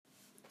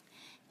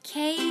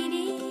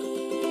Katie,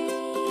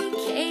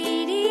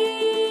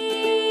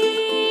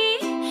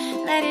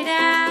 let it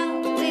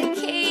out with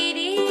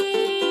Katie.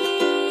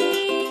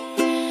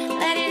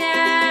 Let it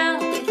out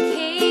with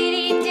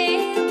Katie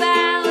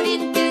Dalebout,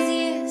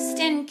 enthusiast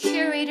and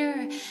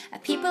curator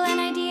of people and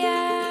ideas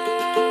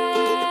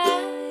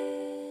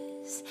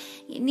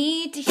you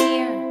need to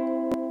hear.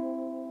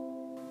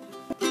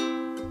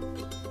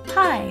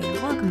 Hi,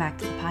 welcome back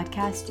to the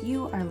podcast.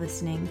 You are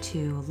listening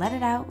to Let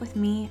It Out with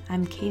me.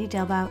 I'm Katie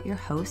Dalebout, your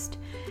host.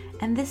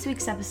 And this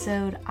week's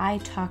episode, I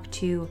talked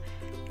to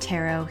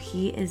Taro.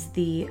 He is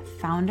the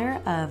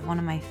founder of one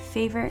of my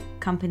favorite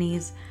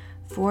companies,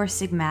 Four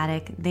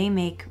Sigmatic. They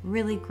make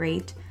really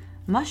great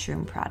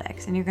mushroom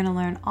products, and you're going to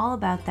learn all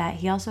about that.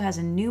 He also has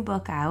a new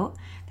book out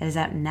that is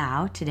out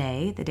now,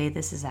 today, the day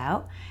this is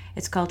out.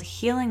 It's called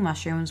Healing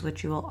Mushrooms,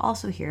 which you will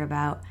also hear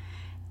about.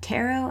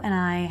 Taro and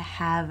I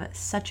have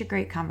such a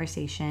great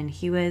conversation.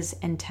 He was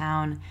in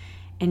town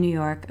in New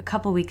York a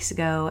couple weeks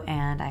ago,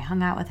 and I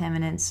hung out with him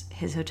in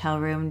his hotel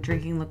room,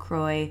 drinking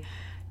LaCroix,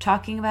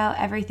 talking about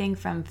everything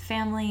from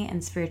family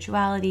and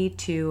spirituality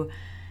to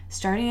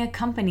starting a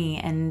company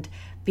and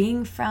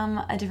being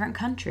from a different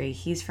country.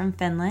 He's from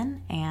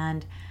Finland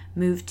and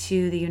moved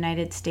to the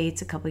United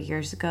States a couple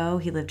years ago.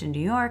 He lived in New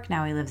York,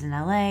 now he lives in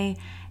LA,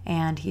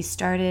 and he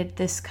started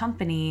this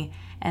company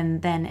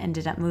and then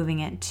ended up moving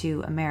it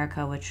to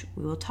America, which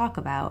we will talk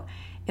about.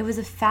 It was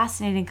a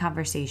fascinating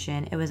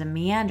conversation. It was a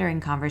meandering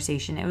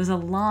conversation. It was a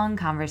long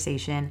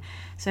conversation.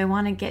 So I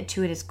want to get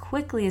to it as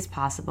quickly as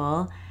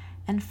possible.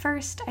 And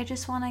first, I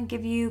just want to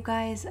give you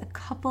guys a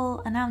couple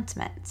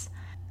announcements.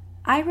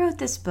 I wrote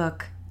this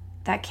book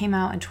that came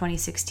out in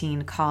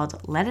 2016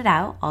 called Let It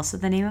Out, also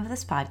the name of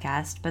this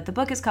podcast, but the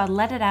book is called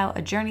Let It Out,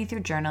 A Journey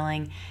Through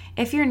Journaling.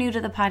 If you're new to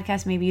the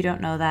podcast, maybe you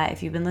don't know that.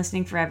 If you've been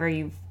listening forever,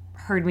 you've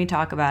heard me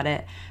talk about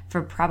it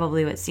for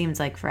probably what seems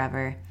like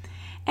forever.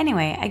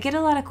 Anyway, I get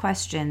a lot of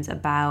questions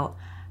about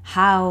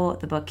how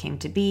the book came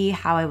to be,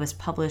 how I was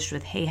published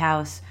with Hay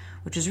House,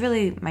 which is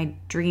really my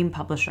dream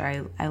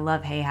publisher. I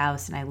love Hay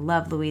House and I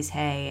love Louise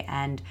Hay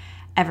and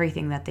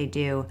everything that they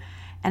do.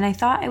 And I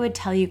thought I would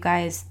tell you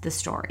guys the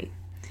story.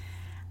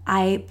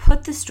 I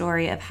put the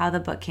story of how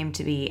the book came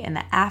to be in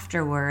the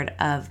afterword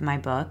of my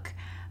book,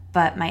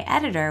 but my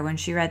editor, when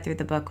she read through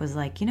the book, was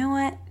like, you know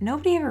what?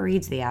 Nobody ever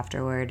reads the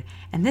afterword,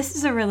 and this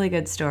is a really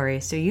good story,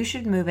 so you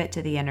should move it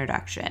to the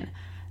introduction.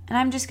 And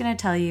I'm just going to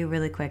tell you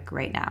really quick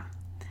right now.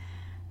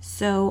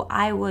 So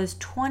I was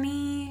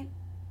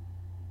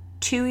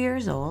 22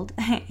 years old,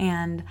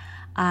 and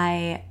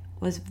I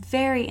was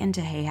very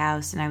into Hay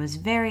House, and I was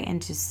very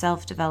into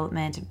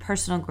self-development and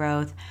personal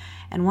growth.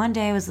 And one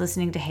day I was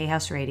listening to Hay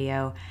House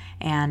Radio,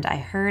 and I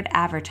heard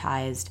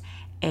advertised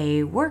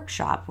a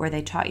workshop where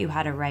they taught you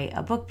how to write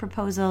a book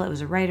proposal. It was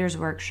a writer's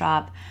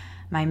workshop.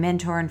 My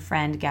mentor and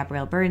friend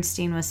Gabrielle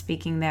Bernstein was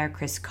speaking there.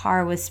 Chris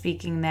Carr was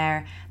speaking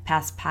there.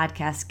 Past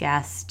podcast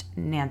guest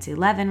Nancy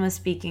Levin was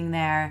speaking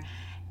there.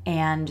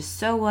 And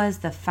so was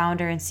the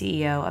founder and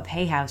CEO of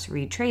Hay House,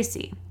 Reed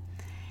Tracy.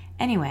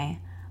 Anyway,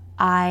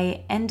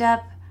 I end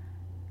up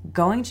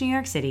going to New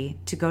York City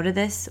to go to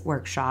this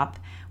workshop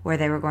where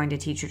they were going to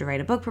teach you to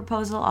write a book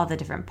proposal, all the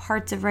different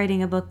parts of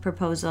writing a book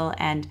proposal.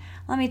 And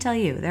let me tell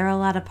you, there are a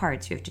lot of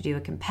parts. You have to do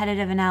a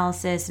competitive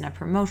analysis and a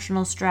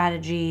promotional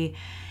strategy,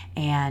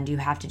 and you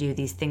have to do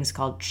these things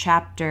called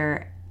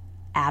chapter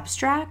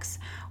abstracts,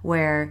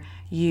 where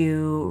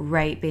you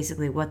write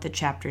basically what the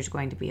chapter is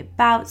going to be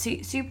about. So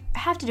you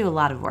have to do a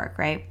lot of work,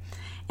 right?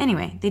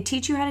 Anyway, they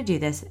teach you how to do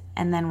this.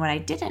 And then what I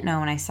didn't know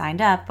when I signed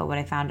up, but what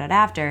I found out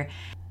after,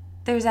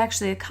 there's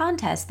actually a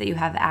contest that you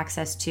have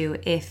access to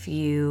if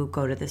you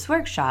go to this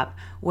workshop,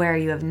 where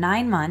you have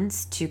 9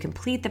 months to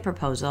complete the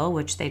proposal,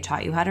 which they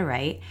taught you how to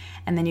write,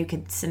 and then you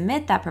can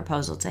submit that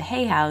proposal to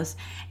Hay House,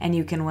 and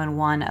you can win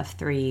one of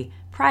 3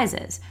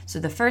 prizes. So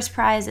the first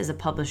prize is a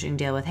publishing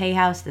deal with Hay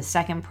House. The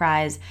second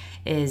prize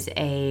is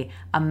a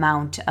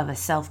amount of a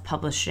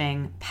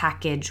self-publishing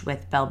package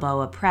with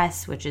Balboa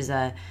Press, which is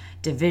a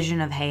division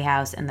of Hay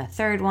House, and the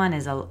third one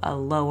is a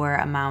lower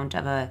amount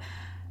of a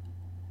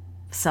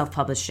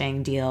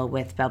self-publishing deal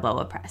with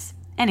Balboa Press.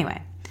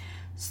 Anyway,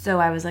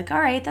 so I was like,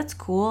 all right, that's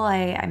cool.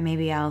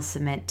 Maybe I'll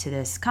submit to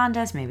this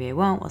contest. Maybe I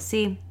won't. We'll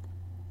see.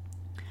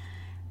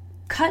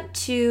 Cut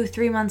to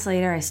 3 months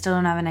later. I still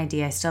don't have an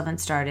idea. I still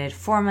haven't started.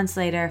 4 months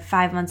later,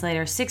 5 months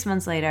later, 6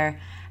 months later.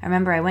 I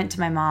remember I went to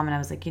my mom and I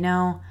was like,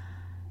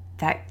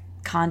 that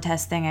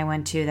contest thing I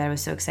went to that I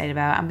was so excited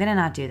about, I'm going to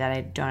not do that. I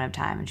don't have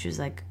time. And she was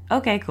like,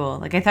 okay, cool.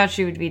 Like, I thought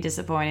she would be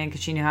disappointed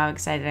because she knew how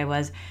excited I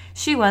was.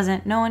 She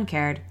wasn't. No one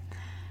cared.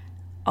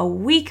 A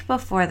week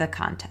before the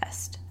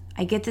contest,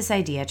 I get this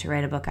idea to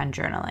write a book on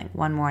journaling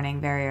one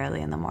morning, very early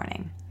in the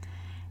morning.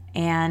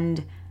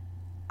 And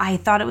I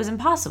thought it was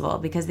impossible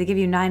because they give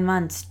you 9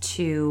 months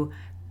to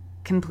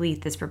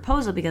complete this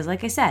proposal because,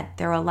 like I said,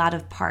 there are a lot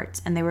of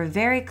parts. And they were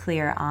very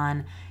clear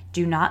on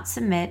do not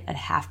submit a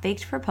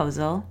half-baked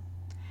proposal.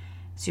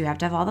 So you have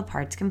to have all the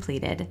parts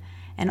completed.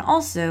 And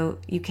also,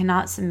 you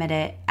cannot submit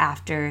it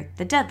after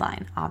the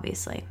deadline,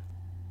 obviously.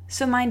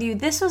 So mind you,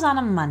 this was on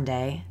a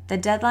Monday. The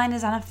deadline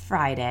is on a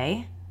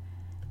Friday.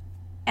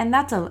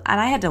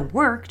 and I had to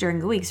work during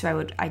the week,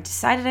 so I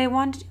decided I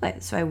wanted to do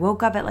it. So I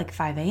woke up at like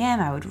 5 a.m.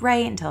 I would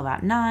write until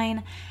about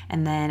 9,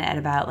 and then at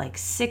about like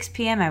 6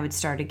 p.m. I would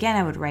start again.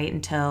 I would write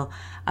until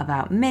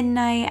about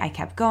midnight. I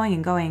kept going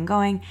and going and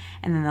going,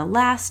 and then the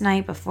last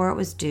night before it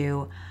was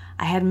due,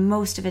 I had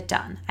most of it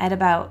done. I had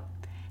about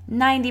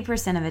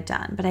 90% of it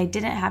done, but I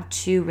didn't have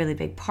two really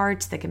big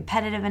parts, the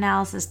competitive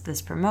analysis,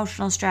 this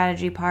promotional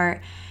strategy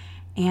part,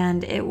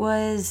 and it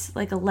was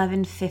like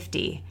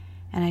 11:50,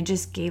 and I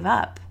just gave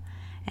up.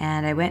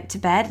 And I went to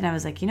bed and I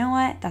was like, you know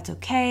what? That's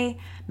okay.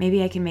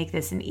 Maybe I can make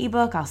this an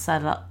ebook. I'll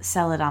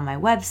sell it on my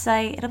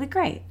website. It'll be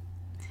great.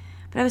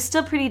 But I was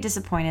still pretty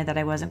disappointed that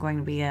I wasn't going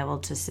to be able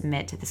to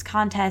submit to this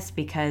contest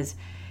because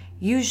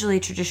usually,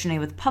 traditionally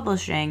with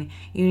publishing,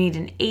 you need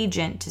an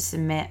agent to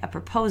submit a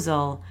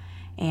proposal.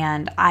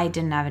 And I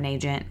didn't have an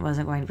agent,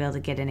 wasn't going to be able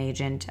to get an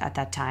agent at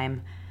that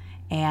time.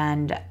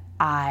 And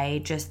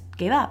I just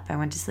gave up. I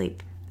went to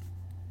sleep.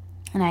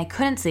 And I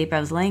couldn't sleep. I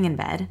was laying in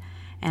bed.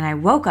 And I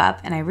woke up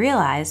and I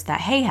realized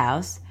that Hay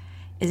House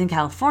is in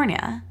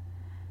California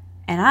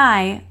and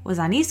I was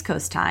on East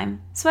Coast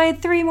time, so I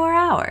had 3 more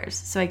hours.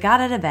 So I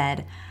got out of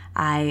bed,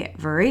 I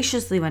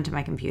voraciously went to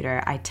my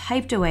computer, I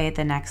typed away at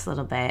the next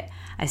little bit,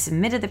 I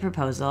submitted the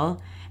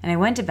proposal, and I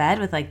went to bed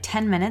with like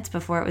 10 minutes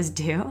before it was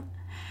due.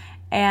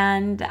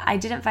 And I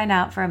didn't find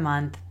out for a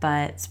month,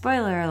 but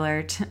spoiler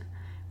alert,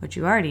 which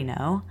you already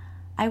know,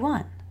 I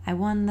won. I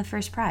won the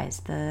first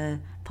prize, the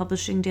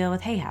publishing deal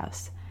with Hay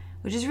House,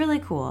 which is really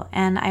cool.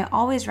 And I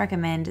always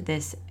recommend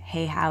this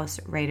Hay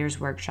House Writers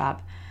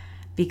Workshop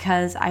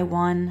because I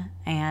won,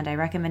 and I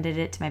recommended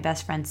it to my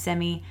best friend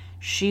Simi.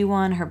 She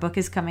won. Her book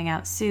is coming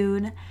out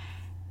soon.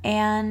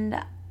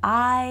 And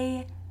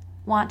I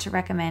want to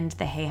recommend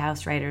the Hay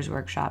House Writers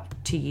Workshop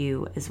to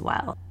you as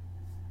well.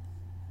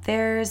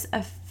 There's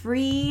a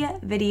free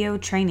video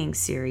training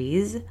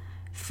series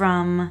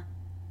from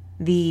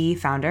the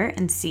founder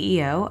and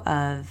CEO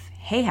of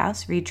Hay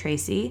House, Reed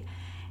Tracy,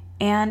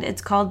 and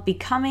it's called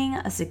Becoming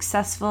a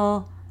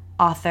Successful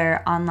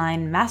Author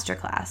Online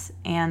Masterclass.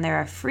 And there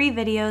are free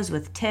videos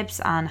with tips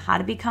on how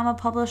to become a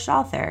published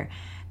author.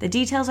 The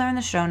details are in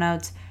the show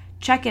notes.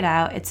 Check it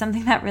out. It's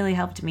something that really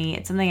helped me.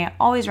 It's something I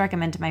always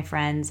recommend to my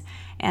friends,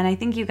 and I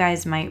think you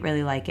guys might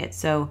really like it.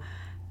 So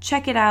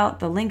check it out.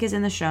 The link is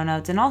in the show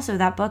notes. And also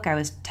that book I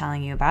was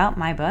telling you about,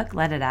 my book,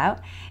 Let It Out.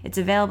 It's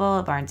available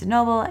at Barnes &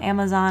 Noble,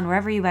 Amazon,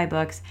 wherever you buy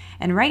books.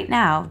 And right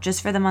now,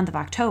 just for the month of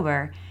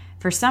October,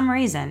 for some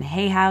reason,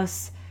 Hay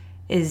House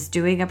is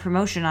doing a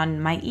promotion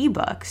on my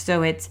ebook.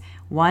 So it's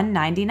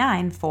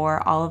 $1.99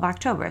 for all of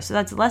October. So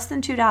that's less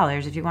than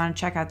 $2 if you want to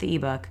check out the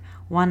ebook.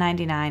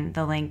 $1.99.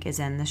 The link is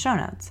in the show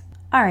notes.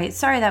 All right,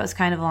 sorry that was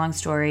kind of a long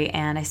story,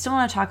 and I still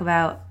want to talk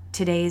about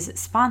today's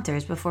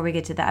sponsors before we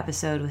get to the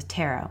episode with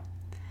Taro.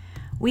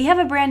 We have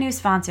a brand new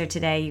sponsor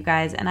today, you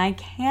guys, and I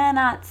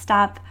cannot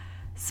stop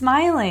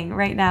smiling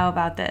right now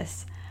about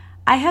this.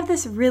 I have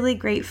this really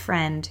great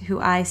friend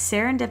who I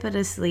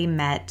serendipitously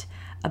met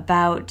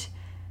about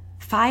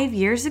 5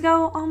 years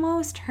ago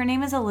almost. Her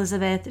name is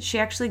Elizabeth. She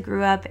actually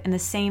grew up in the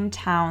same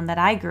town that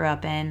I grew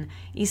up in,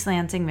 East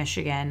Lansing,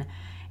 Michigan.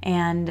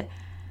 And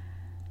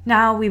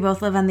now we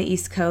both live on the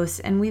East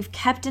Coast, and we've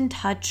kept in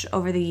touch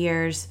over the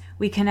years.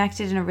 We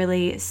connected in a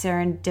really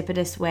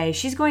serendipitous way.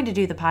 She's going to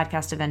do the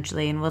podcast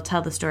eventually, and we'll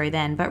tell the story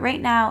then. But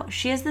right now,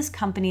 she has this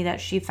company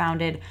that she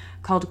founded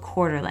called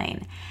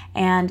Quarterlane,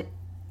 and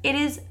it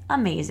is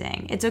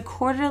amazing. It's a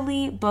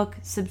quarterly book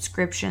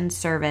subscription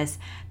service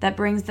that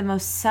brings the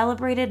most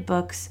celebrated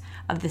books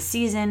of the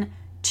season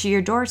to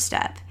your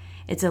doorstep.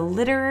 It's a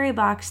literary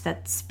box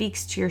that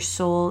speaks to your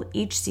soul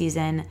each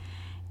season.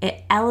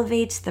 It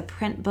elevates the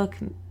print book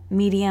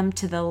medium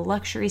to the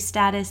luxury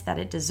status that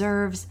it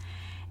deserves.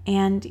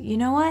 And you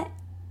know what?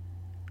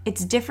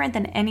 It's different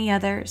than any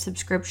other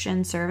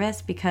subscription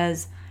service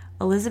because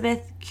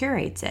Elizabeth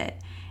curates it.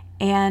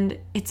 And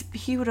it's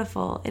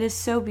beautiful. It is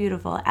so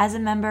beautiful. As a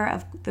member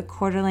of the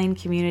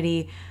Quarterlane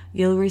community,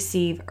 you'll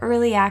receive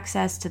early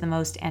access to the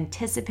most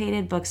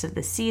anticipated books of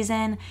the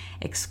season,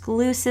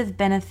 exclusive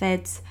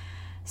benefits,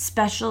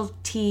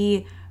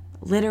 specialty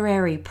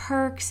literary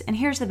perks, and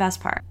here's the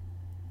best part.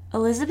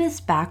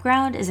 Elizabeth's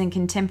background is in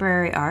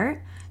contemporary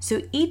art,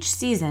 so each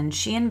season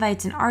she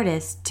invites an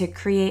artist to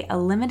create a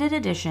limited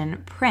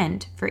edition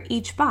print for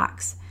each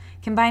box,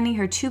 combining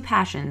her two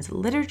passions,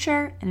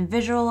 literature and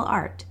visual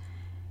art.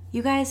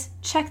 You guys,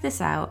 check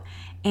this out.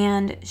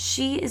 And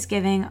she is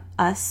giving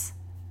us,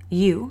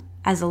 you,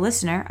 as a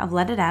listener of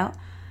Let It Out,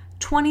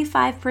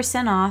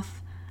 25%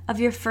 off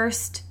of your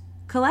first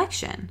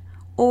collection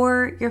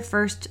or your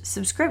first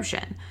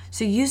subscription.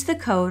 So use the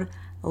code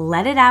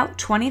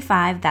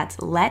LetItOut25. That's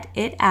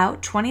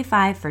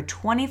LetItOut25 for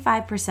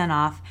 25%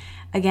 off.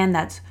 Again,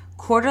 that's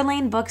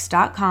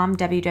quarterlanebooks.com,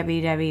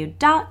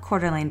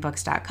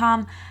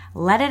 www.quarterlanebooks.com.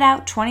 Let It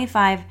Out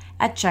 25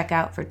 at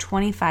checkout for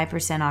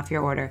 25% off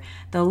your order.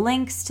 The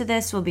links to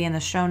this will be in the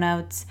show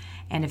notes.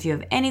 And if you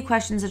have any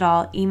questions at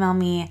all, email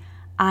me.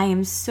 I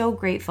am so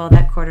grateful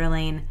that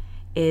Quarterlane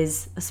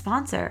is a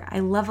sponsor. I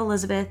love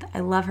Elizabeth. I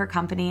love her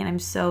company, and I'm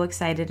so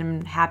excited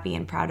and happy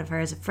and proud of her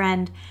as a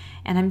friend.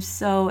 And I'm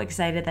so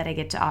excited that I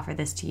get to offer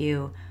this to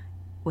you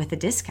with a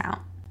discount.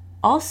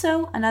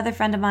 Also, another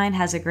friend of mine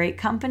has a great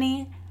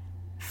company,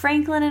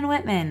 Franklin &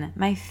 Whitman,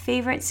 my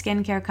favorite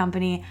skincare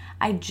company.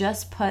 I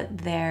just put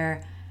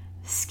their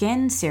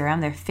skin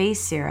serum, their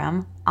face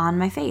serum, on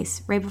my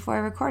face right before I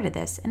recorded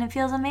this, and it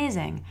feels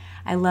amazing.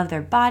 I love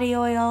their body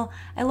oil.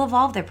 I love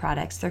all of their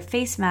products. Their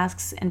face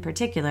masks in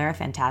particular are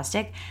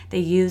fantastic. They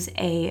use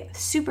a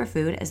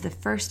superfood as the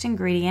first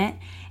ingredient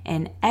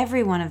in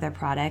every one of their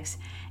products,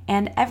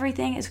 and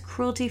everything is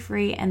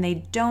cruelty-free, and they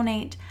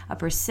donate a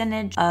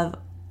percentage of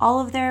all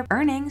of their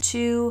earnings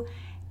to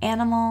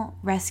animal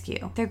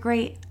rescue. They're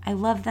great. I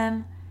love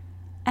them,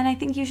 and I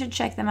think you should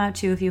check them out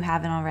too if you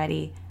haven't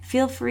already.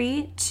 Feel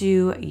free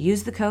to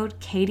use the code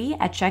Katie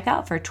at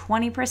checkout for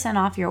 20%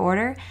 off your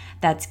order.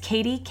 That's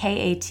Katie,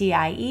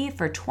 Katie,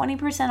 for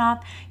 20%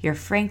 off your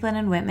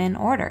Franklin & Whitman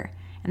order.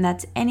 And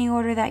that's any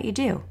order that you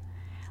do.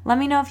 Let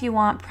me know if you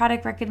want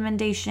product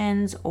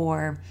recommendations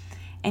or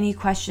any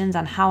questions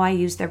on how I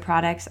use their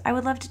products. I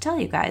would love to tell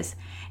you guys.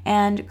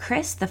 And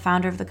Chris, the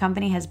founder of the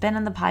company, has been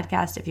on the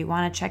podcast. If you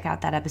want to check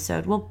out that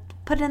episode, we'll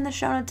put it in the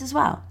show notes as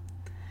well.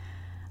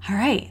 All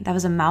right, that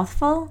was a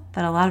mouthful,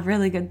 but a lot of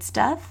really good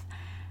stuff.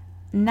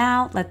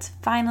 Now, let's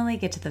finally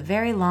get to the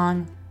very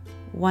long,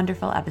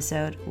 wonderful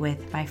episode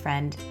with my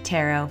friend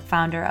Taro,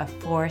 founder of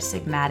Four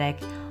Sigmatic,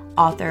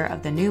 author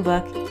of the new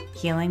book,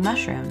 Healing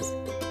Mushrooms.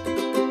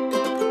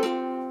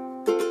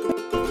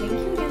 Thank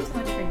you again so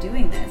much for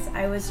doing this.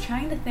 I was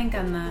trying to think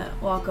on the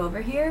walk over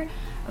here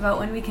about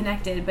when we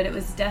connected, but it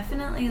was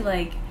definitely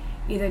like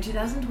either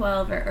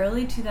 2012 or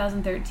early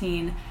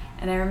 2013,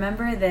 and I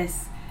remember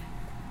this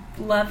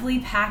lovely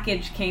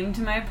package came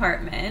to my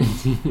apartment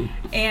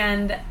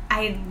and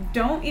I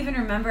don't even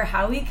remember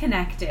how we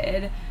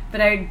connected,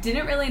 but I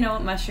didn't really know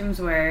what mushrooms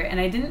were,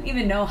 and I didn't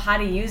even know how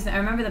to use them. I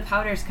remember the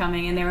powders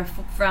coming, and they were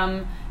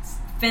from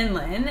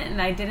Finland,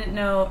 and I didn't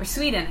know, or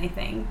Sweden, I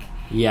think.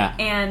 Yeah.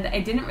 And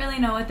I didn't really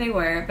know what they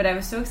were, but I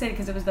was so excited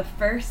because it was the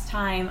first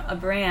time a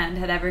brand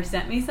had ever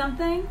sent me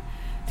something.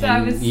 So and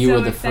I was you so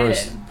were the excited.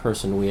 first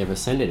person we ever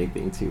sent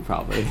anything to,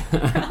 probably.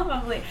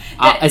 Probably.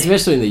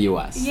 Especially in the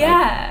U.S.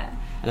 Yeah.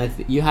 Like,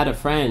 and you had a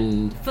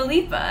friend,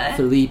 Philippa.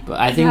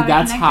 I think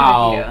that's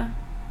how.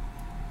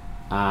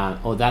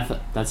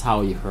 That's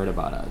how you heard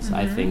about us. Mm-hmm.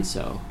 I think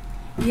so.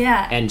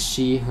 Yeah. And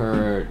she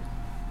heard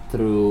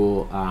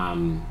through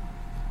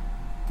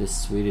this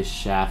Swedish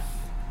chef,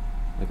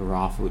 like a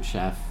raw food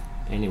chef.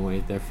 Anyway,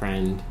 their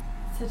friend.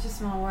 Such a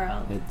small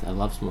world. I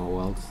love small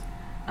worlds.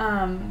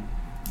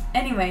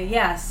 Anyway,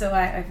 yeah. So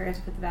I forgot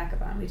to put the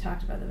backup on. We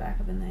talked about the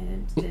backup, and I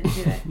didn't do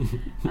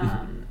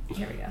it.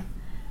 Here we go.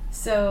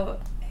 So.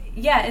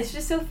 Yeah, it's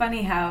just so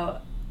funny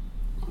how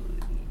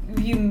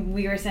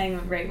we were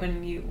saying right when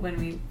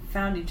we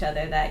found each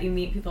other that you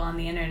meet people on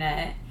the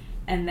internet,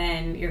 and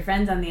then you're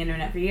friends on the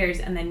internet for years,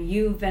 and then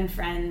you've been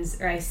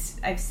friends, or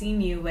I've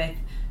seen you with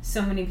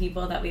so many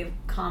people that we have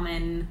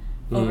common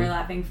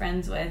overlapping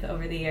friends with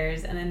over the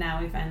years, and then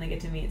now we finally get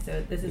to meet.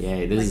 So this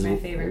is my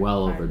favorite.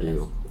 Well part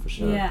overdue for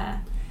sure. Yeah,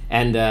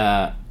 and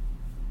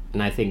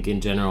I think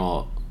in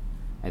general,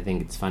 I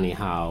think it's funny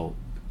how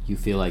you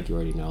feel like you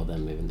already know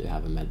them even though you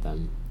haven't met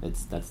them.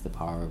 That's the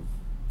power of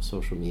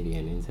social media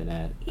and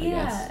internet, I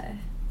guess.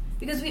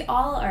 Because we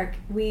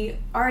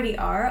already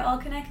are all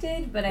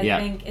connected, but I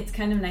think it's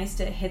kind of nice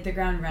to hit the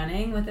ground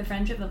running with the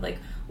friendship of like,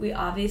 we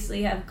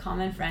obviously have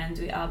common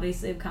friends, we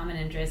obviously have common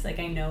interests, like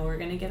I know we're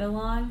gonna get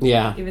along.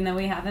 Yeah. Even though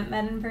we haven't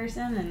met in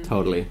person. And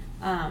totally.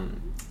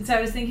 So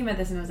I was thinking about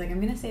this and I was like, I'm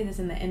gonna say this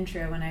in the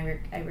intro when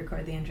I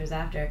record the intros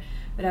after,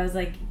 but I was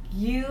like,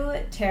 you,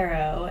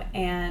 Taro,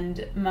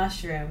 and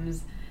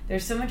mushrooms,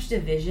 there's so much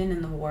division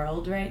in the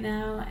world right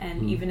now,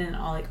 and even in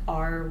all like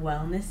our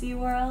wellnessy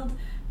world,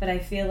 but I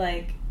feel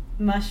like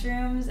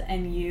mushrooms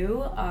and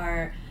you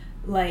are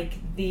like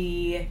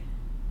the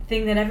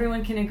thing that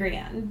everyone can agree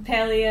on.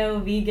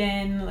 Paleo,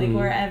 vegan, like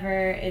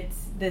wherever,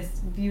 it's this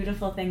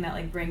beautiful thing that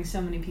like brings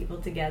so many people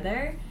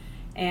together.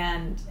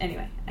 And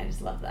anyway, I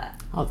just love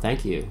that. Oh,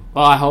 thank you.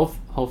 Well,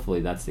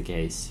 hopefully that's the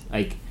case.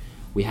 Like,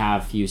 we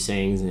have a few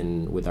sayings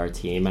with our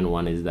team, and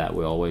one is that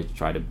we always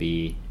try to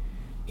be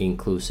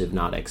inclusive,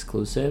 not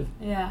exclusive.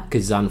 Yeah.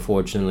 Because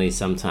unfortunately,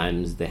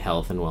 sometimes the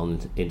health and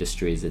wellness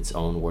industry is its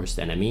own worst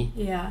enemy.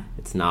 Yeah.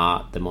 It's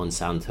not the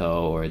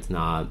Monsanto, or it's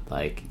not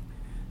like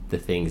the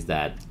things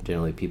that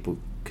generally people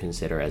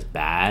consider as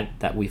bad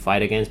that we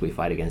fight against. We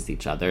fight against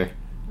each other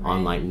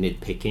on like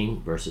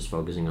nitpicking versus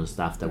focusing on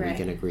stuff that we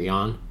can agree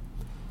on.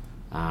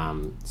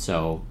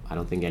 So I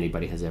don't think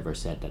anybody has ever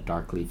said that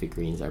dark leafy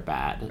greens are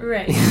bad.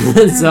 Right.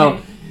 So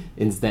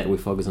instead we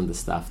focus on the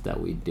stuff that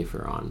we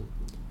differ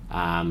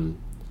on.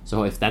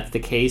 So if that's the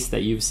case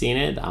that you've seen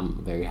it,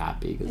 I'm very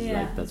happy, because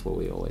like that's what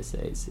we always say,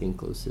 it's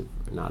inclusive,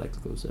 not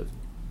exclusive.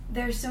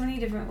 There's so many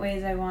different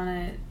ways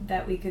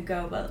that we could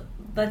go, but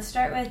let's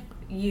start with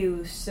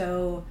you.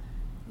 So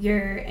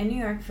you're in New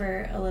York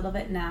for a little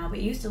bit now, but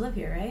you used to live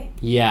here, right?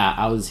 Yeah,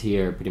 I was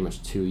here pretty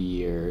much 2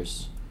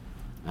 years.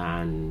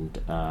 and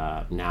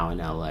now in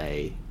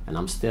LA, and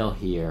I'm still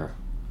here.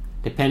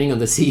 Depending on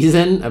the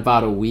season,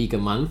 about a week, a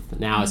month.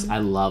 Now I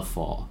love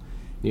fall.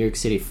 New York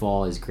City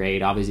fall is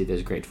great. Obviously,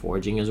 there's great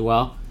foraging as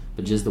well,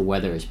 but just the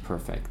weather is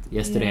perfect.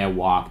 Yesterday, I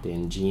walked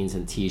in jeans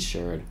and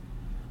t-shirt,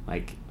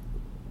 like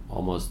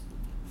almost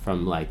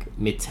from like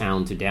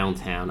midtown to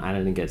downtown. I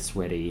didn't get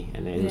sweaty,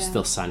 and it was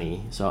still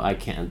sunny, so I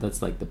can't.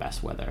 That's like the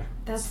best weather.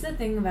 That's the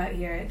thing about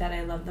here that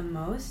I love the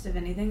most of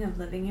anything of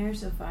living here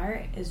so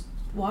far is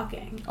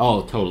walking.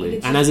 Oh, totally.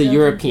 It's And just as a built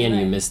European, into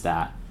you life. miss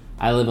that.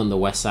 I live on the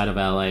west side of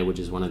LA, which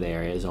is one of the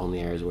only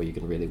areas where you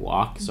can really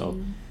walk. So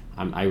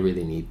I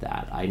really need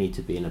that. I need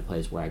to be in a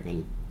place where I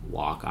can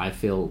walk. I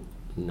feel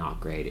not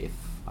great if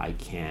I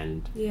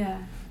can't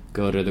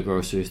go to the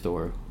grocery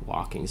store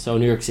walking. So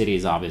New York City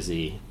is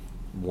obviously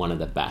one of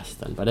the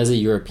best. But as a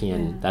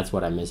European, that's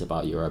what I miss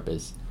about Europe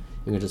is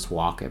you can just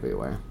walk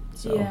everywhere.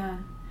 So Yeah.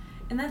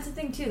 And that's the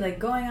thing too, like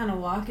going on a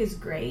walk is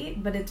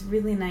great, but it's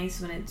really nice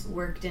when it's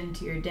worked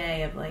into your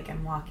day of like,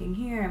 I'm walking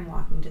here, I'm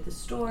walking to the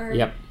store.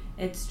 Yep.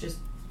 It's just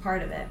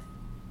part of it.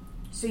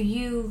 So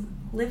you've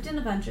lived in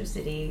a bunch of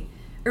cities,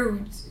 or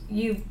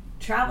you've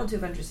traveled to a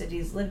bunch of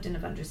cities, lived in a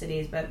bunch of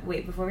cities, but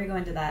wait, before we go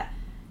into that,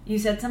 you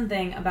said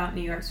something about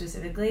New York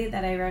specifically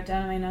that I wrote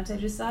down in my notes I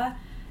just saw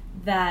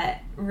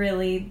that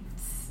really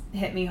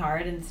hit me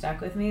hard and stuck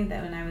with me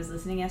that when I was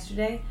listening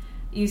yesterday.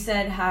 You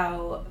said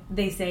how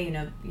they say, you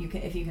know,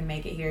 if you can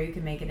make it here, you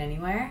can make it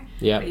anywhere.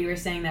 Yeah. But you were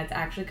saying that's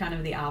actually kind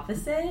of the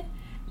opposite.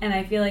 And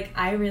I feel like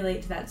I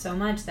relate to that so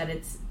much that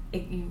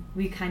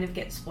we kind of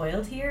get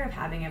spoiled here of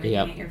having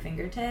everything at your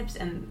fingertips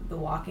and the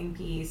walking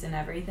piece and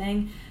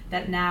everything,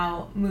 that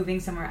now moving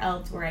somewhere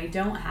else where I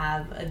don't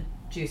have a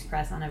juice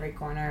press on every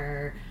corner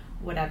or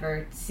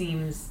whatever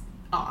seems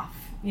off,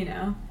 you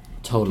know?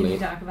 Totally. Can you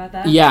talk about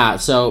that? Yeah,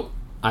 so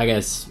I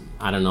guess,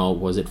 I don't know,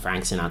 was it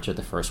Frank Sinatra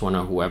the first one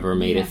or whoever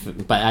made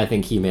it, but I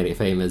think he made it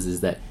famous, is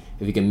that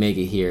if you can make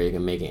it here, you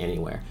can make it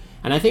anywhere.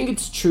 And I think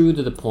it's true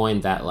to the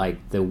point that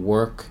like the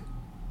work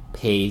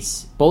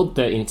pace, both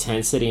the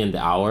intensity and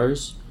the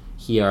hours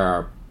here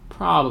are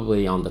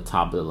probably on the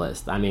top of the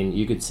list. I mean,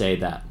 you could say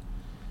that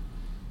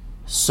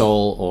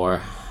Seoul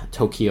or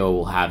Tokyo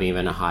will have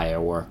even a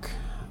higher work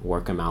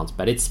amounts,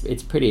 but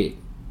it's pretty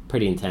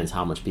intense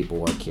how much people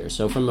work here.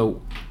 So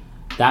from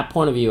that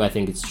point of view, I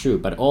think it's true.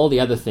 But all the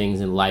other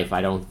things in life,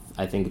 I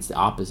think it's the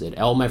opposite.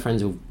 All my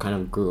friends who've kind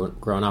of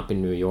grown up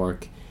in New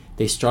York,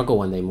 they struggle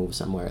when they move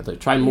somewhere. They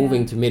try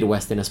moving to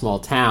Midwest in a small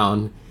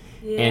town,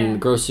 and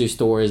grocery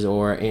stores,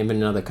 or even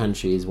in other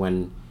countries.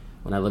 When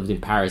I lived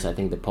in Paris, I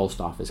think the post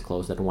office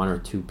closed at 1 or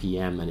 2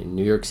 p.m. And in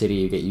New York City,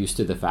 you get used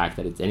to the fact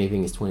that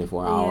anything is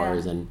 24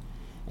 hours, and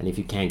if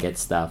you can't get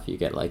stuff, you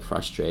get like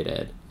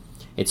frustrated.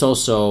 It's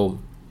also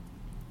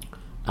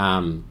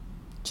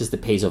just the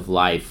pace of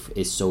life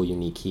is so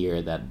unique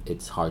here that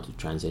it's hard to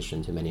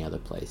transition to many other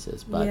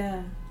places. But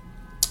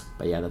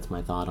yeah, that's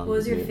my thought on it. What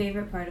was your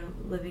favorite part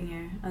of living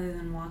here, other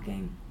than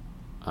walking?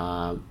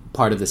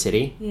 Part of the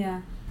city?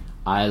 Yeah.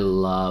 I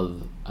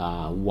love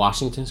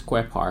Washington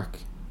Square Park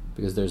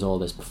because there's all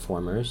these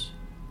performers.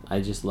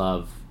 I just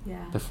love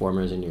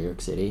performers in New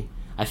York City.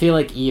 I feel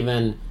like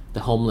even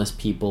the homeless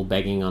people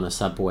begging on a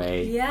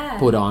subway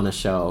put on a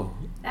show.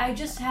 I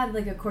just had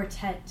like a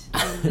quartet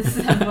on the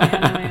subway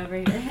on the way over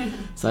here.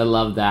 So I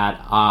love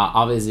that.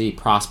 Obviously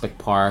Prospect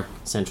Park,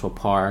 Central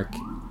Park,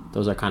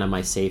 those are kind of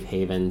my safe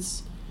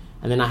havens.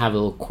 And then I have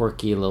little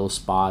quirky little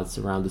spots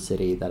around the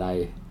city that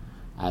I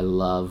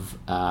love,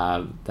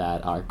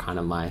 that are kind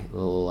of my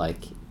little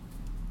like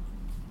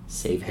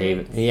safe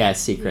haven,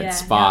 secret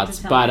spots.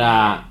 But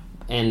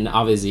and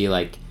obviously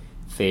like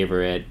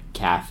favorite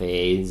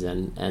cafes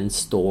and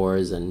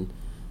stores and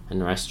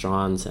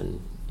restaurants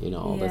and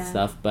all that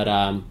stuff. But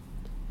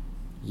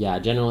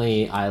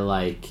generally I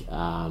like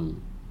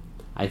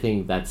I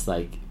think that's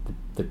like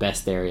the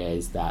best area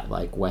is that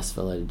like West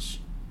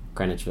Village,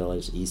 Greenwich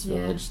Village, East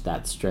Village,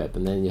 that strip,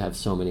 and then you have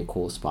so many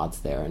cool spots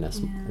there in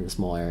a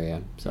small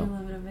area. So I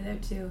love it over there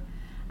too.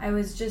 I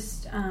was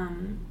just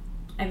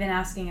I've been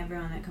asking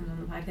everyone that comes on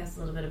the podcast a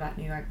little bit about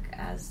New York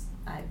as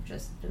I've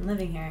just been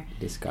living here.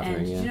 Discovering,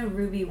 and did you know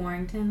Ruby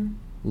Warrington?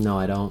 No,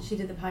 I don't. She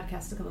did the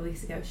podcast a couple of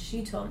weeks ago.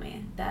 She told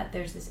me that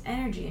there's this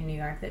energy in New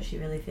York that she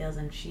really feels,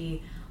 and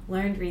she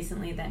learned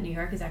recently that New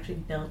York is actually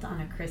built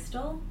on a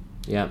crystal.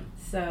 Yep.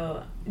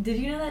 So, did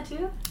you know that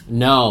too?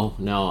 No.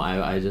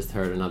 I just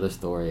heard another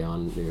story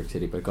on New York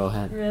City, but go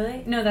ahead.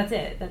 Really? No, that's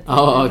it. That's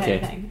okay.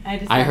 Thing.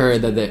 I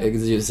heard that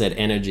because you said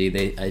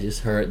energy. I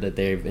just heard that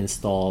they've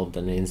installed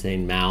an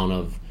insane amount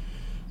of,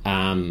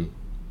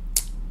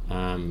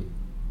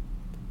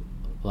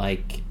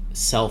 like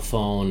cell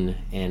phone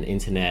and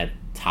internet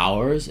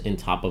towers in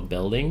top of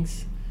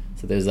buildings.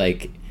 So there's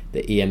like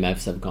the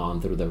EMFs have gone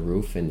through the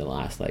roof in the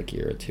last like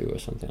year or two or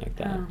something like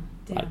that. Oh,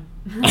 damn.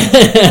 Like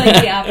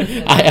the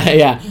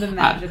opposite. The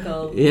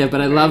magical.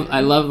 But I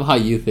love how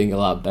you think a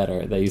lot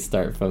better. That you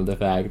start from the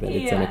fact that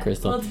it's on a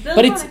crystal. Well, it's built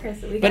on a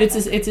crystal. But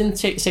it's in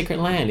sacred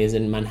land. Is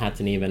in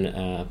Manhattan even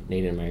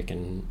Native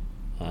American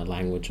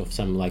language of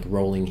some like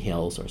rolling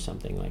hills or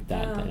something like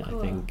that. Oh, cool.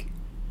 I think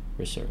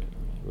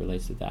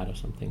relates to that or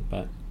something.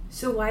 But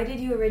So why did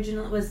you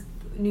was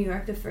New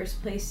York the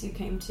first place you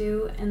came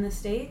to in the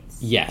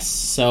States? yes,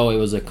 so it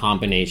was a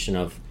combination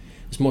of,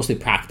 it's mostly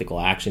practical.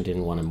 I actually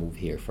didn't want to move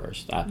here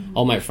first.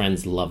 All my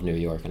friends love New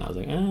York, and I was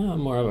like, I'm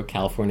more of a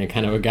California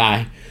kind of a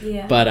guy.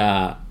 Yeah.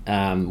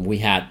 But we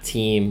had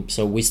team,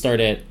 so I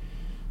started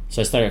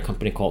a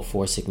company called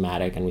Four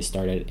Sigmatic, and we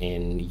started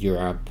in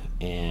Europe,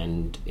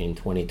 and in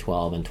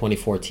 2012 and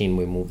 2014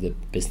 we moved the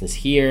business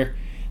here,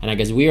 and I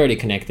guess we already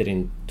connected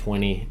in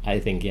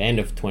end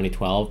of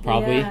 2012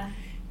 probably. Yeah.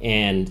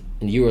 And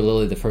you were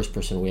literally the first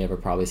person we ever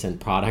probably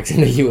sent products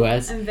in the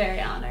US. I'm very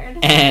honored.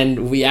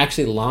 And we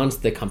actually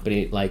launched the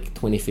company like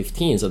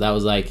 2015, so that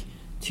was like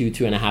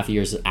 2.5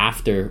 years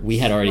after we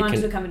had already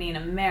launched the company in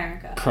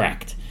America.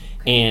 Correct.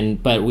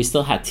 But we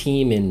still had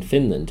team in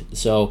Finland,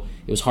 so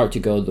it was hard to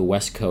go to the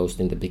West Coast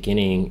in the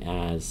beginning,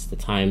 as the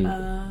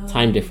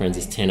time difference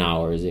is 10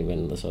 hours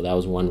even. So that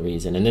was one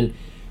reason. And then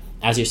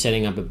as you're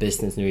setting up a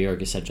business, New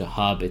York is such a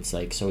hub. It's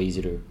like so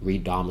easy to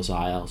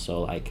re-domicile.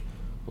 So like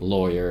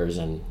lawyers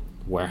and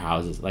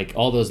warehouses, like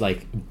all those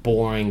like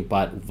boring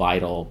but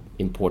vital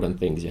important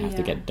things you have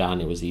to get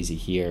done. It was easy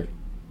here,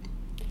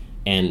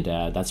 and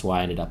that's why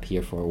I ended up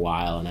here for a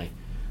while. And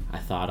I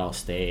thought I'll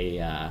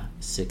stay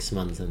 6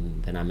 months,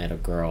 and then I met a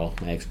girl,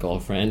 my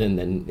ex-girlfriend, and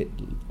then it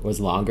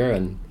was longer,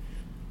 and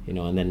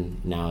and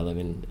then now I live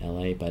in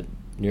LA. But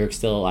New York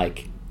still,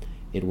 like,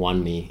 it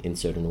won me in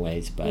certain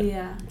ways, but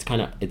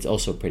it's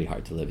also pretty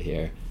hard to live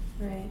here,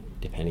 right?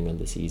 Depending on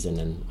the season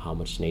and how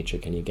much nature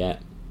can you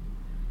get.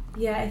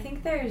 Yeah, I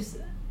think there's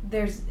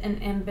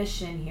an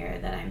ambition here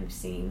that I'm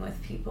seeing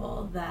with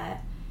people,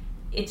 that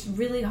it's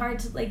really hard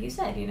to, like you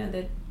said,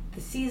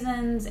 the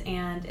seasons,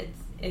 and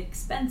it's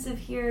expensive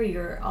here.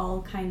 You're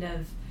all kind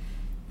of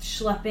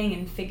schlepping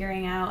and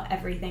figuring out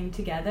everything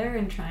together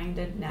and trying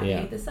to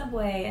navigate the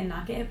subway and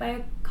not get hit by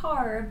a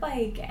car or a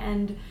bike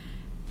and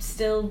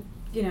still,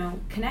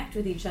 connect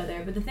with each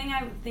other. But the thing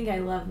I think I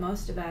love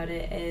most about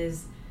it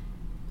is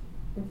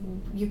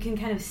you can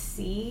kind of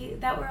see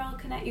that we're all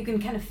connected. You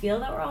can kind of feel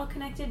that we're all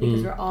connected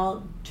because we're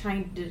all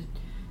trying to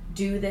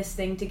do this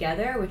thing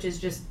together, which is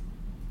just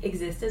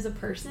exist as a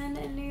person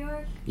in New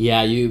York.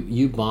 Yeah,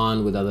 you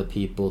bond with other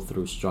people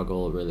through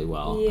struggle really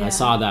well. Yeah. I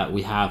saw that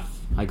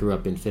I grew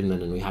up in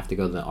Finland, and we have to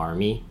go to the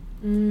army,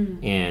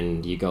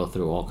 and you go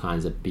through all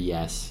kinds of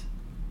BS,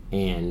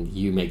 and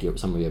you make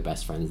some of your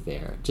best friends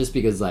there, just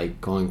because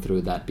like going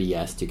through that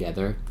BS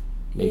together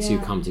makes you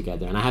come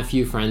together. And I have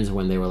few friends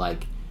when they were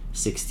like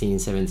 16,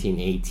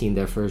 17, 18,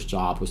 their first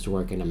job was to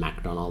work in a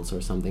McDonald's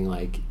or something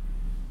like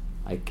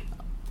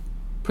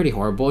pretty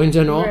horrible in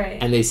general,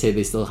 and they say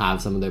they still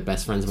have some of their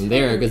best friends from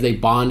there because they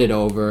bonded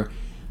over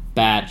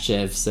bad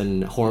shifts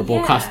and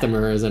horrible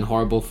customers and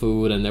horrible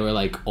food, and they were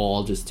like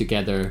all just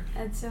together.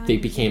 They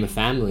became a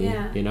family.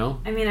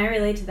 I mean, I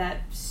relate to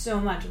that so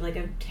much, like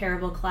a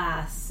terrible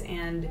class,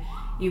 and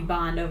you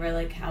bond over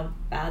like how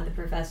bad the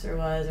professor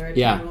was, or a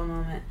terrible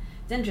moment.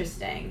 It's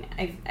interesting.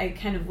 I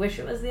kind of wish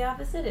it was the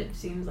opposite. It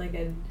seems like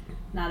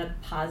not a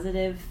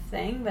positive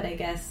thing, but I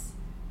guess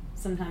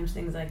sometimes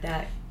things like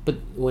that. But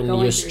when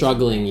you're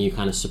struggling, you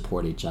kind of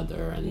support each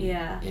other,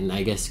 and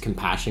I guess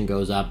compassion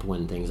goes up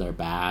when things are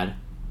bad.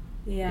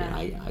 Yeah,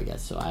 I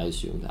guess so. I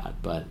assume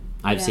that, but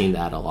I've seen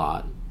that a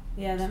lot.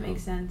 Yeah, that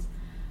makes sense.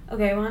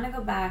 Okay, I want to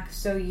go back.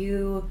 So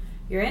you're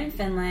in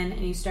Finland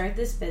and you start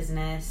this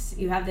business.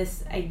 You have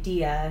this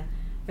idea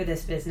for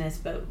this business,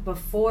 but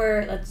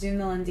let's zoom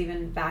the lens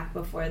even back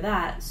before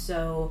that.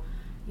 So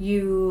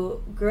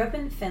you grew up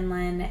in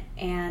Finland,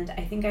 and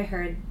I think I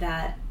heard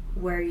that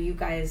where you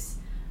guys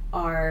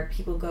are,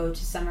 people go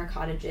to summer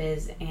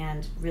cottages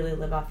and really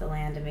live off the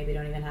land and maybe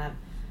don't even have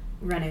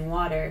running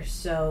water.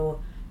 So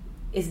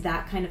is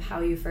that kind of how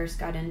you first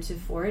got into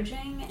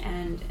foraging?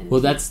 Well,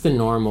 that's the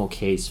normal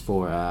case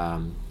for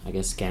I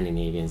guess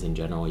Scandinavians in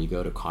general. You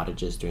go to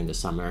cottages during the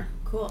summer.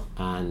 Cool.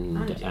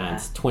 And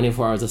it's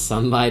 24 hours of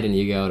sunlight, and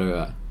you go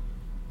to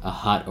a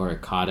hut or a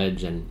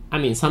cottage. And I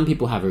mean, some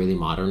people have really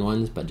modern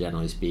ones, but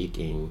generally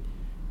speaking,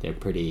 they're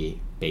pretty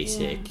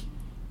basic.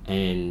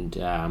 And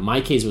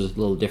my case was a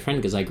little different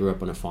because I grew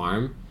up on a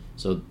farm.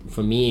 So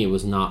for me, it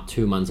was not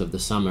 2 months of the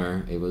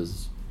summer. It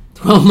was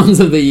 12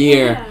 months of the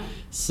year. Yeah.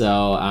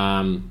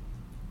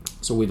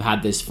 So we've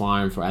had this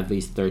farm for at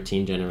least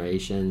 13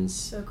 generations.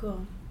 So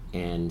cool.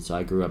 And so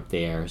I grew up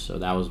there. So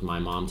that was my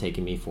mom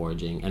taking me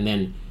foraging. And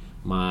then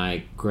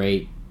my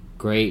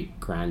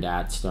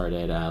great-great-granddad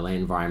started an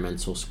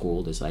environmental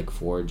school, this like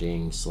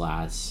foraging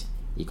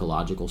 /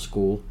 ecological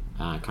school,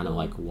 kind of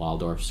like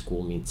Waldorf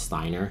school meets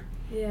Steiner.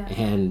 Yeah.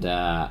 And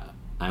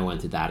I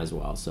went to that as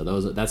well. So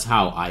that's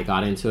how I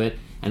got into it.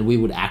 And we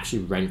would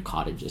actually rent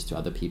cottages to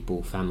other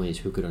people, families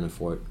who couldn't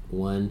afford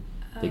one.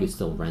 They could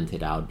still rent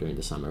it out during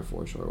the summer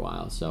for a short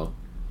while. So,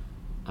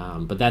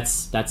 but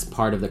that's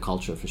part of the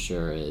culture for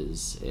sure,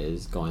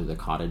 is going to the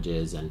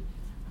cottages and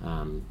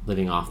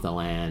living off the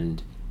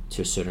land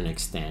to a certain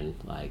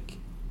extent, like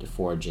the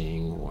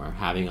foraging or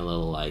having a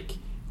little like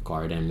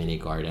mini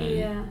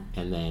garden,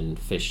 and then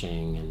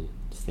fishing and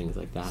things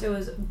like that. So it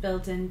was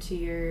built into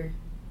your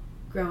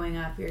growing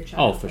up, your Oh,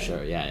 childhood. for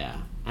sure, yeah.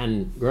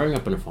 And growing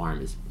up on a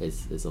farm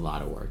is a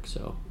lot of work,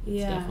 so it's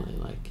Yeah. definitely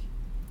like...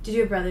 Did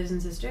you have brothers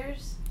and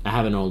sisters? I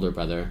have an older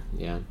brother,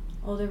 yeah.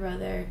 Older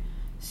brother.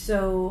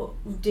 So,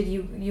 did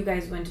you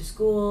guys went to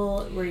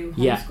school? Were you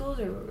Yeah. homeschooled?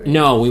 Or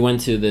No, we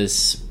went to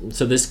this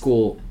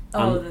school,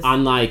 this-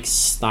 unlike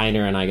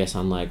Steiner and I guess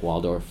unlike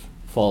Waldorf,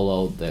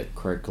 followed the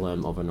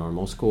curriculum of a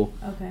normal school,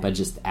 Okay. but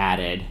just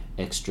added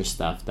extra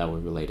stuff that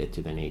was related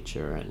to the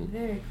nature, and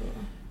Very cool.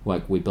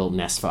 like we built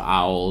nests for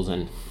owls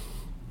and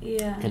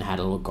Yeah. had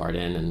a little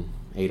garden and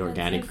ate That's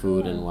organic so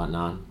food cool. and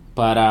whatnot.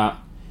 But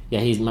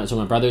yeah,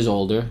 my brother's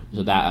older,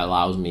 so that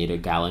allows me to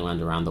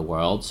gallivant around the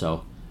world.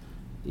 So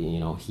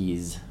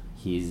he's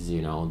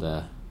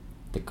the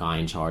guy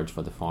in charge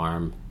for the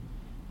farm.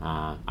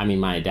 I mean,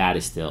 my dad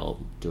is still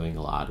doing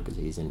a lot because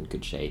he's in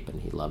good shape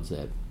and he loves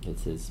it.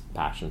 It's his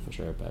passion for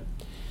sure. But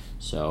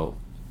so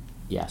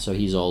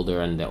he's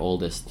older, and the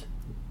oldest,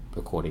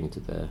 according to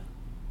the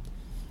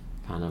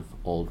kind of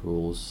old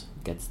rules,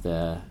 gets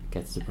to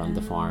run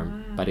the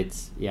farm. Wow. But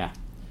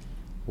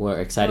we're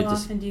excited How to.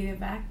 often do you get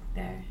back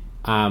there?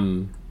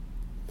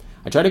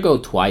 I try to go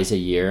twice a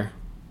year,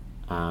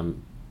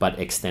 but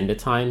extended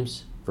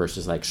times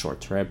versus like short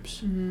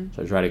trips. Mm-hmm.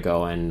 So I try to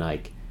go in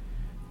like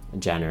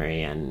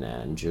January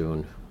and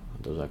June.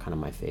 Those are kind of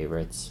my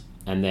favorites.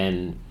 And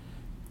then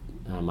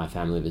my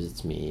family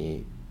visits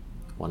me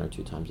 1 or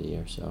 2 times a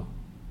year, so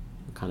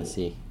I kind of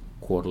see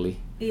quarterly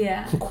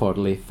Yeah.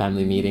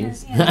 family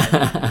meetings.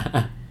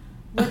 Yeah.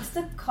 What are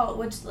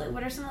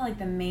some of like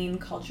the main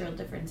cultural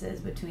differences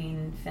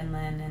between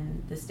Finland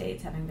and the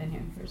States, having been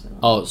here for so long?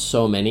 Oh,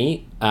 so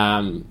many.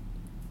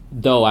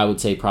 Though I would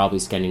say probably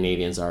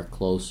Scandinavians are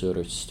closer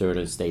to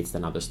certain states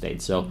than other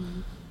states. So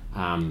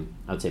I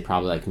would say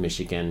probably like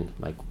Michigan,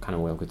 like kind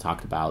of what we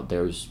talked about.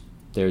 There's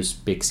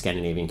big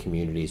Scandinavian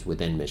communities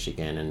within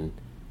Michigan and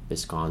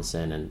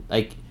Wisconsin, and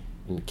like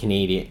in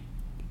Canadians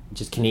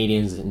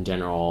in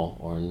general,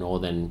 or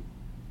northern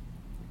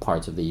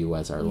parts of the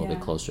U.S. are a little bit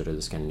closer to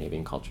the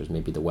Scandinavian cultures.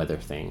 Maybe the weather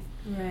thing.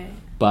 Right.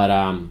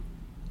 But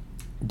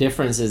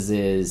differences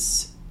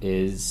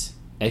is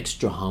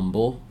extra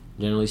humble,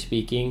 generally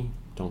speaking.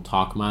 Don't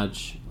talk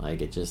much.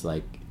 Like, it just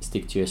like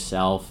stick to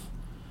yourself.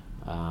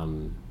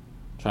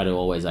 Try to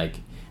always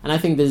like, and I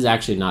think this is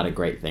actually not a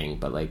great thing,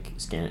 but like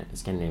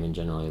Scandinavian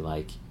generally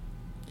like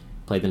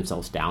play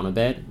themselves down a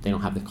bit. They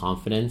don't have the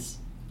confidence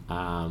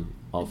of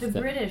The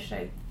British,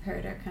 I've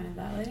heard, are kind of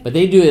that way. but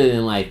they do it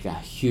in like a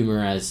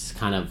humorous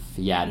kind of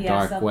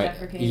dark way.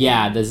 self-deprecating.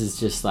 Yeah, this is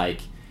just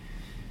like.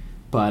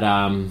 But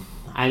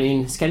I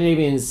mean,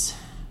 Scandinavians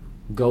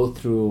go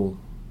through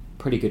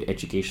pretty good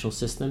educational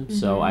system,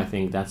 so I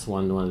think that's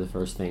one of the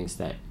first things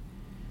that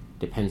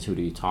depends who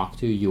do you talk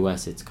to.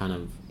 U.S. it's kind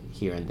of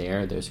here and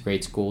there. There's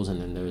great schools, and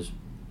then there's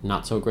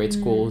not so great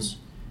schools,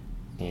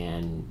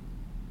 and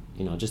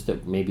just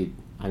maybe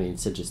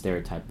such a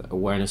stereotype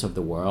awareness of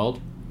the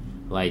world,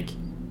 like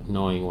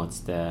knowing what's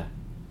the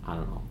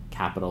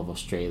capital of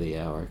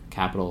Australia or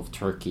capital of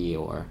Turkey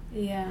or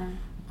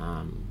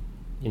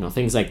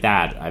things like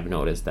that. I've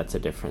noticed that's a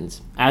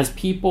difference. As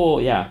people,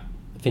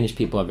 Finnish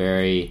people are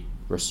very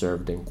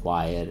reserved and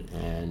quiet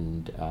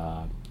and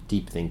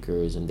deep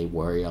thinkers, and they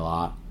worry a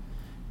lot,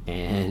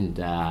 and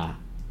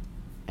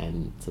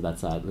so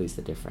that's at least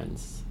a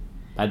difference.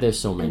 But there's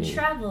so many. And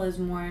travel is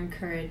more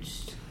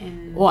encouraged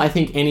in. Well, I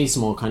think any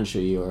small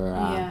country, or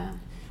Yeah.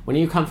 when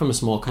you come from a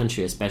small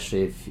country,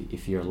 especially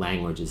if your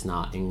language is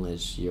not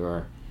English,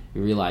 you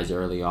realize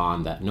early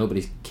on that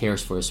nobody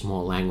cares for a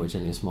small language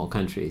in a small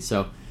country.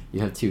 So you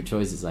have two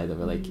choices: either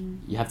like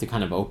you have to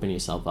kind of open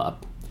yourself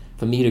up.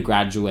 For me to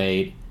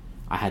graduate,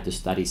 I had to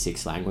study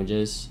 6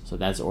 languages, so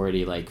that's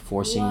already like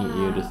forcing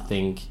you to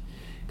think.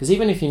 Because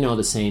even if you know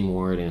the same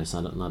word in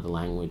another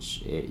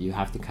language, you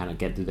have to kind of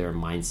get to their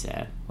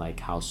mindset, like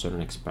how certain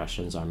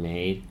expressions are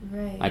made.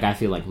 Right. Like, I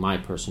feel like my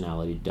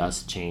personality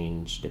does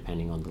change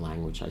depending on the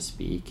language I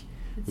speak,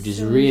 which is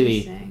so really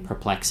interesting.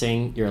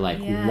 perplexing. You're like,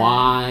 Yeah.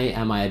 why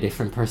am I a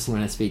different person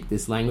when I speak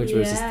this language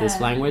versus this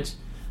Yeah. language?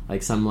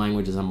 Like, some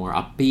languages are more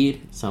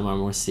upbeat, some are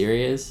more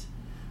serious.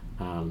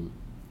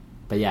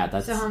 But yeah,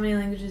 that's... So how many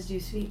languages do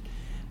you speak?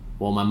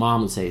 Well, my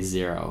mom would say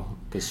 0,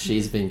 because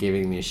she's been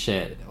giving me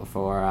shit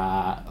for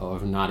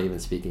not even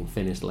speaking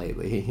Finnish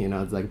lately.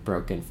 It's like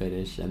broken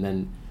Finnish. And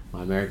then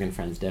my American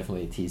friends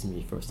definitely tease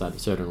me for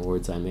certain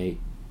words I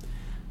make.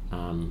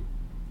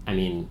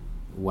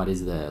 What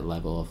is the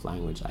level of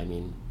language? I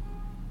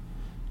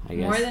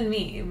guess... More than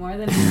me. More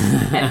than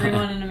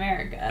everyone in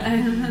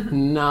America.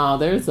 No,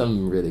 there's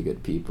some really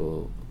good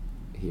people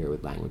here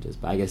with languages,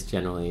 but I guess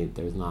generally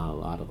there's not a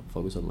lot of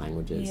focus on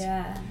languages.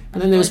 Yeah.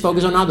 And then there's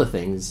focus on other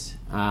things.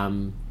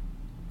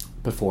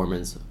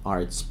 Performance,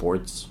 art,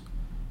 sports.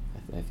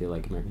 I feel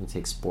like Americans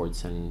take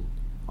sports and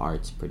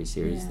arts pretty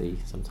seriously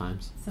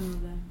sometimes. Some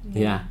of them.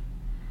 Yeah.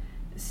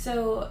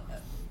 So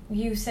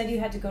you said you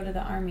had to go to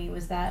the army.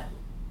 Was that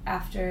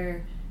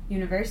after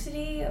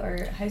university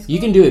or high school?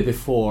 You can do it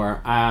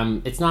before.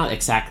 It's not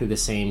exactly the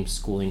same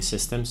schooling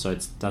system, so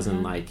it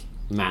doesn't like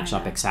match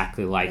up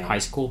exactly like high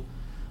school.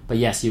 But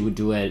yes, you would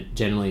do it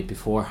generally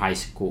before high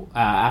school,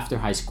 after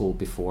high school,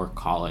 before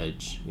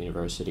college,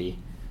 university.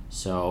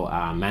 So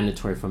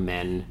mandatory for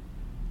men,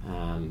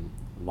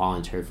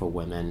 voluntary for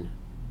women.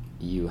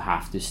 You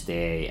have to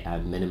stay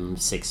at minimum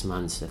 6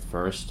 months at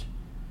first,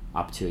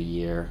 up to a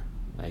year.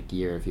 Like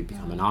year if you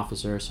become an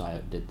officer. So I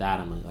did that.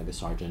 I'm like a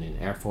sergeant in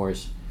Air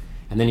Force.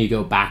 And then you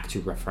go back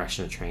to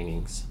refresher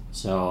trainings.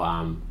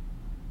 So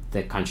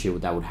the country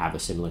that would have a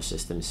similar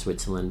system is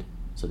Switzerland.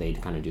 So they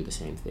kind of do the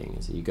same thing.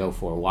 So you go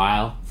for a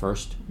while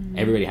first. Mm-hmm.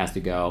 Everybody has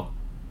to go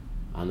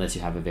unless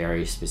you have a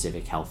very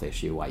specific health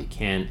issue why you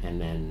can't. And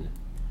then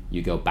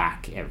you go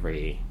back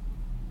every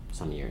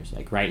some years.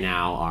 Like right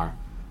now,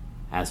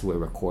 as we're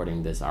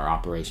recording this, our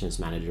operations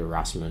manager,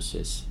 Rasmus,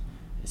 is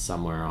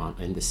somewhere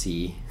in the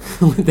sea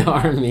with the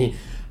army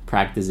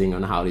practicing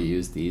on how to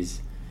use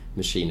these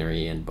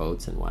machinery and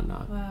boats and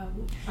whatnot. Wow.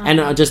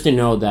 And just to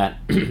know that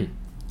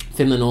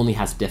Finland only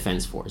has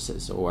defense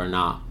forces, so we're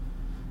not,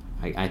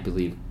 I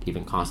believe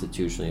even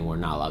constitutionally we're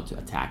not allowed to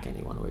attack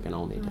anyone. We can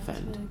only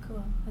defend. That's really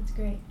cool. That's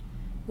great.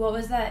 What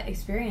was that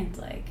experience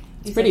like?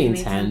 It's pretty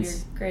intense. Made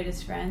some of your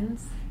greatest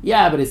friends?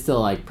 Yeah, but it's still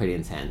like pretty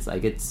intense.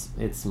 Like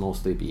it's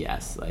mostly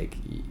BS. Like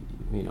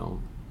you know,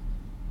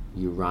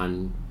 you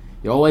run.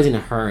 You're always in a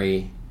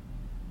hurry.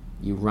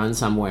 You run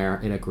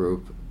somewhere in a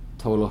group,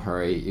 total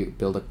hurry. You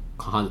build a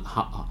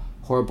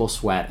horrible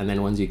sweat, and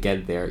then once you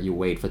get there, you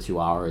wait for 2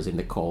 hours in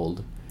the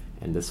cold,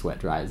 and the sweat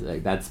dries.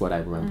 Like that's what I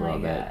remember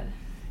of it.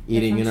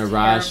 Eating in a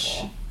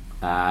rush,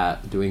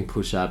 doing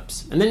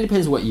push-ups, and then it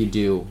depends what you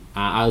do.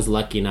 I was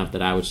lucky enough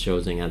that I was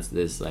chosen as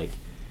this like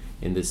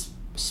in this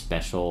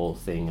special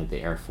thing at the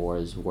Air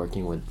Force,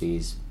 working with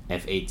these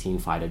F-18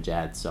 fighter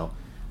jets. So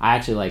I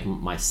actually like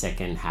my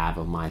second half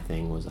of my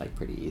thing was like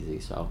pretty easy.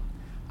 So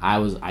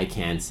I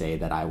can't say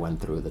that I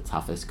went through the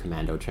toughest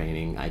commando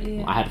training. I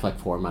had like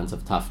 4 months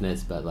of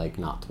toughness, but like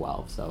not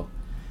 12. So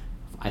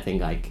I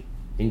think like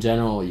in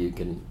general you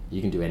can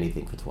do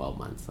anything for 12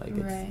 months. Like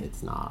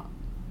it's not.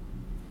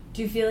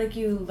 Do you feel like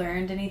you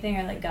learned anything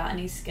or like got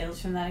any skills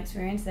from that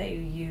experience that you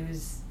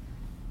use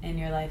in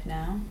your life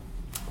now?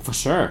 For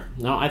sure.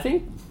 No, I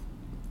think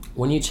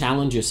when you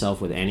challenge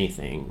yourself with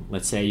anything,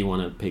 let's say you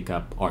want to pick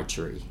up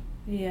archery.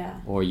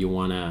 Yeah. Or you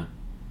want to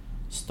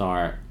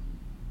start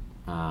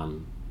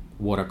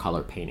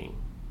watercolor painting.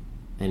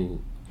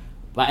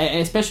 But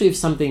especially if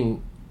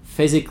something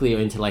physically or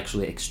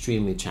intellectually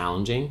extremely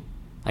challenging,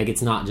 like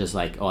it's not just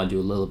like, oh, I'll do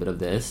a little bit of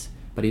this,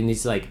 but it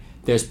needs to like,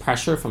 there's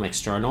pressure from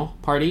external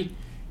party,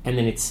 and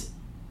then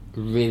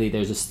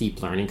there's a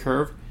steep learning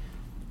curve.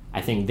 I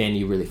think then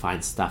you really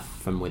find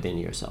stuff from within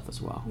yourself as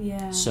well.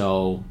 Yeah.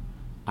 So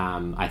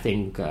I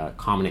think a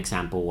common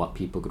example what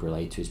people could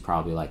relate to is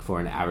probably like for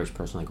an average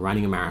person, like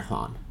running a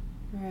marathon.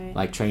 Right.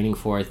 Like training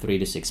for 3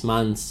 to 6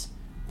 months,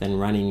 then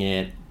running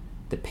it,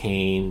 the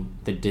pain,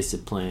 the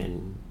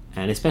discipline,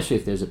 and especially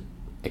if there's a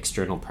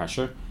external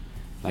pressure,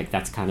 like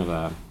that's kind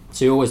of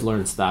so you always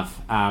learn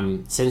stuff.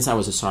 Since I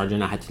was a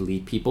sergeant, I had to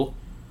lead people.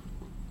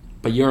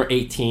 But you're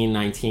 18,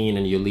 19,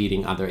 and you're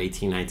leading other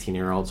 18,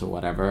 19-year-olds or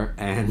whatever,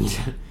 and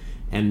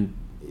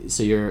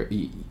so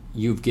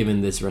you've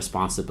given this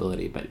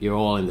responsibility, but you're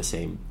all in the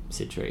same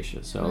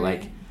situation. So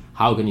like,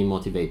 how can you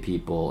motivate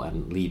people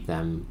and lead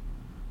them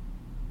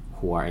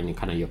who are in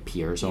kind of your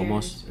peers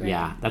almost? Right.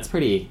 Yeah,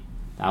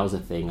 that was a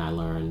thing I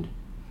learned.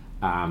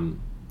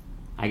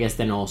 I guess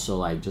then also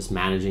like just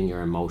managing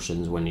your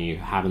emotions when you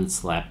haven't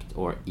slept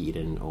or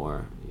eaten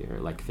or you're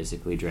like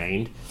physically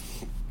drained,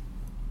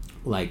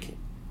 like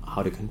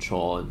how to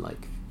control and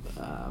like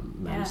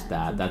manage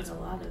that. That's a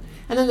lot of.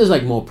 And then there's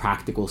like more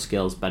practical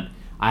skills, but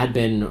I had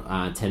been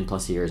 10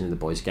 plus years in the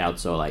Boy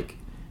Scouts, so like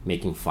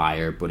making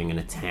fire, putting in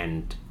a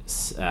tent,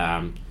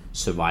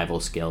 survival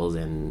skills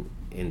in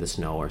the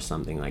snow or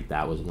something like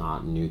that was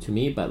not new to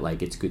me, but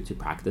like it's good to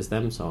practice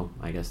them, so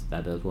I guess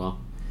that as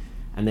well.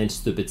 And then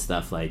stupid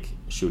stuff like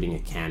shooting a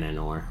cannon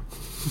or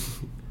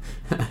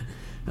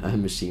a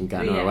machine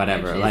gun or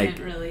whatever. Which like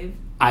isn't really.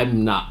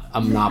 I'm not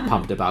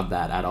pumped about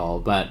that at all.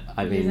 But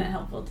I mean, isn't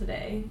helpful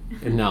today.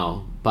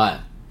 No, but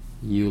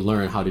you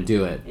learn how to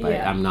do it. But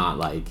Yeah. I'm not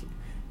like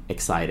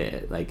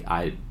excited. Like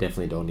I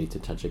definitely don't need to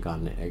touch a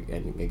gun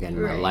again in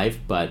my life.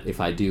 But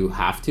if I do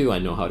have to, I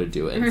know how to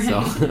do it. Right.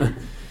 So,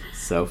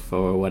 so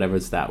for whatever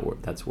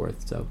that's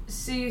worth.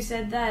 So you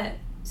said that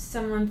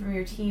someone from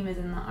your team is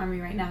in the Army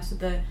right now. So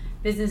the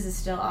business is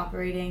still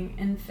operating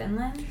in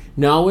Finland?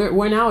 No,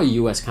 we're now a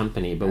U.S.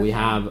 company, but we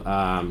have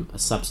a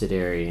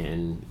subsidiary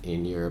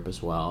in Europe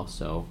as well.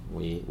 So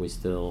we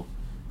still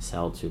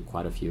sell to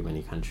quite a few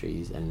many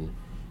countries,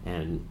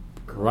 and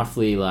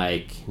roughly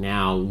like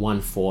now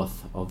 1/4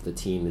 of the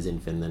team is in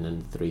Finland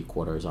and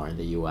 3/4 are in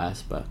the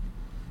U.S. But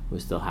we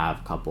still have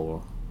a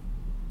couple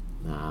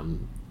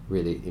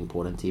really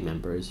important team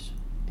members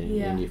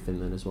in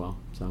Finland as well.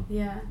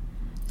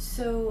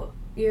 So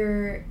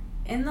you're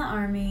in the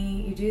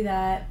Army, you do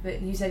that,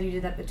 but you said you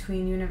did that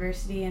between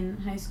university and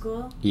high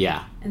school?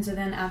 Yeah. And so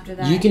then after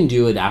that... You can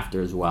do it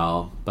after as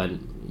well, but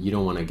you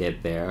don't want to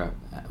get there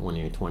when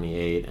you're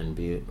 28 and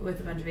be...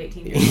 With a bunch of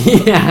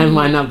 18-year-olds. Yeah, it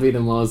might not be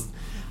the most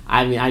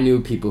I mean, I knew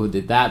people who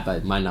did that, but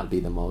it might not be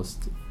the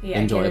most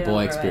enjoyable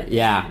experience.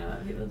 Yeah. I know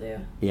what people do.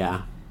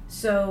 Yeah.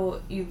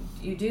 So you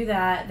do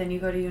that, then you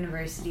go to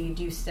university.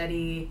 Do you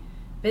study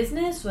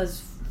business?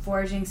 Was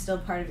foraging still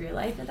part of your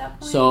life at that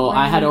point? So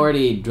I had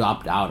already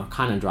dropped out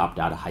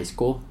of high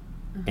school,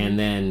 and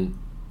then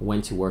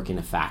went to work in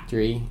a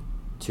factory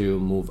to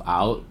move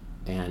out,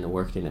 and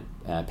worked in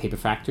a paper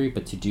factory.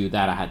 But to do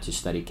that, I had to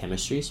study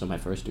chemistry. So my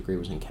first degree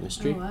was in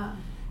chemistry. Oh, wow.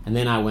 And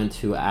then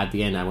at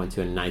the end, I went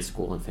to a night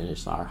school and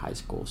finished our high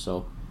school.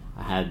 So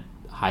I had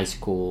high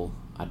school,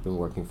 I'd been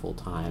working full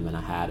time, and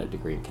I had a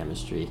degree in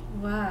chemistry.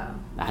 Wow.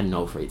 I had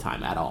no free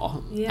time at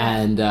all. Yeah.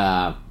 And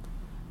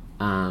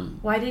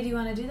why did you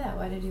want to do that?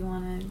 Why did you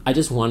want to? I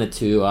just wanted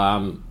to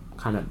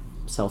kind of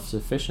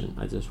self-sufficient.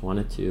 I just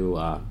wanted to.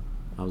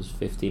 I was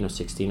 15 or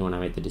 16 when I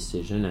made the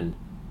decision, and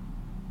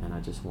I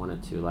just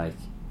wanted to like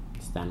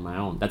stand on my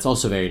own. That's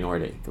also very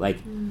Nordic. Like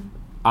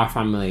our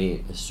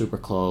family is super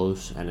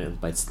close,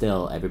 but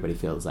still everybody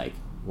feels like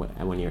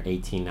when you're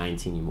 18,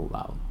 19, you move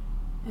out.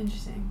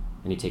 Interesting.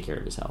 And you take care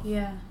of yourself.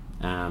 Yeah.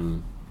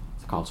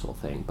 It's a cultural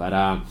thing,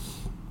 but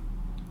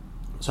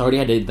so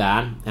already I did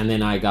that, and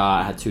then I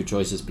had two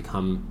choices: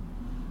 become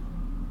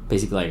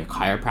basically like a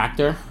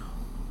chiropractor,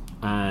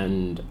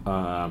 and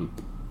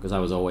because I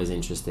was always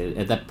interested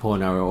at that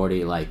point. I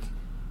already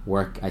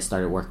I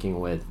started working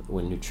with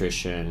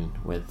nutrition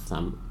with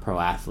some pro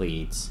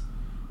athletes,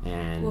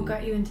 and what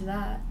got you into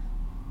that?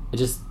 I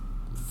just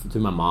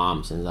through my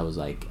mom, since I was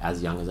like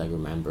as young as I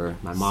remember.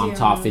 My mom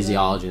taught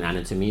physiology and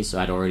anatomy, so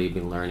I'd already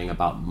been learning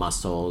about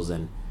muscles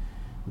and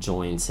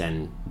joints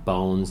and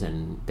bones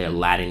and their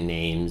Latin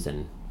names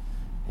and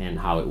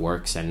how it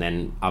works. And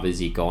then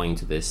obviously going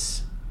to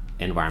this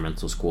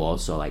environmental school,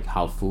 also like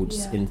how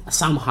foods in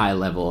some high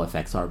level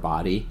affects our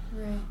body.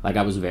 Right. Like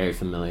I was very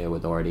familiar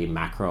with already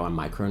macro and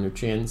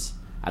micronutrients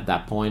at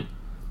that point,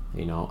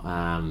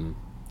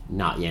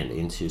 not yet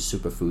into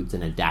superfoods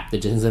and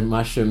adaptogens and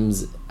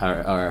mushrooms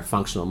or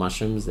functional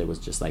mushrooms. There was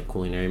just like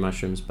culinary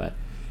mushrooms,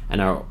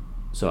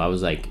 so I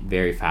was like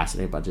very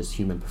fascinated by just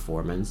human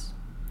performance.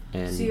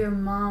 And so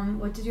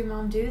what did your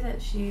mom do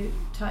that she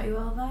taught you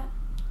all that?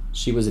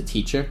 She was a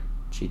teacher.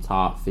 She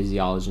taught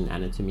physiology and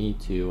anatomy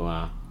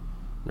to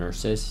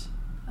nurses.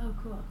 Oh,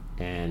 cool.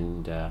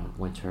 And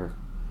went to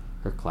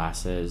her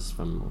classes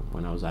from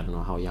when I don't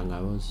know how young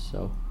I was.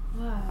 So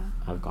wow.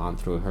 I've gone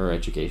through her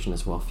education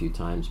as well a few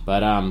times.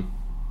 But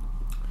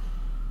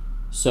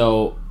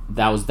so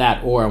that was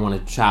that, or I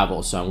wanted to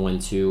travel, so I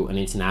went to an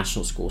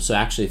international school. So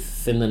actually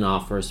Finland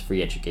offers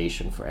free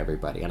education for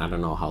everybody, and I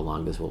don't know how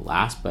long this will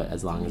last, but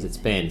as long as it's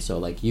been. So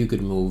like you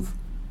could move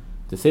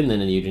to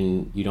Finland and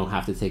you don't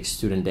have to take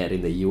student debt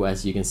in the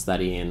US. You can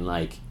study in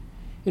like,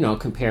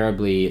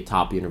 comparably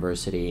top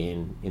university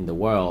in the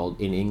world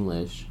in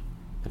English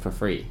and for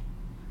free.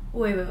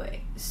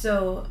 Wait.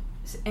 So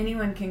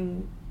anyone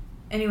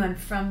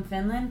from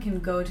Finland can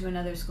go to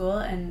another school,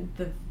 and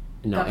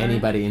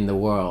anybody in the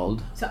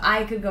world. So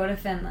I could go to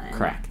Finland.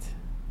 Correct.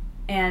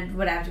 And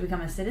would I have to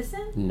become a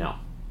citizen? No.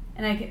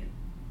 And I could.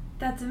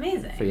 That's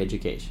amazing. Free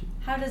education.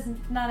 How does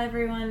not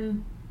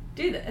everyone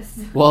do this?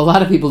 Well, a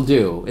lot of people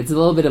do. It's a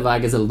little bit of, I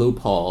guess, a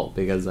loophole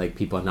because like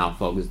people are not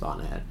focused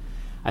on it.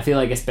 I feel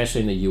like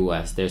especially in the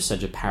U.S., there's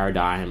such a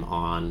paradigm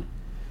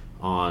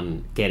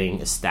on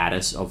getting a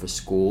status of a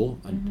school,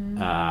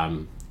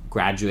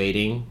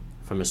 graduating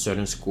from a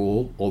certain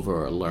school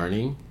over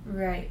learning.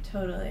 Right,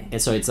 totally. And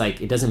so it's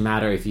like, it doesn't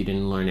matter if you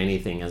didn't learn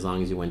anything as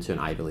long as you went to an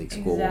Ivy League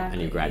school and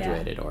you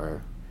graduated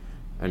or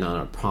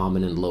another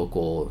prominent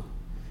local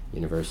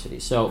university.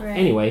 So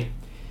anyway,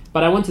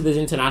 but I went to this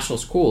international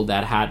school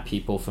that had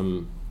people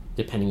from,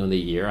 depending on the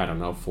year,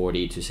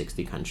 40 to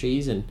 60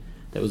 countries, and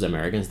there was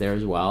Americans there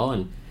as well.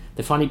 And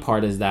the funny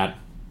part is that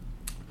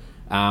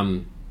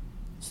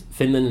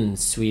Finland and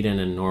Sweden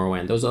and Norway,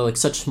 and those are like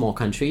such small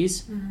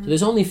countries. So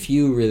there's only a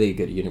few really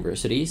good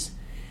universities.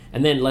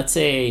 And then let's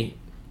say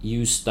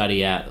you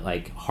study at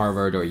like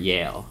Harvard or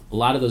Yale. A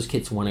lot of those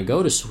kids want to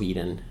go to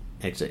Sweden,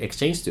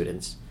 exchange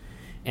students,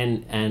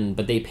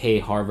 but they pay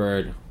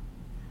Harvard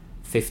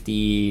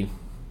 $50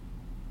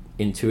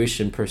 in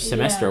tuition per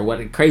semester.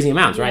 What crazy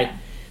amounts, right?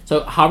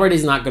 So Harvard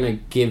is not going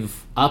to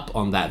give up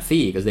on that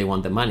fee because they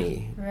want the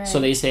money. Right. So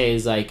they say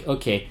is like,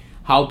 okay,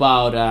 how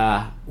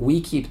about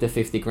we keep the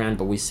 $50,000,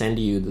 but we send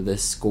you to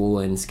this school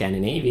in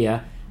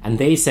Scandinavia, and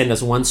they send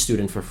us one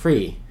student for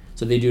free.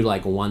 So they do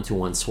like a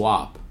 1-to-1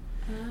 swap.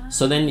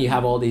 So then you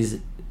have all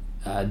these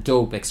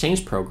dope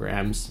exchange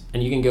programs,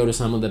 and you can go to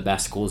some of the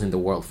best schools in the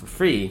world for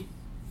free.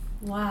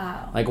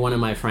 Wow. Like one of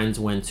my friends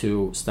went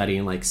to study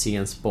in like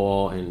Sciences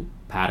Po in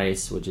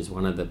Paris, which is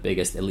one of the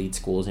biggest elite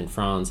schools in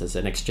France, as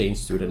an exchange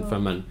student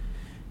from an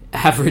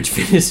average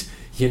Finnish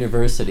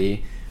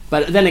university.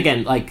 But then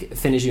again, like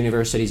Finnish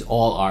universities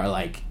all are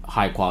like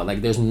high quality.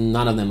 Like there's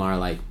none of them are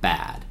like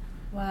bad.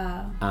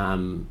 Wow.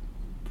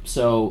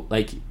 So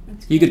like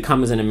you could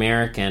come as an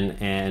American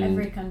and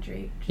every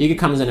country. You could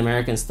come as an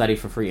American, study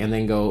for free, and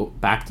then go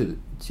back to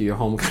your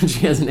home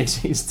country as an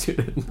exchange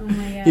student. Oh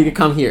my God. You could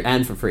come here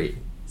and for free.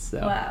 So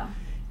wow.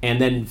 And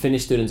then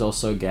Finnish students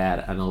also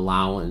get an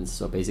allowance.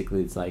 So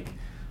basically, it's like,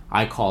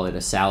 I call it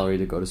a salary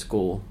to go to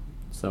school.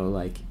 So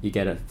like you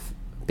get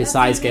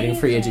besides getting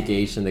free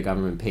education, the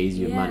government pays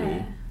you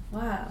money.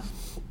 Wow.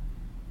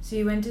 So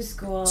you went to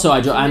school. So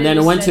and then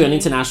I went to an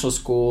international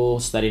school,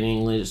 studied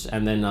English,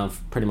 and then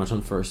pretty much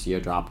on first year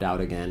dropped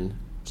out again.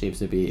 Seems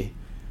to be.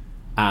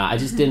 I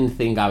just didn't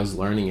think I was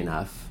learning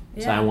enough.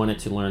 Yeah. So I wanted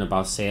to learn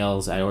about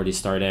sales. I already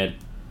started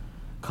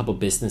a couple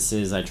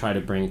businesses. I tried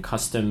to bring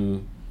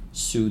custom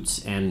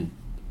suits and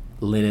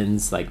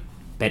linens, like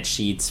bed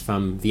sheets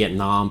from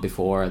Vietnam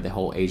before the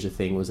whole Asia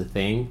thing was a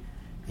thing.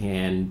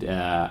 And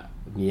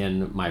me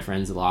and my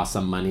friends lost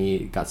some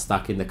money, got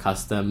stuck in the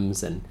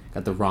customs and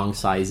got the wrong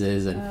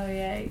sizes.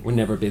 And we'd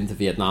never been to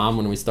Vietnam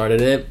when we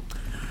started it.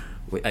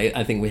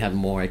 I think we had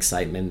more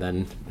excitement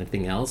than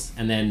anything else.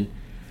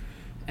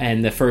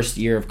 And the first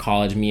year of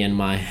college, me and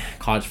my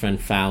college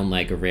friend found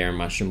like a rare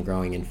mushroom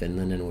growing in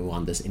Finland, and we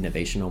won this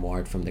innovation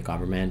award from the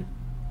government.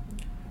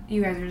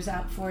 You guys were just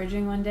out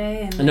foraging one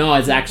day? No,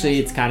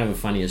 it's kind of a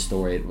funnier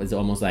story. It was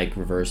almost like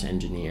reverse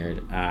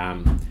engineered.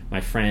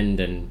 My friend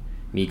and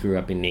me grew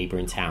up in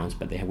neighboring towns,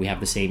 but we have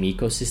the same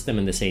ecosystem,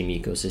 and the same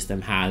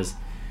ecosystem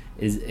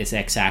is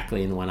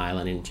exactly in one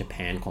island in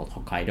Japan called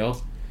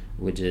Hokkaido,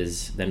 which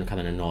is then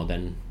kind of a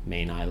northern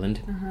main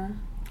island. Uh-huh.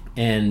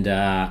 And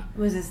how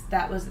did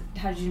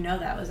you know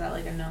that? Was that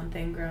like a known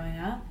thing growing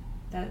up?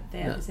 That they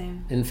had the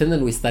same? In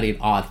Finland, we studied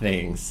odd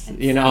things, It's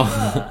you know?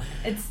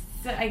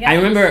 So cool. I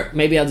remember,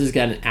 maybe I'll just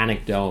get an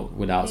anecdote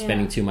without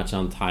spending too much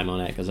time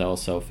on it, because I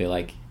also feel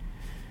like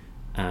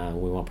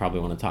we will probably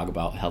want to talk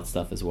about health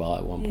stuff as well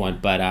at one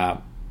point. But I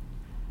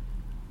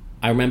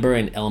remember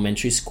in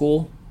elementary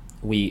school,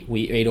 we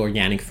ate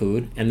organic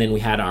food, and then we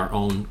had our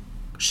own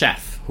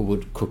chef who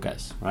would cook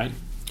us, right?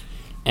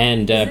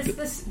 And is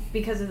this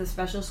because of the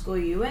special school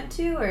you went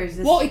to, or is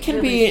this? Well, it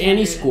can be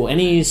any school.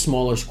 Any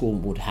smaller school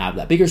would have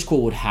that. Bigger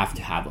school would have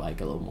to have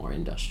like a little more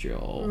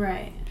industrial,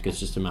 right? Because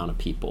just the amount of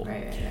people,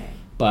 right.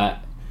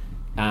 But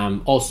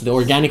also the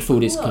organic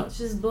food is. It's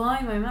just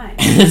blowing my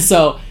mind.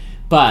 So,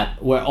 but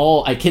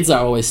kids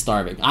are always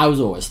starving. I was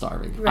always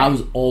starving. Right. I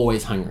was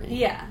always hungry.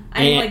 Yeah,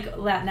 I'm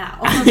like that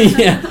now.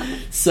 Yeah.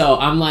 So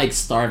I'm like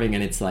starving,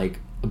 and it's like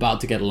about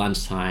to get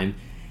lunchtime.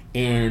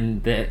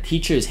 And the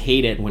teachers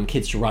hate it when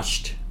kids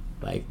rushed,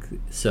 like,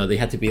 so they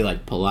had to be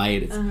like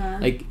polite. It's,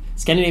 like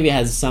Scandinavia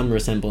has some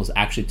resemblance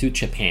actually to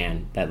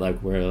Japan, that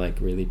like we're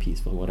like really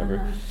peaceful,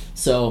 whatever.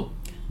 So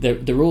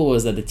the rule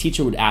was that the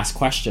teacher would ask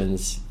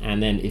questions,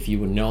 and then if you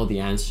would know the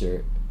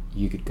answer,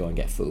 you could go and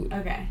get food.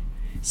 Okay.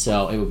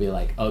 So it would be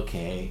like,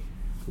 okay,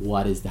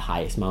 what is the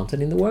highest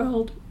mountain in the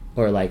world?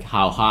 Or like,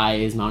 how high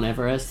is Mount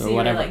Everest, or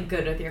whatever. So you were like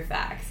good with your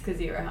facts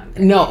because you were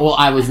hungry. No, well,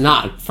 I was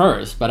not at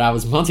first, but I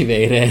was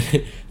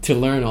motivated to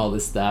learn all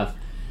this stuff.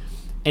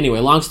 Anyway,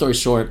 long story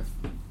short,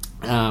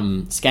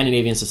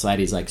 Scandinavian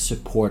societies like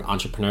support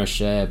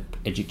entrepreneurship,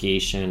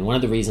 education. One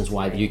of the reasons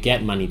why you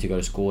get money to go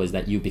to school is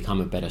that you become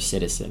a better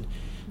citizen.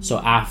 So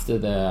after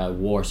the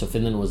war, so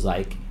Finland was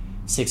like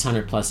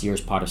 600 plus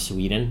years part of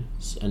Sweden,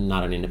 and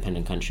not an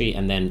independent country,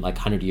 and then like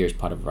 100 years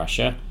part of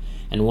Russia.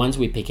 And once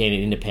we became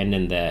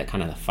independent, the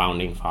kind of the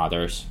founding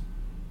fathers,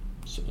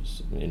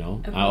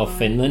 of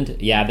Finland,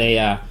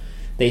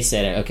 they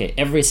said, okay,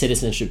 every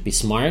citizen should be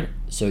smart,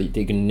 so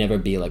they can never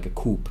be like a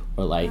coup,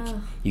 or like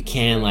you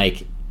can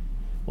like,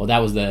 well, that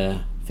was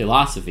the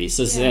philosophy.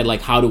 So said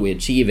like, how do we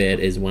achieve it?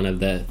 Is one of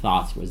the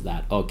thoughts was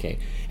that okay,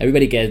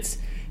 everybody gets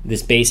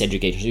this base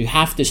education. So you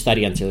have to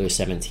study until you're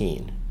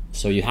 17.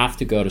 So you have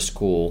to go to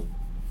school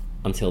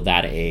until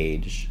that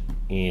age,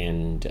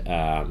 and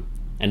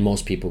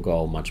most people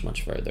go much,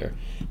 much further.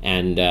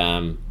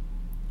 And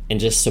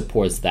just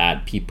supports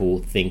that people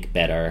think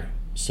better,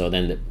 so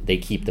then they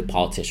keep the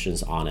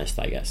politicians honest,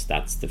 I guess.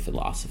 That's the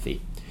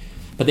philosophy.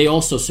 But they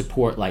also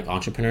support like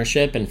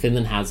entrepreneurship, and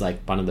Finland has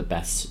like one of the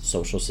best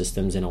social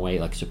systems in a way,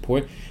 like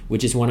support,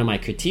 which is one of my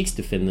critiques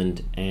to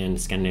Finland and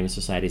Scandinavian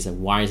societies,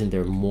 and why isn't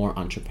there more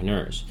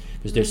entrepreneurs?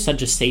 Because there's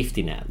such a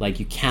safety net, like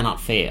you cannot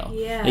fail.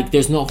 Yeah. Like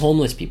there's no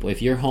homeless people.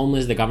 If you're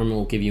homeless, the government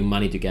will give you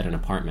money to get an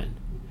apartment.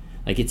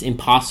 Like it's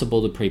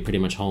impossible to be pretty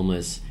much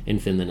homeless in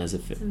Finland as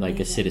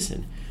a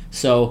citizen.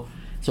 So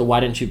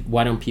why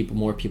don't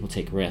more people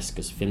take risks?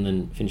 Because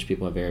Finnish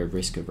people are very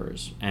risk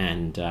averse,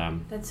 and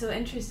that's so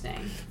interesting.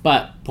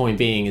 But point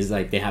being is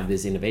like they have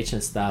this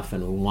innovation stuff,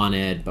 and we want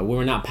it, but we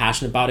were not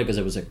passionate about it because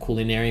it was a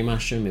culinary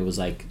mushroom. It was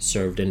like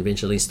served in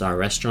Michelin-star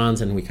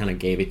restaurants, and we kind of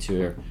gave it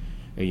to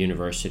a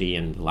university.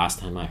 And the last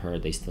time I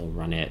heard, they still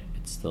run it.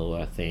 It's still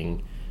a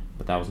thing,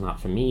 but that was not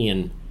for me.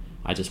 And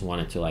I just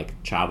wanted to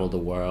like travel the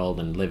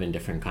world and live in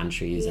different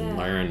countries and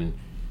learn.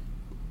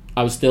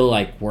 I was still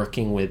like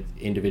working with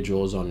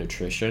individuals on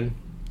nutrition.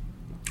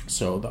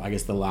 So I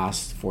guess the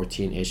last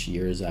 14-ish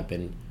years I've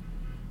been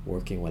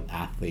working with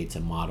athletes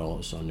and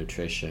models on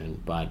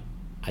nutrition, but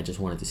I just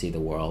wanted to see the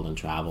world and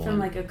travel. From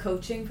like a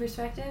coaching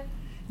perspective?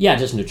 Yeah,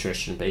 just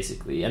nutrition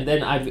basically. And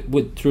then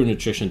through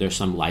nutrition there's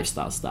some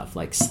lifestyle stuff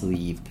like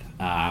sleep,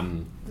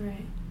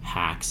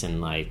 hacks,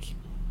 and like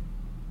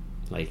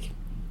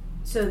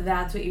So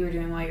that's what you were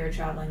doing while you were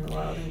traveling the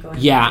world and going.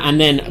 Yeah, and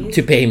then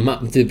to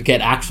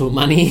get actual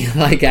money,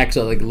 like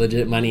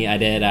legit money,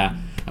 I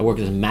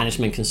worked as a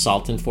management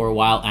consultant for a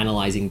while,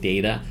 analyzing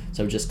data.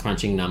 So just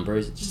crunching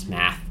numbers, just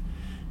math,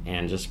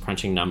 and just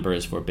crunching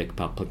numbers for big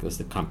public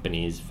listed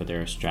companies for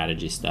their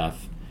strategy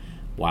stuff,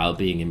 while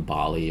being in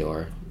Bali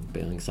or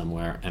being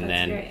somewhere. And That's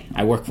then great.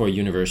 I worked for a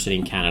university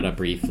in Canada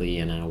briefly,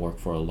 and then I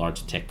worked for a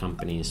large tech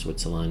company in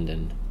Switzerland.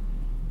 And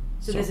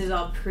So this is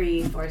all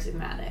pre-Four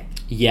Sigmatic.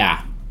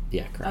 yeah,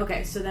 correct.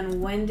 Okay, so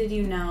then when did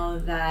you know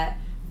that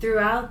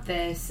throughout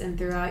this and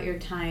throughout your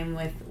time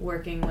with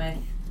working with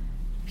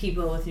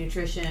people with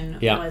nutrition,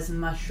 was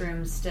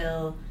mushrooms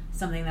still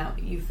something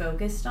that you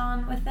focused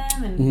on with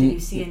them, and did you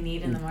see a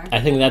need in the market?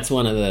 I think that's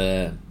one of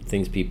the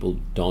things people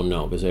don't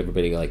know, because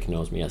everybody like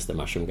knows me as the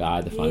mushroom guy,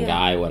 the fun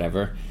guy,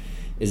 whatever,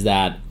 is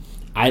that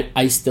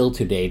I still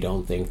today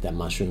don't think that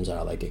mushrooms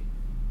are like a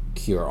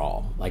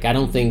cure-all. Like, I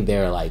don't think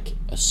they're like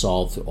a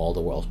solve to all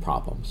the world's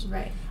problems.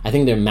 Right. I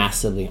think they're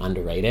massively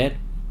underrated,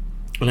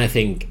 and I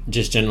think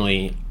just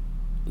generally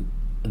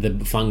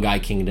the fungi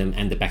kingdom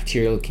and the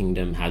bacterial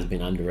kingdom has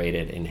been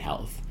underrated in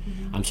health.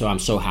 I'm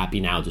so happy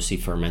now to see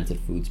fermented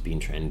foods being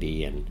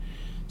trendy, and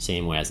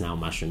same way as now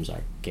mushrooms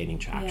are gaining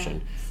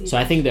traction. So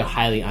I think they're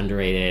highly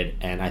underrated,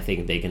 and I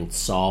think they can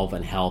solve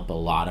and help a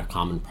lot of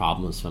common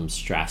problems, from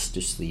stress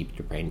to sleep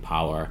to brain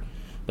power.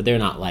 But they're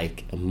not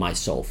like my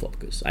sole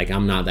focus. Like,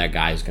 I'm not that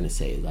guy who's going to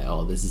say like,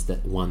 oh, this is the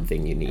one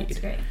thing you need. That's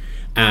great.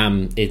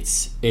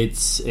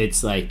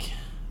 It's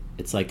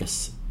like a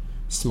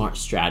smart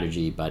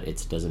strategy, but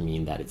it doesn't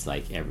mean that it's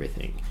like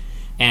everything.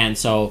 And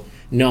so,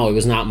 no, it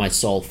was not my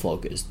sole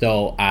focus.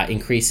 Though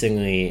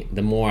increasingly,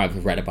 the more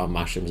I've read about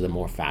mushrooms, the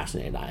more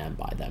fascinated I am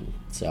by them.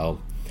 So,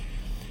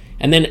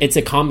 and then it's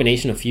a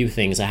combination of a few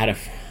things. I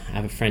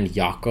have a friend,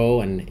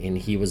 Yako, and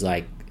he was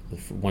like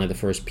one of the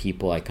first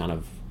people I kind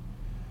of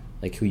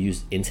like who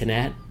used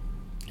internet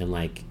and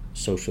like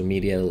social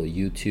media,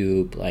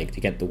 YouTube, like to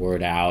get the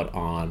word out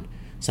on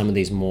some of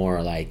these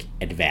more like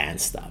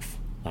advanced stuff.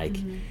 Like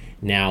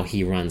now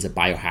he runs a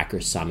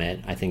biohacker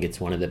summit. I think it's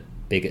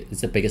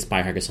it's the biggest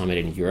biohacker summit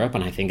in Europe,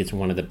 and I think it's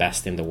one of the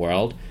best in the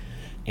world.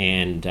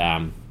 And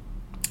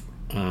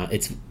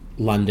it's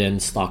London,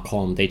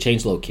 Stockholm. They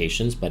changed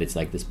locations, but it's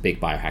like this big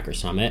biohacker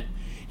summit.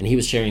 And he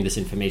was sharing this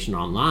information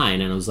online,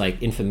 and it was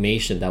like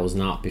information that was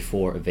not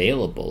before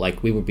available.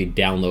 Like, we would be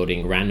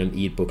downloading random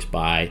ebooks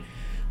by,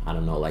 I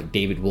don't know, like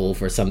David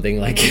Wolf or something,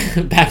 like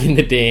back in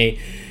the day,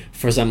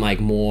 for some like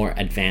more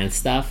advanced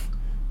stuff,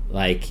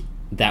 like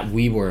that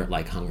we were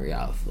like hungry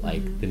of,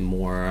 like the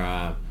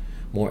more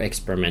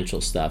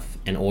experimental stuff,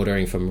 and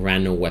ordering from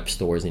random web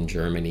stores in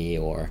Germany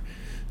or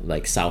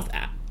like South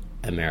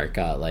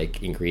America,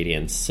 like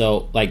ingredients.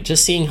 So like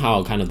just seeing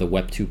how kind of the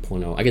Web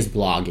 2.0, I guess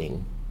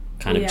blogging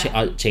kind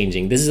of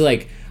changing. This is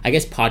like, I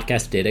guess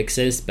podcast did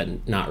exist,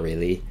 but not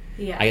really.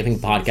 Yeah, I think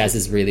podcast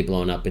is really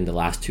blown up in the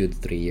last 2 to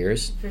 3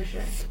 years. For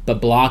sure.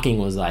 But blogging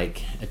was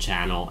like a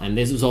channel, and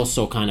this was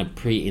also kind of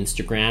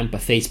pre-Instagram, but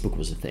Facebook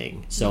was a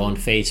thing. So on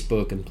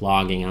Facebook and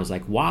blogging, I was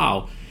like,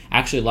 wow,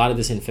 actually a lot of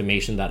this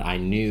information that I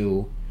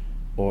knew,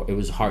 or it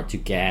was hard to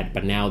get,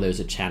 but now there's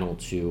a channel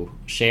to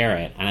share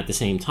it. And at the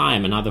same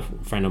time, another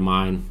friend of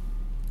mine,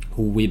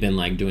 who we've been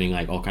like doing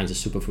like all kinds of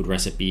superfood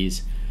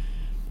recipes,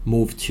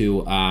 moved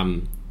to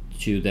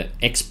the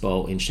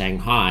expo in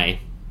Shanghai.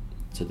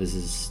 So this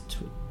is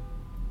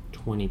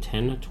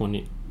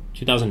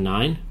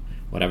 2009,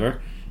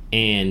 whatever.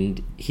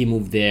 And he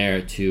moved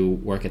there to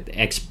work at the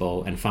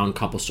expo and found a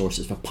couple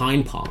sources for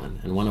pine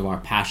pollen. And one of our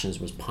passions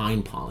was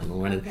pine pollen.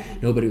 And when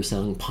nobody was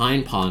selling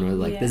pine pollen, we were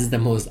like, this is the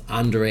most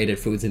underrated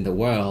foods in the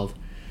world.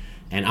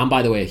 And I'm,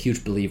 by the way, a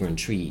huge believer in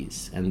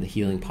trees and the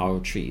healing power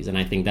of trees. And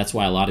I think that's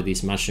why a lot of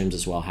these mushrooms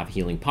as well have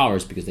healing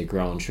powers, because they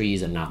grow on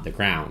trees and not the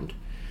ground.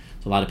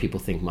 So a lot of people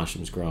think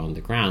mushrooms grow on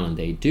the ground, and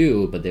they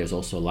do, but there's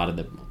also a lot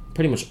of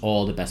pretty much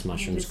all the best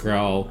mushrooms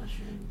grow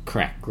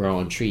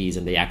on trees,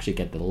 and they actually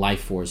get the life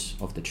force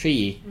of the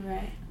tree.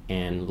 Right.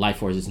 And life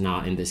force is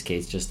not, in this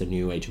case, just a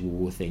new age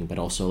woo-woo thing, but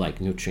also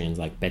like nutrients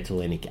like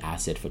betulinic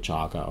acid for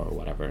chaga or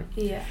whatever.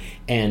 Yeah.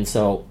 And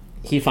so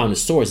he found the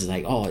source. It's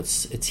like, oh,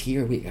 it's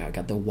here. We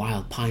got the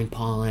wild pine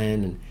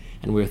pollen,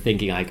 and we were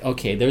thinking like,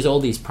 okay, there's all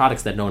these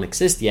products that don't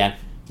exist yet.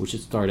 We should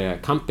start a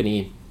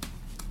company.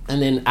 And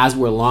then as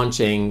we're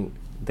launching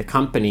the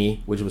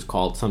company, which was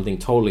called something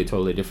totally,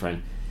 totally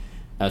different,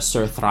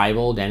 Sir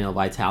Thrival, Daniel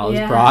Vitalis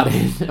brought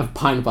in a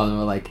pine pollen.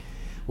 We're like,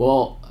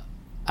 well,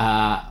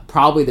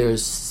 probably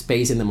there's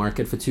space in the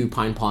market for 2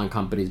 pine pollen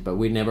companies, but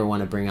we never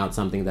want to bring out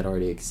something that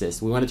already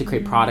exists. We wanted to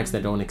create products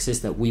that don't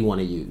exist that we want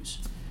to use.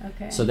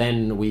 Okay. So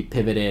then we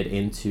pivoted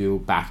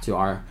back to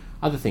our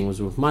other thing was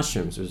with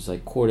mushrooms, which was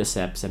like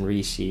cordyceps and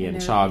reishi and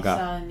chaga.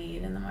 Saw a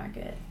need in the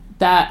market.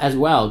 That as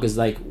well, because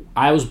like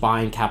I was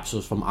buying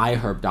capsules from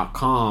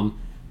iHerb.com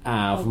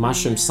of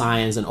mushroom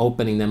science and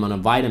opening them on a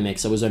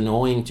Vitamix. It was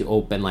annoying to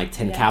open like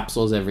 10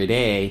 capsules every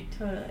day.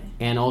 Totally.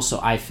 And also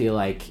I feel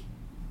like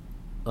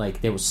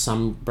there was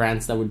some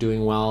brands that were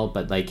doing well,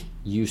 but like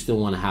you still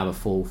want to have a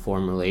full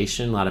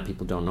formulation. A lot of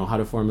people don't know how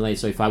to formulate.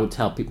 So if I would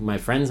tell people, my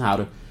friends, how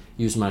to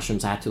use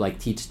mushrooms, I had to like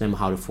teach them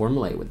how to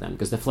formulate with them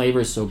because the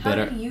flavor is so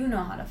bitter. How do you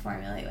know how to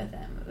formulate with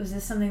them? Was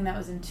this something that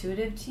was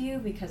intuitive to you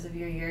because of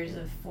your years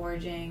of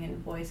foraging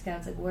and Boy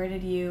Scouts? Like, where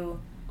did you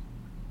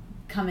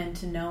come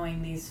into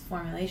knowing these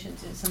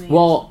formulations? Is it something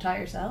you taught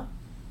yourself?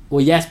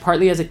 Well, yes,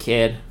 partly as a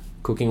kid,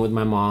 cooking with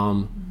my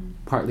mom,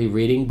 partly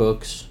reading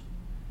books,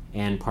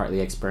 and partly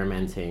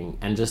experimenting.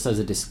 And just as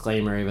a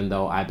disclaimer, even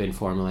though I've been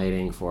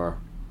formulating for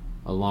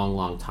a long,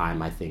 long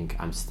time, I think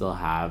I'm still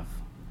have,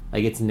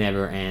 like, it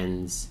never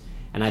ends.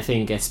 And I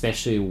think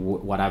especially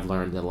what I've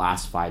learned the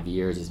last 5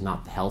 years is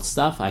not the health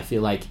stuff. I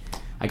feel like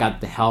I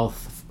got the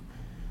health,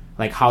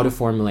 like how to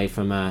formulate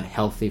from a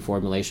healthy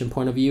formulation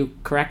point of view,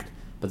 correct?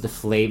 But the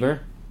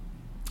flavor,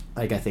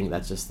 like I think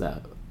that's just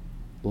the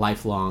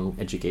lifelong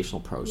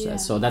educational process. Yeah.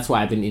 So that's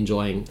why I've been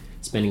enjoying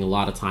spending a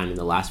lot of time in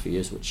the last few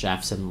years with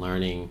chefs and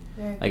learning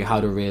like how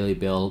to really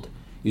build,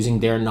 using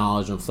their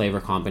knowledge on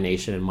flavor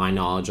combination and my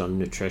knowledge on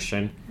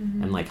nutrition,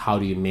 and like how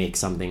do you make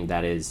something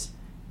that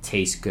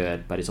tastes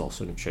good but is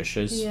also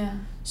nutritious.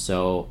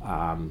 So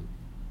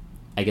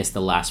I guess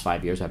the last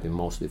 5 years I've been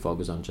mostly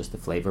focused on just the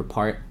flavor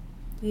part,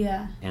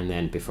 and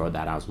then before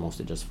that I was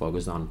mostly just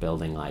focused on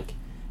building like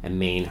a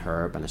main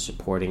herb and a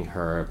supporting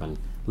herb, and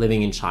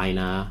living in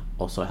China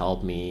also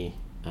helped me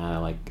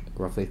like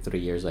roughly 3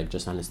 years, like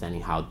just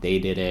understanding how they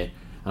did it,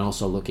 and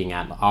also looking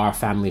at our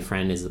family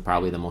friend is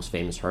probably the most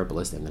famous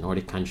herbalist in the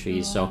Nordic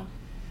countries. So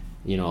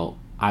you know,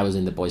 I was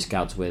in the Boy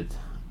Scouts with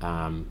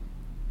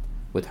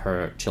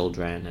her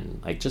children,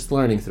 and like just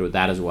learning through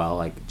that as well,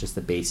 like just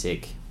the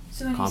basic.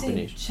 So when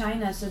you say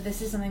China, so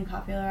this is something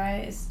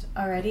popularized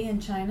already in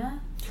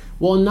China?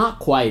 Well, not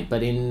quite,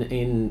 but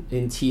in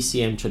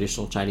TCM,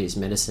 traditional Chinese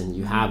medicine,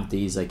 you have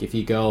these, like if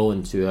you go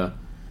into a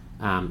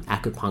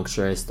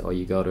acupuncturist or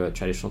you go to a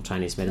traditional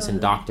Chinese medicine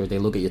doctor, they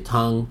look at your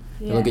tongue,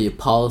 they look at your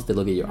pulse, they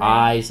look at your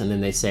eyes, and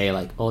then they say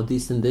like, oh,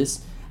 this and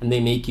this, and they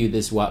make you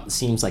this what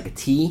seems like a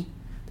tea.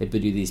 They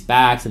put you these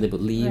bags and they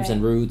put leaves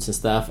and roots and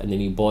stuff, and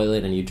then you boil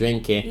it and you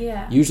drink it.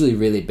 Usually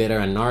really bitter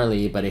and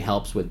gnarly, but it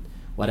helps with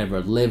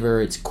whatever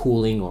liver, it's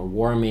cooling or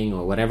warming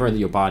or whatever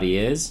your body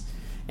is.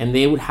 And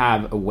they would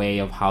have a way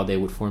of how they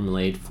would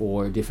formulate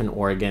for different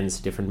organs,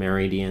 different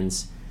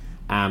meridians,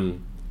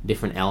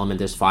 different elements.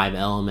 There's 5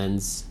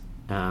 elements.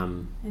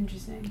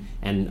 Interesting.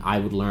 And I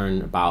would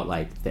learn about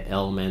like the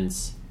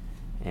elements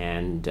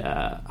and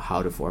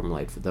how to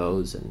formulate for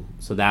those. And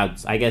so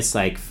that's, I guess,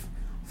 like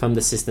from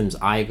the systems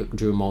I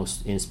drew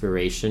most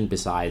inspiration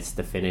besides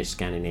the Finnish,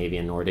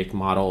 Scandinavian, Nordic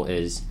model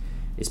is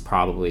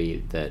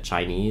probably the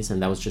Chinese, and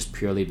that was just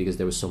purely because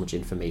there was so much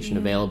information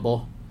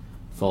available,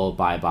 followed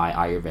by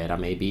Ayurveda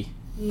maybe.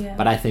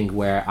 But I think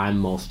where I'm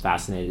most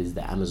fascinated is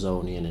the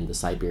Amazonian and the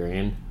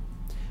Siberian,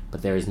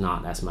 but there is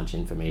not as much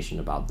information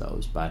about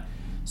those. But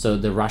so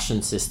the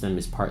Russian system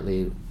is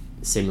partly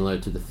similar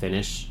to the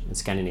Finnish and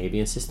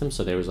Scandinavian system,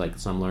 so there was like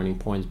some learning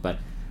points, but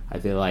I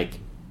feel like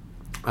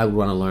I would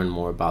want to learn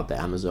more about the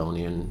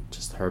Amazonian,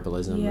 just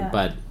herbalism,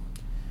 but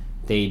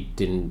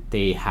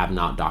they have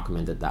not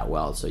documented that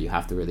well, so you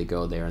have to really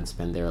go there and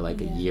spend there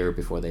like a year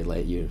before they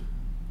let you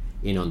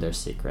in on their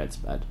secrets.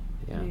 But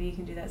maybe you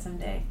can do that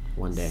someday.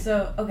 One day.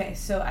 So okay,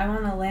 so I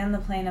want to land the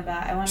plane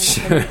about, I want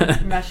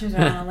to mushrooms,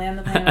 I want to land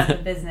the plane about the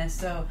business.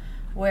 So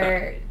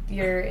where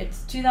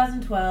it's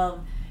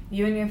 2012,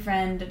 you and your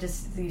friend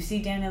you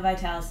see Daniel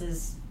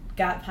Vitalis's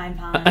got Pine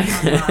Pond on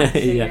lock, so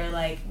you're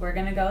like, we're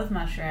gonna go with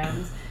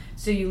mushrooms.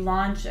 So you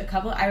launch a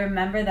couple. I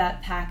remember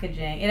that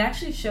packaging. It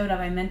actually showed up.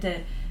 I meant to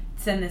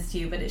send this to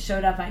you, but it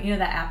showed up on, you know,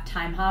 that app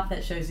Time Hop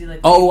that shows you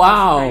like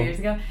 5 years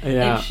ago.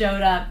 It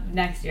showed up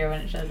next year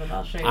when it shows up.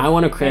 I'll show you. I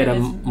want to create a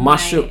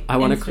mushroom. I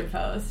want to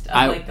post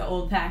of like the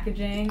old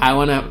packaging. I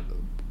want to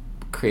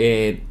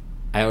create.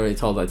 I already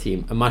told our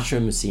team a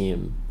mushroom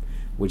museum,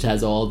 which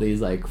has all these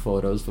like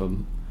photos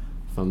from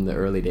the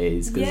early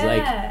days. Because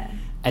like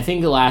I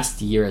think the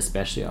last year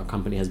especially, our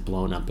company has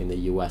blown up in the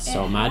US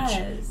so much,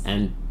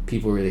 and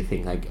people really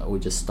think like, oh, we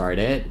just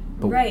started,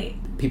 but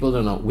people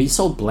don't know we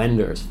sold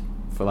blenders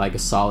for like a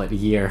solid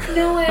year.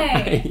 No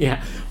way.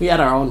 We had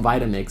our own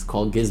Vitamix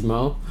called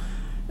Gizmo.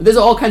 There's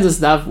all kinds of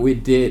stuff we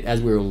did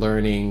as we were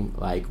learning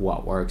like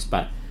what works,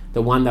 but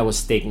the one that was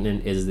sticking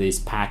in is these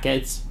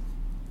packets.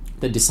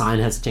 The design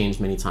has changed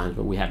many times,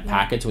 but we had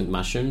packets with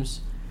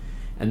mushrooms,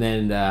 and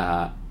then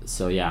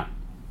so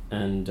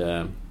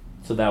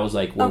that was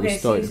like what we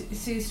started.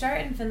 So you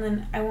start in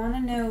Finland. I want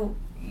to know,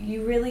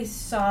 you really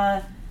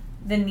saw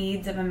the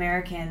needs of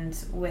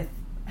Americans with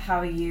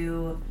how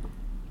you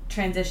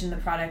transition the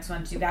products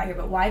once you got here,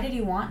 but why did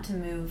you want to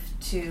move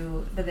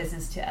to the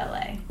business to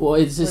LA? Well,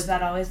 it's just, was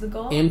that always the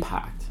goal?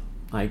 Impact.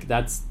 Like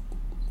that's,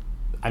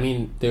 I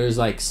mean, there's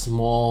like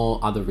small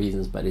other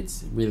reasons, but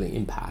it's really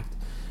impact.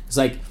 It's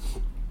like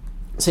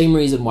same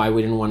reason why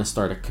we didn't want to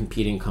start a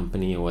competing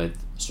company with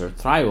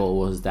Survival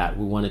was that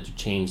we wanted to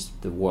change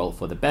the world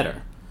for the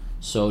better.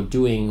 So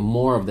doing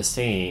more of the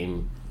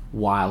same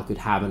while could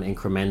have an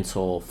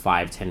incremental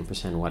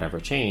 5-10% whatever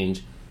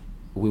change,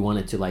 we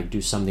wanted to like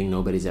do something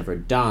nobody's ever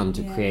done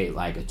to create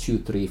like a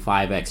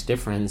 2-3-5x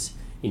difference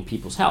in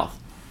people's health.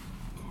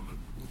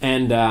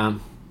 And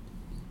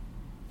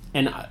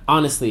and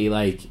honestly,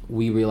 like,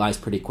 we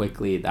realized pretty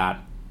quickly that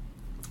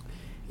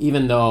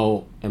even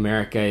though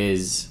America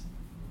is,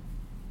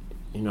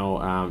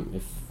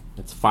 if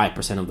it's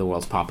 5% of the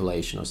world's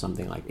population or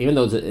something like, even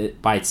though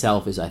it by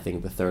itself is, I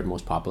think, the third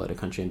most populated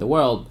country in the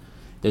world,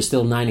 there's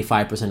still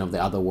 95% of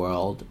the other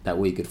world that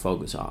we could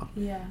focus on.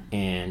 Yeah.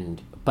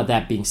 But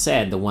that being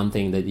said, the one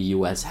thing that the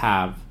U.S.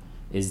 have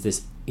is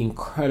this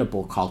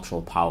incredible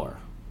cultural power.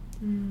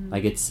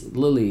 Like, it's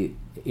literally,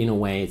 in a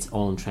way, its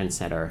own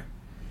trendsetter,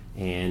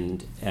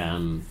 and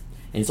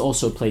it's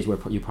also a place where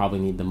you probably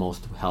need the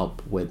most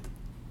help with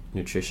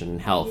nutrition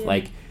and health. Yeah.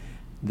 Like,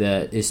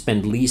 they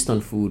spend least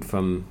on food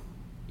from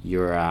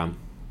your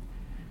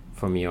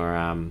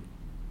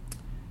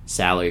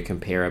salary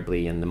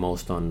comparably, and the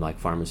most on like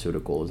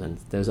pharmaceuticals, and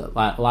there's a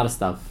lot of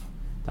stuff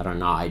that are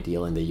not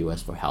ideal in the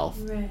US for health.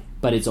 Right.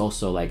 But it's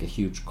also like a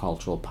huge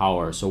cultural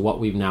power. So what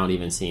we've now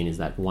even seen is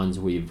that once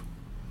we've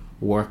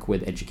worked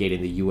with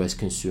educating the US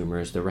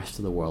consumers, the rest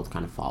of the world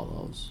kind of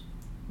follows.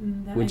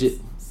 That makes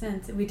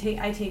sense.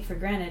 I take for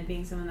granted,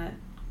 being someone that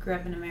grew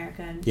up in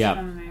America and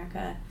from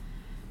America.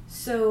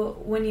 So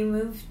when you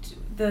moved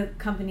the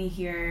company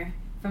here,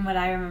 from what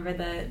I remember,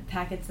 the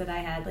packets that I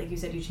had, like you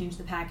said, you changed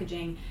the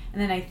packaging,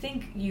 and then I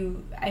think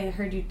I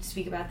heard you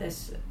speak about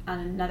this on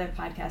another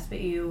podcast,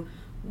 but you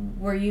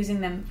were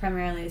using them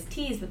primarily as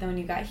teas, but then when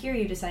you got here,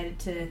 you decided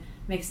to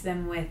mix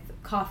them with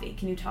coffee.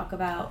 Can you talk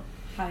about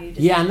how you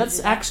decided and that's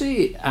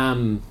actually,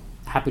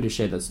 happy to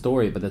share that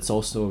story, but that's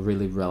also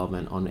really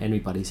relevant on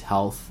anybody's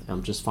health.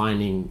 I'm just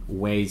finding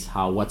ways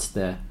what's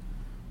the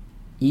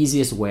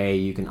easiest way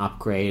you can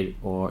upgrade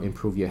or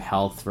improve your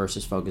health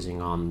versus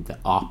focusing on the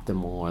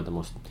optimal or the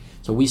most.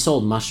 So we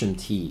sold mushroom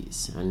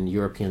teas, and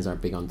Europeans are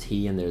big on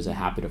tea, and there's a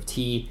habit of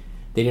tea.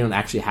 They didn't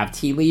actually have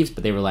tea leaves,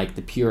 but they were like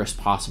the purest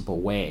possible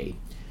way.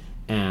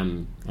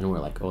 And we're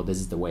like, oh, this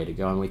is the way to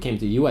go. And we came to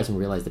the US and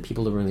realized that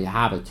people don't really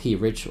have a tea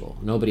ritual.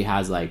 Nobody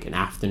has like an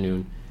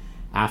afternoon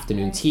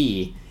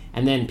tea.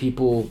 And then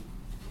people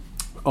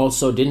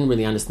also didn't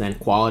really understand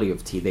quality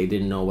of tea. They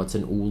didn't know what's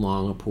an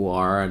oolong, a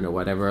pu'er, or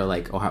whatever,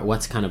 like, or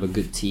what's kind of a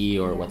good tea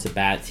or what's a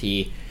bad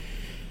tea.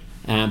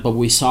 But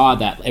we saw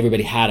that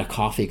everybody had a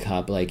coffee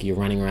cup. Like, you're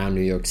running around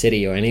New York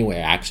City or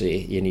anywhere,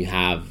 actually, and you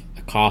have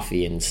a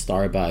coffee and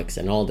Starbucks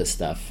and all this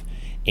stuff.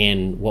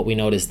 And what we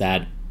noticed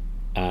that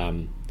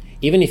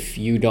even if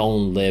you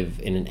don't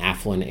live in an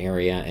affluent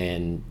area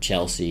in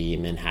Chelsea,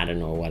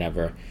 Manhattan, or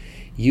whatever,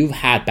 you've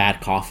had bad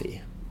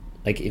coffee.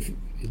 Like, if you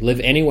live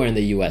anywhere in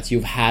the US,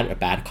 you've had a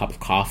bad cup of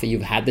coffee,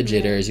 you've had the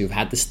jitters, you've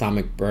had the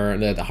stomach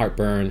burn, the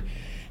heartburn,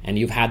 and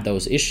you've had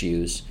those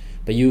issues.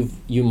 But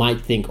you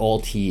might think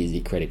all tea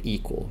is created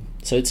equal.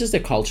 So it's just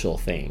a cultural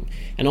thing.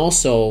 And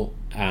also,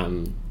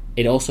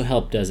 it also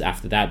helped us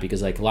after that,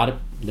 because like a lot of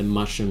the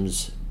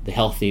mushrooms, the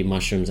healthy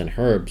mushrooms and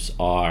herbs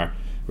are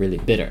really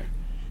bitter.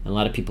 And a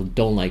lot of people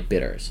don't like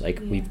bitters. Like,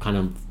 we've kind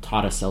of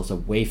taught ourselves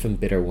away from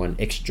bitter one,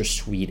 extra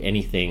sweet,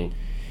 anything.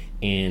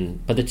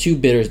 But the two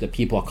bitters that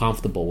people are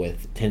comfortable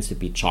with tends to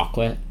be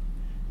chocolate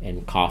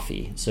and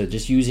coffee. So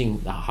just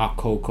using the hot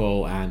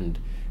cocoa and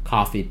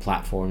coffee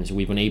platforms,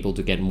 we've been able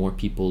to get more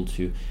people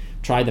to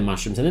try the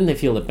mushrooms, and then they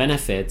feel the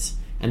benefits,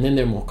 and then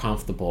they're more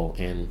comfortable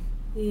in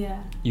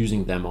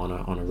using them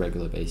on a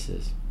regular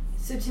basis.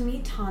 So to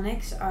me,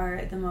 tonics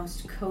are the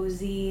most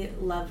cozy,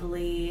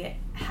 lovely,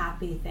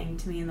 happy thing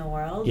to me in the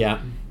world. Yeah.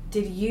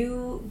 Did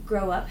you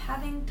grow up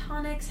having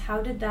tonics?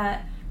 How did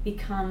that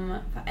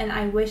become? And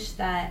I wish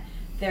that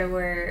there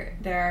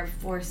are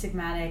Four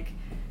Sigmatic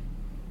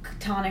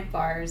tonic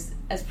bars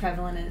as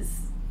prevalent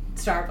as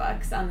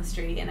Starbucks on the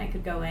street, and I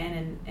could go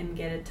in and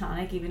get a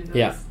tonic, even if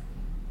it was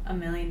 $1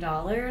 million.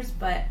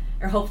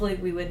 Or hopefully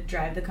we would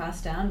drive the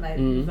cost down by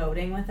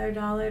voting with our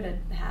dollar to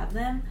have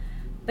them.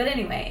 But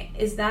anyway,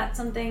 is that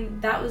something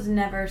that was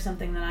never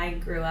something that I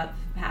grew up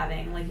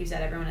having? Like you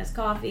said, everyone has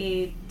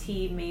coffee,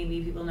 tea,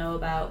 maybe people know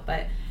about,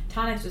 but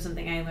tonics was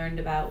something I learned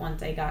about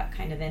once I got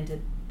kind of into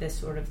this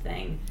sort of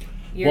thing.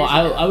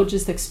 I would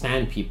just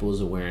expand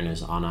people's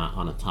awareness on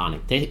a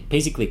tonic.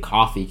 Basically,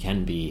 coffee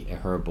can be a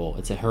herbal.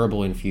 It's a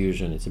herbal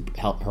infusion. It's a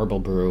herbal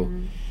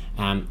brew.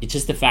 It's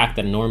just the fact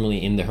that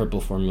normally in the herbal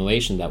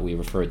formulation that we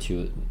refer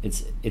to,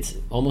 it's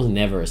almost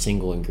never a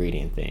single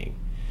ingredient thing.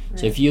 Right.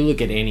 So if you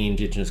look at any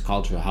indigenous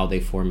culture, how they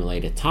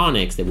formulated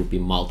tonics, there would be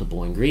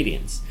multiple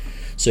ingredients.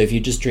 So if you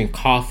just drink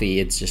coffee,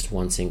 it's just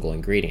one single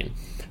ingredient.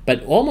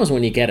 But almost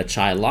when you get a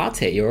chai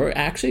latte, you're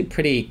actually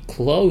pretty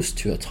close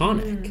to a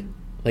tonic.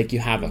 Like, you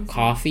have a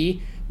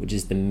coffee, which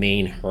is the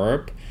main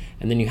herb,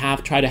 and then you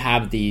try to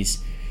have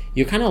these.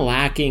 You're kind of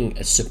lacking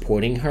a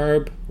supporting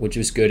herb, which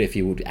was good if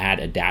you would add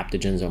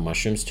adaptogens or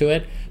mushrooms to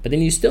it. But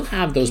then you still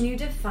have those. Can you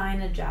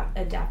define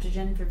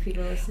adaptogen for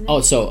people listening?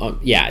 Oh, so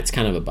it's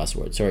kind of a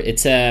buzzword. So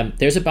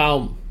there's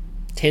about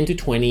 10 to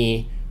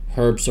 20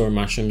 herbs or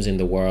mushrooms in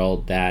the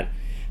world that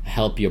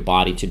help your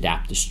body to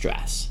adapt to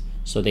stress.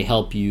 So they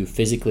help you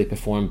physically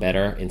perform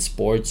better in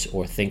sports,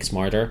 or think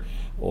smarter,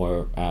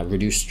 or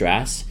reduce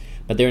stress.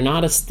 But they're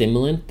not a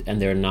stimulant, and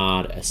they're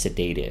not a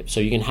sedative. So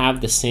you can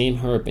have the same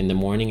herb in the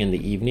morning and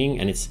the evening,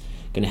 and it's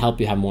going to help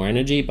you have more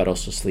energy, but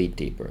also sleep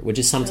deeper, which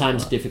is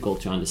sometimes cool.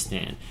 difficult to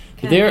understand.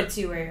 Kind of meets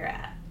you where you're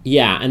at.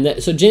 Yeah,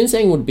 and so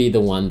ginseng would be the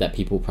one that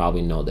people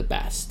probably know the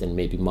best, and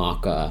maybe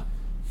maca,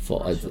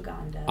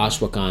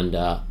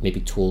 ashwagandha, maybe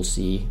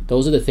tulsi.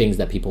 Those are the things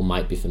that people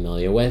might be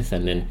familiar with,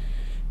 and then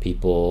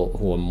people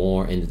who are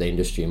more into the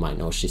industry might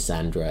know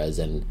schisandras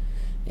and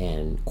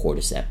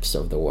cordyceps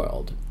of the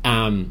world.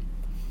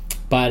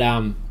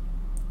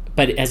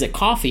 But as a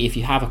coffee, if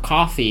you have a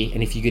coffee,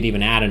 and if you could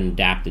even add an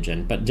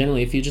adaptogen, but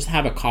generally if you just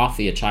have a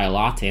coffee, a chai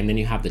latte, and then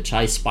you have the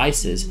chai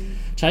spices,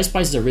 chai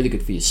spices are really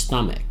good for your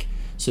stomach.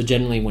 So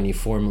generally when you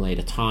formulate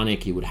a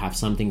tonic, you would have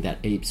something that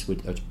aids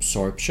with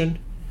absorption.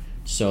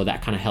 So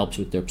that kind of helps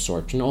with the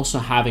absorption. Also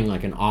having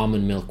like an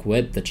almond milk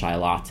with the chai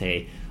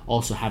latte,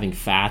 also having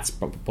fats,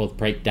 both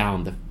break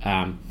down the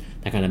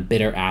kind of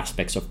bitter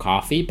aspects of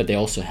coffee, but they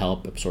also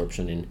help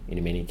absorption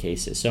in many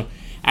cases. So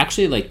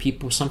actually, like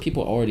some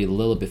people are already a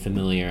little bit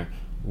familiar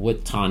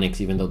with tonics,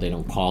 even though they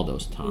don't call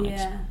those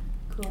tonics. Yeah,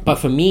 cool. But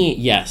for me,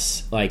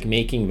 yes, like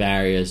making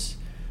various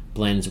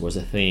blends was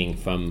a thing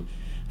from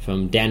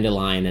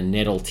dandelion and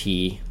nettle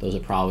tea. Those are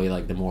probably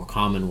like the more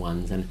common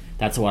ones, and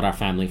that's what our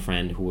family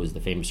friend, who was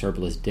the famous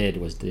herbalist,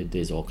 did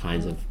these all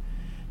kinds of,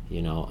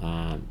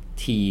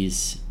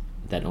 teas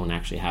that don't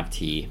actually have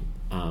tea.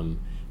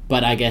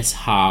 But I guess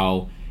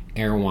how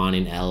Erewhon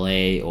in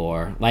LA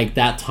or like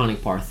that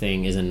tonic bar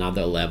thing is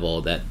another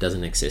level that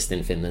doesn't exist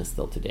in Finland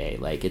still today.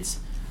 Like it's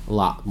a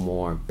lot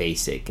more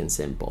basic and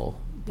simple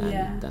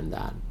than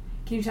that.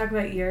 Can you talk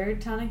about your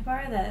tonic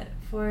bar that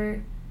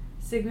for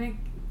Sigmic?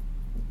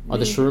 Oh,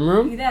 the Shroom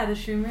Room? Yeah, the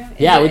Shroom Room.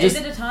 Is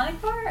it a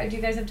tonic bar? Or do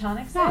you guys have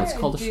tonics there? No, it's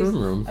called the Shroom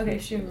Room. Okay,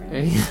 Shroom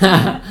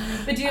Room.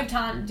 But do you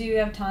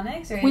have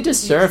tonics? Or we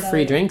just serve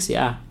free drinks,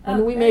 yeah.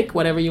 And we make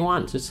whatever you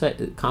want. Just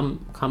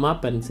come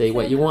up and say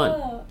what you want.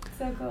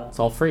 So cool. It's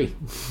all free.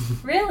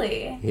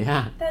 Really?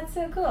 Yeah. That's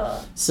so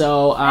cool.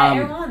 So at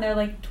Erewhon, they're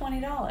like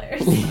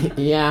 $20.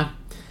 Yeah.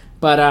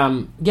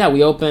 But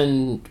we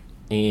opened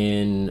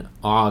in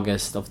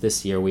August of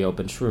this year. We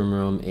opened Shroom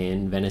Room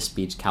in Venice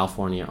Beach,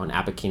 California on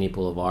Abercrombie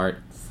Boulevard.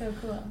 So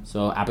cool.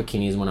 So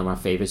Abercrombie is one of our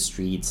favorite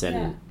streets,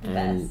 and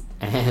best.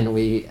 and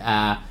we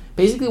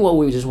basically what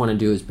we just want to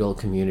do is build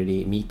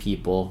community, meet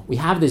people. We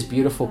have this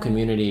beautiful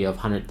community of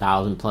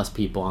 100,000 plus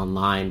people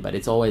online, but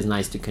it's always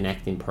nice to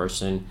connect in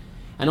person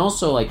and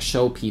also like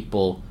show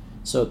people.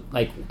 So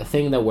like a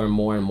thing that we're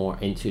more and more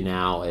into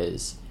now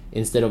is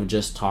instead of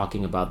just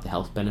talking about the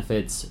health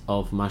benefits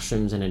of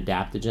mushrooms and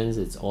adaptogens,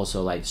 it's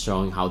also like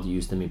showing how to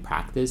use them in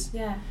practice.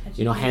 Yeah.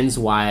 Hence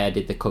why I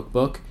did the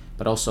cookbook.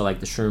 But also, like,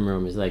 the Shroom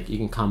Room is, like, you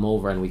can come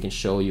over and we can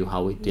show you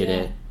how we did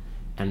it,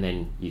 and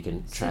then you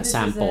can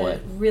sample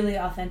it. Really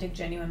authentic,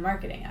 genuine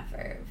marketing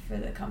effort for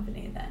the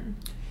company, then.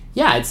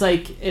 Yeah, it's,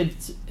 like,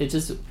 it's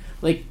just,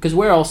 like, because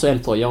we're also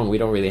employee-owned. We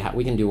don't really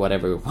we can do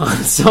whatever we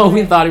want. So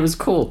we thought it was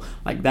cool.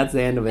 Like, that's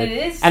the end of it.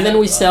 It is and then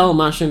we cool. sell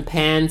mushroom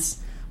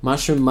pants,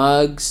 mushroom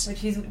mugs.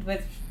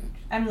 Which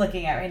I'm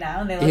looking at right now,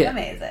 and they look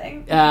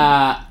amazing.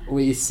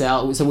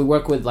 We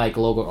work with like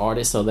local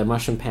artists. So the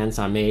mushroom pants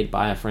are made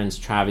by our friends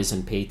Travis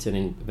and Peyton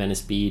in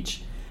Venice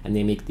Beach, and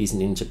they make these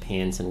ninja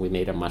pants, and we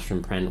made a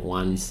mushroom print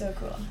ones. So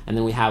cool. And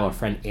then we have our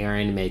friend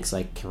Erin makes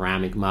like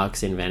ceramic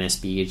mugs in Venice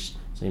Beach.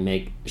 So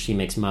she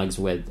makes mugs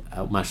with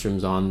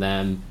mushrooms on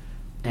them.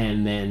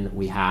 And then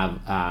we have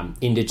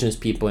indigenous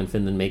people in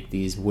Finland make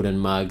these wooden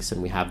mugs,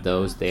 and we have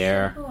those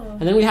there. So cool.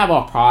 And then we have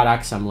our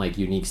products, some like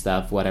unique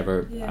stuff,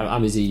 whatever. Yeah.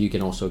 Obviously, you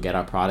can also get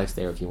our products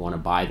there if you want to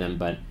buy them,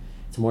 but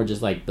it's more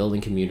just like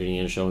building community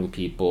and showing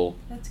people.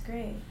 That's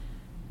great.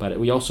 But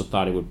we also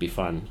thought it would be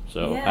fun.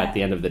 So at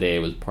the end of the day, it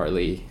was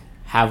partly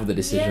half of the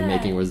decision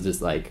making was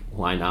just like,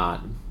 why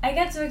not? I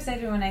got so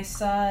excited when I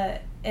saw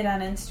it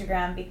on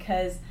Instagram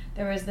because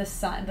there was the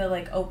sign, the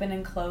like open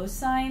and close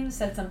sign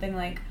said something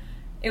like,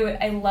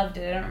 I loved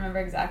it. I don't remember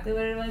exactly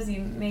what it was.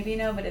 You maybe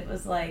know, but it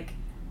was like,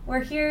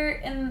 we're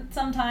here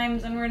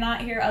sometimes and we're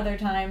not here other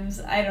times.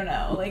 I don't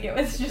know. Like it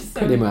was just so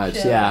pretty much,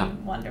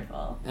 and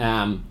wonderful.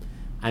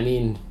 I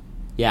mean,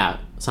 yeah.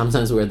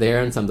 Sometimes we're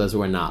there and sometimes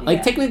we're not.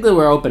 Like technically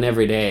we're open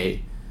every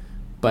day,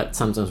 but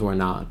sometimes we're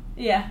not.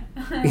 Yeah.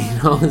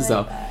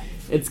 So that.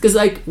 It's because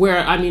like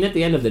at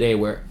the end of the day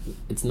we're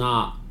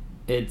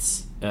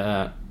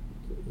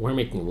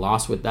making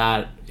loss with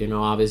that,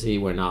 obviously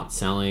we're not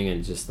selling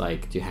and just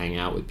like to hang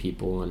out with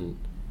people and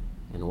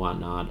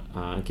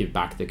whatnot, give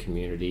back to the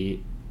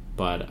community,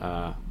 but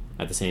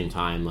at the same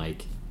time,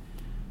 like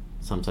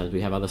sometimes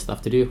we have other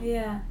stuff to do.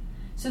 Yeah.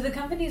 So the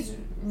company's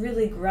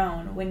really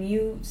grown. When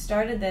you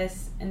started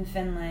this in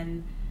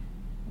Finland,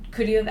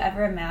 could you have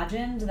ever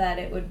imagined that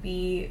it would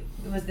be,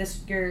 was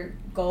this your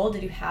goal?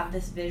 Did you have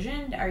this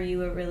vision? Are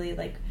you a really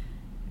like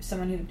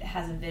someone who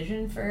has a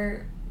vision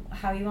for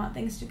how you want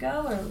things to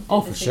go?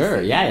 Or for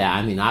sure. Yeah.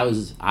 I mean, I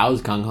was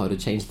gung-ho to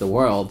change the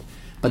world,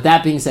 but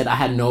that being said, I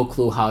had no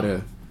clue how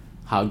to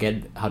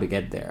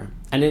get there.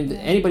 And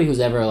anybody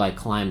who's ever like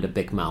climbed a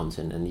big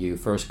mountain and you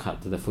first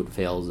cut to the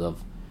foothills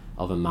of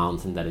a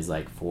mountain that is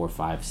like 4,000,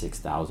 5,000,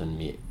 6,000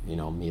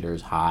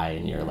 meters high,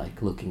 and you're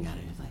like looking at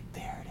it, it's like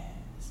there it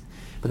is.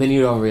 but then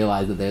you don't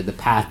realize that the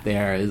path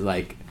there is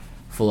like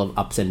full of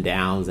ups and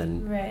downs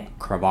and Right.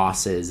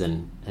 crevasses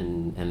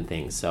and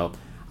things. So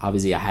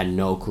obviously I had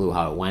no clue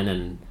how it went,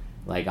 and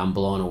like I'm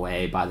blown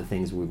away by the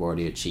things we've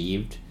already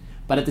achieved.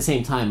 But at the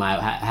same time, I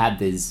had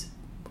this,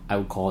 I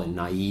would call it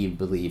naive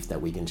belief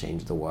that we can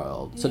change the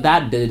world. So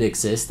that did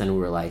exist, and we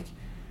were like,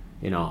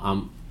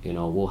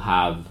 we'll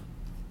have,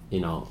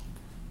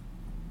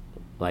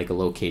 like a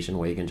location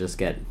where you can just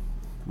get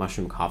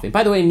mushroom coffee.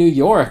 By the way, in New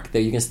York,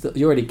 that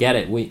you already get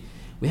it. We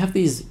have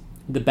these.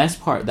 The best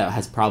part that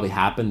has probably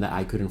happened that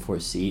I couldn't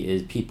foresee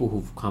is people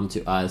who've come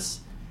to us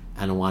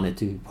and wanted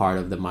to be part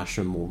of the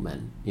mushroom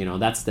movement.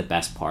 That's the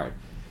best part.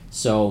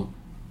 So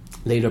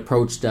they'd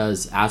approached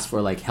us, asked for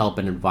like help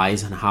and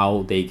advice on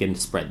how they can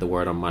spread the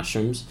word on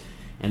mushrooms.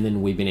 And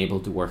then we've been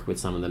able to work with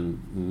some of the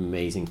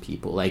amazing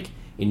people. Like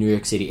in New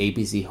York City,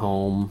 APC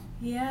Home.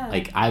 Yeah.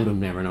 Like I would have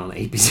never known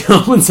APC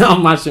Home would sell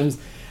mushrooms.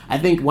 I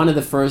think one of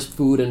the first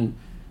food and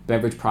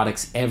beverage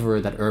products ever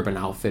that Urban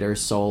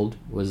Outfitters sold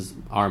was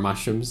our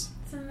mushrooms.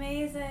 It's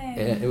amazing.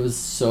 It was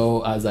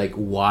so, I was like,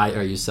 why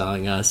are you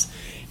selling us?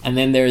 And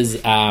then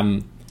there's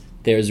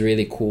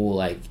really cool,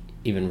 like,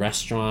 even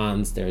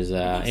restaurants. There's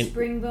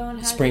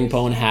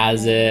Springbone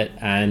has it,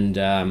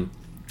 and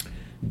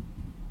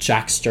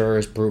Jack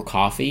Stirr's Brew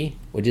Coffee,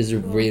 which is a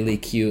really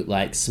cute,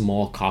 like,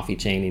 small coffee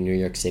chain in New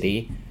York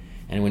City.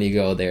 And when you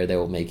go there, they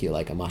will make you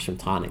like a mushroom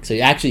tonic. So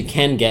you actually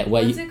can get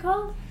What's it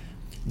called?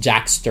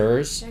 Jack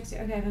Stirr's. Okay,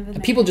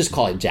 and people just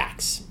call it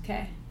Jack's.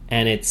 Okay.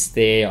 And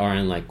they are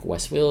in like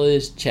West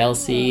Village,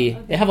 Chelsea.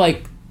 Okay. They have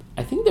like,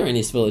 I think they're in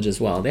East Village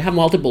as well. They have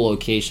multiple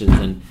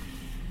locations,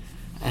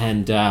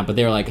 but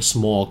they're like a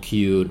small,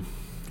 cute,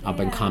 up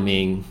and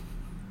coming,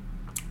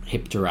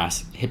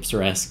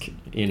 hipster-esque,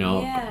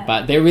 Yeah.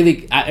 But they're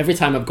really, every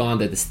time I've gone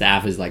there, the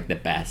staff is like the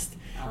best.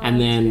 And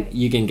then great.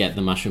 you can get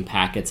the mushroom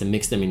packets and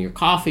mix them in your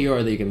coffee, or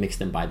you can mix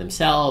them by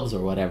themselves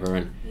or whatever.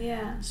 And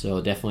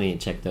so definitely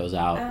check those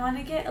out. I want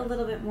to get a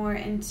little bit more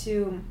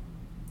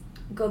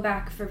go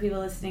back for people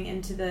listening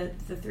into the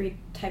three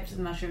types of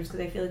mushrooms, because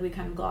I feel like we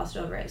kind of glossed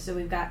over it. So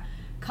we've got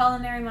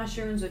culinary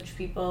mushrooms, which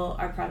people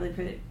are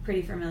probably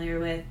pretty familiar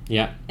with.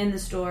 Yeah. In the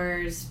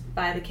stores,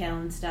 buy the kale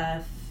and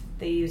stuff.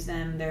 They use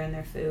them. They're in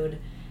their food.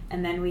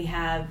 And then we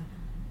have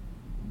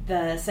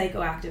the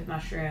psychoactive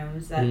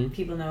mushrooms that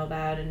people know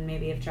about and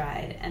maybe have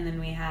tried. And then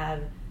we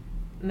have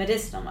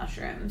medicinal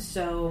mushrooms.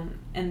 So,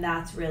 and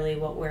that's really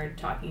what we're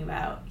talking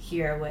about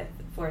here with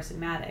Four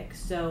Sigmatic.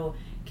 So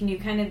can you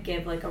kind of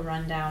give like a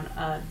rundown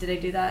of, did I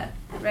do that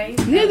right?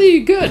 Yeah,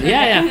 you're good.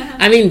 Yeah.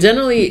 I mean,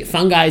 generally,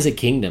 fungi is a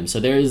kingdom. So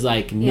there's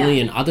like a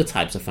million other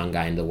types of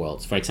fungi in the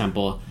world. For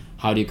example,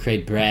 how do you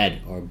create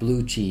bread, or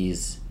blue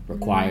cheese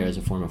requires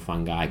a form of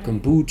fungi.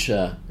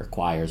 Kombucha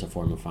requires a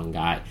form of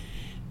fungi.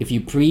 If you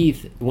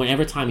breathe,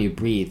 whenever time you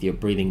breathe, you're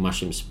breathing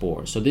mushroom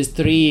spores. So these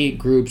three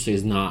groups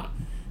is not,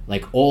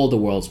 like all the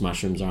world's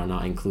mushrooms are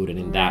not included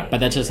in that. But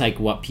that's just like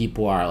what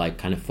people are like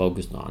kind of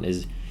focused on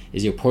is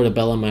your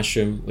portobello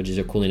mushroom, which is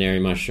a culinary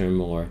mushroom,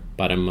 or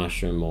button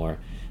mushroom, or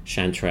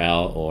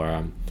chanterelle,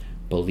 or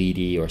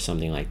bolete, or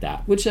something like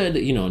that, which are,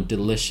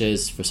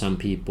 delicious for some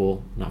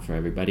people, not for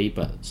everybody,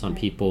 but some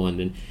people. And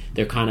then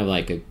they're kind of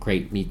like a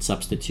great meat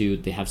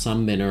substitute. They have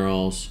some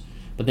minerals,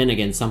 but then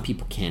again, some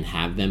people can't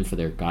have them for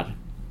their gut,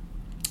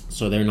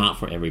 so they're not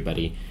for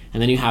everybody.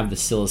 And then you have the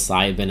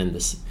psilocybin and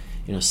this,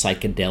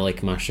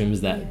 psychedelic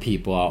mushrooms that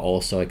people are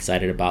also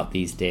excited about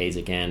these days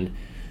again.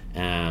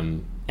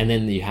 And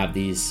then you have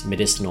these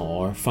medicinal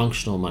or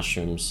functional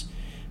mushrooms.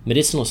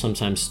 Medicinal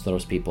sometimes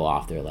throws people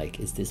off. They're like,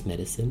 is this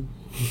medicine?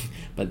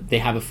 But they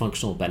have a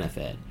functional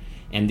benefit.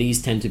 And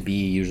these tend to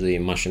be usually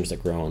mushrooms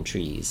that grow on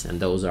trees. And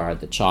those are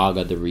the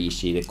chaga, the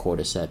reishi, the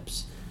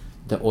cordyceps,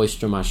 the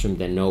oyster mushroom,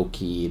 the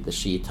enoki, the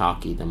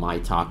shiitake, the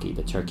maitake,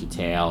 the turkey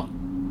tail,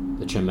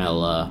 the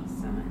tremella.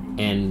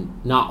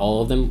 And not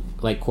all of them,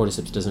 like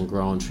cordyceps doesn't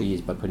grow on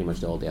trees, but pretty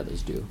much all the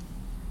others do.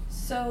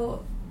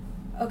 So,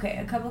 okay,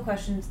 a couple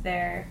questions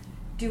there.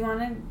 Do you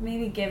want to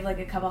maybe give like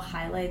a couple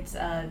highlights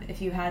of,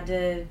 if you had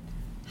to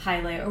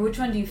highlight, or which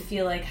one do you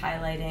feel like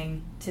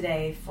highlighting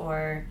today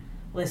for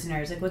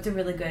listeners? Like, what's a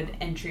really good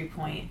entry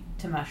point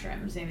to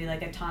mushrooms? Maybe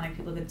like a tonic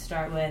people could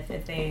start with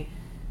if they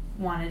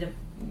wanted to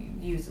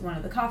use one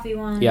of the coffee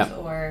ones,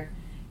 or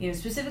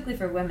specifically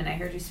for women. I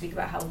heard you speak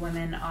about how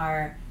women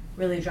are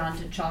really drawn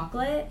to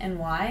chocolate and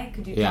why.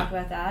 Could you talk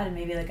about that, and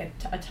maybe like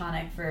a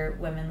tonic for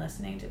women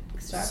listening to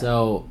start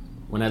with?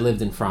 When I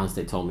lived in France,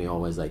 they told me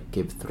always like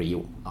give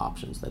 3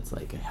 options. That's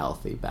like a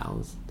healthy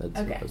balance.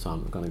 So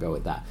I'm going to go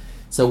with that.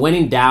 So when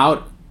in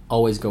doubt,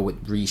 always go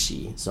with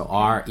reishi. So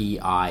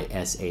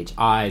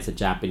Reishi. It's a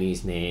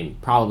Japanese name,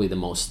 probably the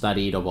most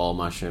studied of all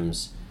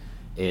mushrooms.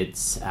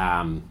 It's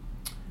and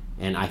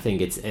I think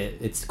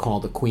it's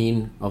called the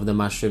queen of the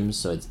mushrooms.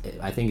 So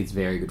I think it's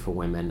very good for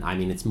women. I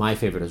mean, it's my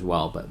favorite as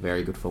well, but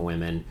very good for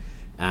women.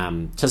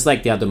 Just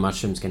like the other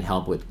mushrooms can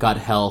help with gut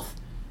health.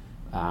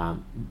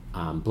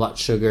 Blood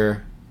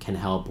sugar, can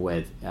help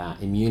with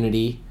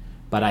immunity,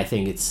 but I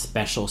think its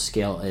special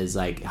skill is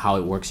like how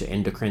it works your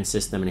endocrine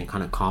system, and it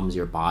kind of calms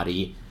your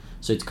body.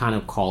 So it's kind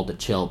of called the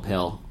chill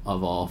pill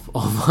of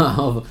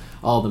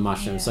all the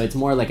mushrooms. So it's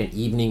more like an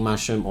evening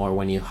mushroom or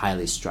when you're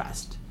highly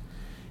stressed.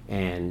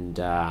 And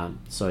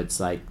so it's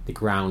like the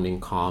grounding,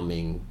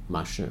 calming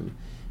mushroom.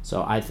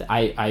 So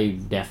I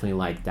definitely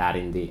like that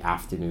in the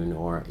afternoon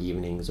or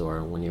evenings,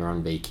 or when you're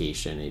on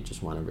vacation and you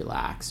just want to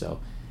relax.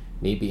 So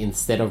maybe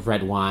instead of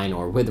red wine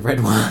or with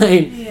red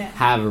wine,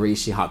 have a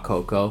reishi hot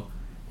cocoa,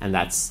 and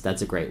that's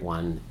a great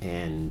one.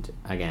 And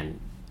again,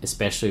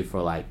 especially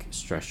for like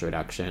stress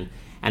reduction.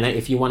 And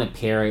if you want to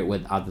pair it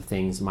with other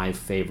things, my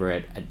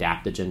favorite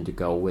adaptogen to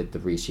go with the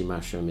reishi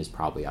mushroom is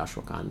probably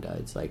ashwagandha.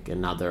 It's like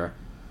another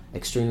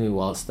extremely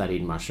well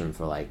studied mushroom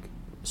for like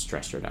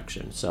stress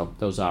reduction. So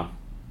those are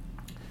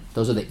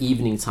the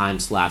evening time /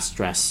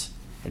 stress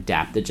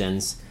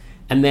adaptogens.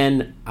 And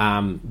then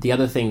the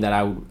other thing that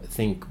I would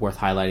think worth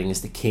highlighting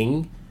is the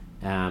king,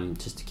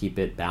 just to keep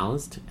it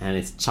balanced, and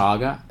it's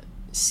chaga,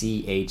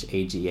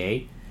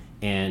 CHAGA,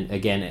 and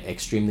again, an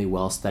extremely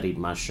well studied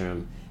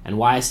mushroom. And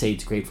why I say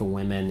it's great for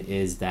women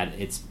is that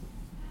it's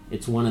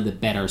one of the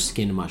better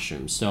skin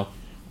mushrooms. So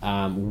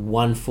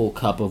 1 full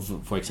cup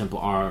of, for example,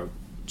 our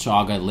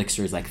chaga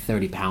elixir is like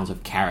 30 pounds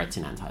of carrots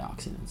and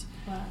antioxidants.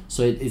 Wow.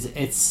 So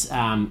it's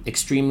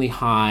extremely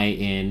high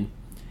in,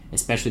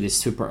 especially this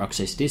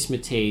superoxide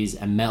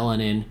dismutase and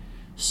melanin.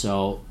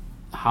 So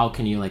how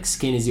can you, like,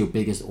 skin is your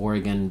biggest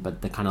organ,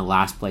 but the kind of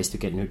last place to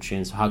get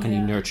nutrients. So how can you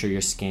nurture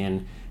your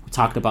skin? We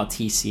talked about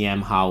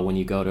TCM, how when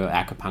you go to an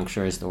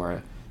acupuncturist or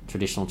a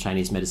traditional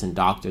Chinese medicine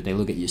doctor, they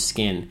look at your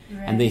skin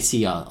and they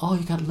see, oh,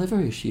 you got liver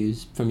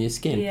issues from your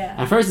skin. Yeah.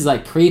 At first it's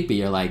like creepy.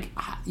 You're like,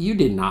 you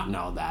did not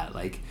know that.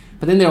 Like,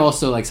 but then they're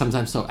also like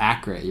sometimes so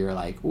accurate. You're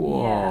like,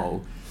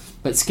 whoa. Yeah.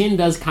 But skin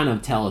does kind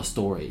of tell a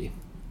story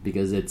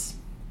because it's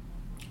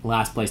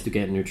last place to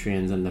get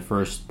nutrients and the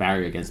first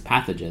barrier against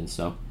pathogens.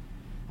 So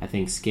I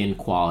think skin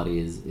quality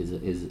is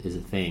a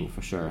thing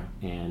for sure.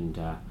 And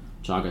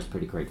chaga is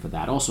pretty great for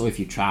that. Also, if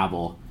you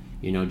travel,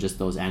 you know, just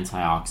those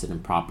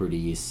antioxidant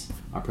properties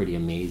are pretty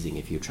amazing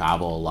if you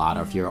travel a lot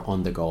or if you're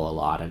on the go a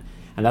lot. And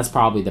that's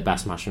probably the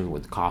best mushroom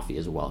with coffee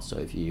as well. So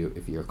if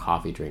you're a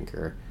coffee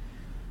drinker,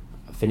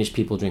 Finnish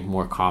people drink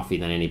more coffee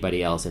than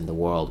anybody else in the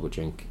world. We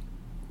drink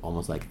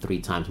almost like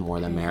 3 times more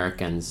than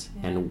Americans.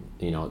 Yeah. And,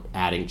 you know,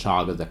 adding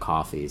chaga to the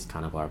coffee is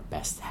kind of our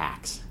best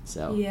hacks.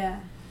 So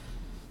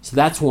so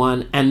that's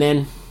one. And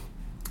then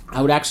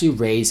I would actually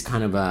raise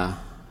kind of a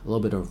little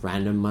bit of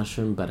random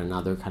mushroom, but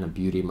another kind of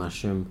beauty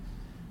mushroom.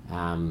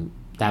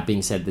 That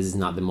being said, this is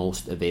not the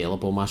most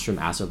available mushroom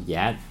as of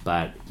yet,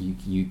 but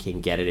you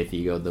can get it if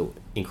you go to the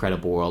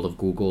incredible world of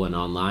Google and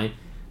online.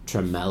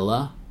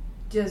 Tremella.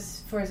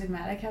 Does Four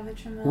Sigmatic have a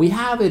tremella? We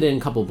have it in a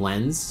couple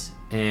blends,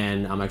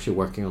 and I'm actually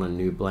working on a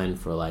new blend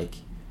for, like,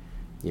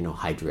 you know,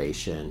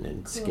 hydration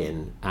and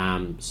skin.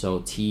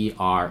 So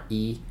TREMELLA,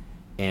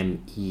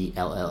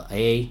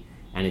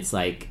 and it's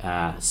like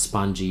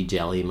spongy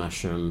jelly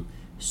mushroom,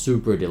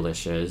 super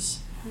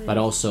delicious. But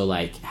also,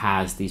 like,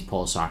 has these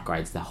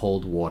polysaccharides that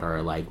hold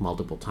water, like,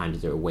 multiple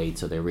times their weight,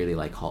 so they're really,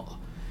 like,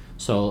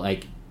 so,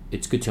 like,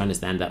 it's good to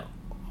understand that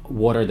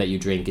water that you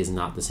drink is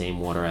not the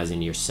same water as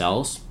in your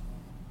cells.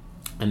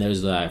 And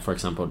there's, for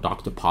example,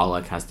 Dr.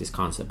 Pollack has this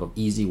concept of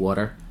easy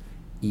water,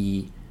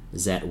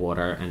 EZ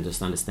water, and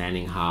just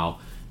understanding how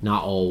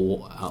not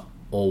all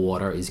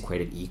water is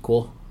created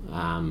equal.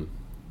 For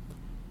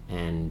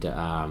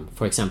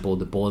example,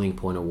 the boiling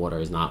point of water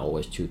is not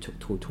always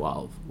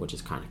 212, which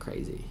is kind of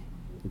crazy.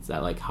 It's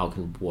that, like, how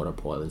can water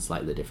boil in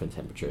slightly different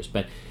temperatures?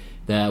 But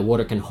the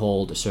water can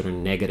hold a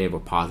certain negative or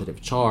positive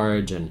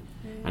charge and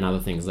other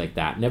things like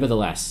that.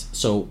 Nevertheless,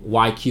 so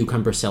why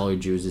cucumber celery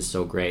juice is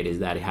so great is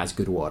that it has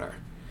good water.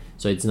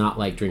 So it's not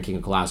like drinking a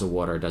glass of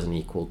water doesn't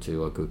equal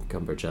to a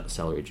cucumber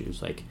celery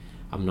juice. Like,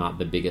 I'm not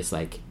the biggest,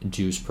 like,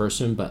 juice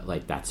person, but,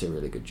 like, that's a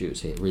really good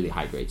juice. It really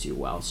hydrates you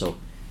well. So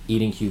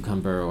eating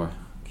cucumber or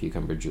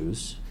cucumber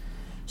juice.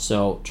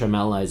 So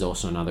tremella is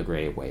also another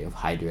great way of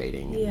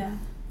hydrating. Yeah.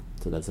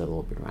 So that's a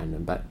little bit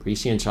random. But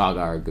reishi and chaga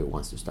are good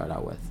ones to start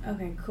out with.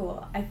 Okay,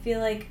 cool. I feel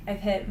like I've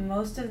hit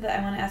most of the...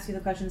 I want to ask you the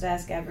questions I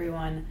ask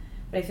everyone,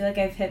 but I feel like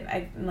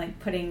I'm, like,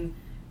 putting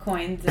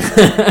coins in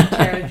the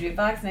tarot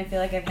jukebox, and I feel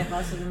like I've hit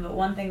most of them. But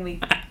one thing we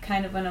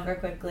kind of went over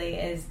quickly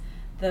is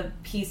the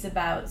piece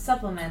about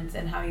supplements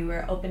and how you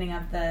were opening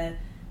up the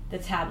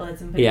tablets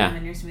and putting them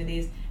in your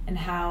smoothies, and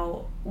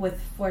how with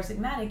Four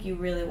Sigmatic you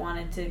really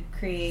wanted to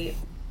create,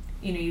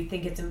 you know, you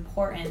think it's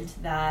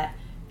important that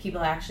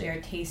people actually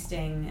are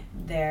tasting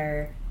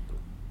their,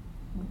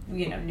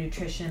 you know,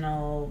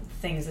 nutritional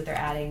things that they're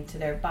adding to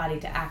their body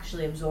to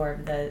actually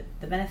absorb the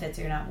benefits.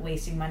 You're not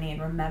wasting money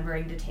and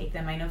remembering to take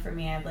them. I know for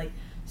me, I have, like,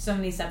 so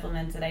many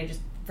supplements that I just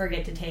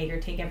forget to take or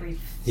take every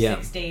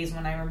 6 days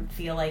when I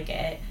feel like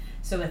it.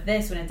 So with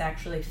this, when it's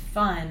actually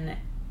fun,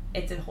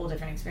 it's a whole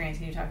different experience.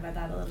 Can you talk about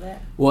that a little bit?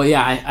 Well,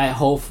 yeah, I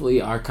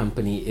hopefully our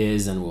company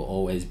is and will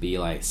always be,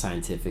 like,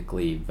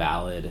 scientifically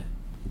valid.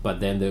 But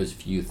then there's a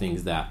few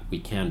things that we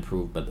can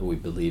prove but that we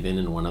believe in,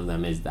 and one of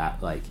them is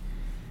that, like,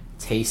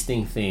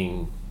 tasting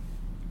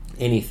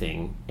any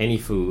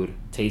food,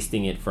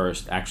 tasting it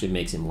first actually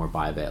makes it more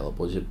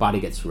bioavailable. Your body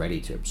gets ready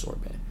to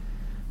absorb it.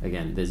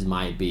 again, this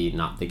might be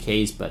not the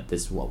case, but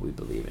this is what we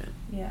believe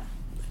in. Yeah.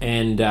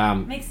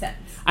 And makes sense.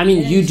 I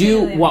mean, And you it do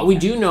truly what we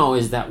makes do sense. know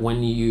is that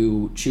when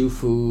you chew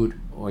food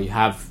or you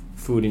have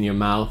food in your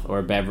mouth or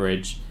a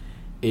beverage,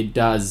 it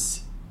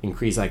does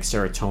increase like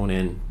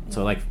serotonin,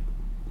 so like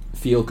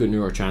feel good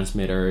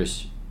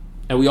neurotransmitters.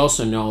 And we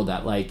also know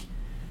that like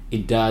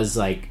it does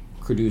like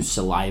produce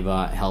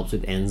saliva, it helps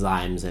with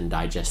enzymes and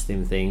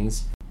digesting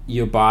things.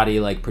 Your body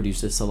like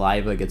produces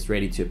saliva, gets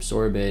ready to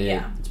absorb it.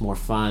 Yeah. It's more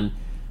fun.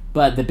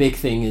 But the big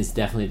thing is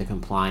definitely the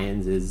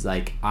compliance. Is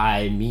like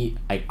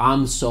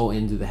I'm so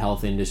into the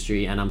health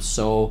industry, and I'm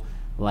so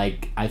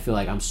like I feel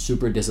like I'm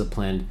super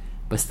disciplined,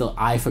 but still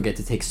I forget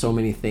to take so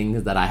many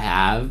things that I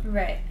have.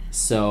 Right.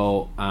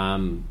 So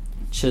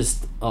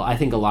I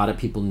think a lot of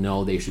people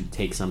know they should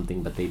take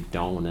something, but they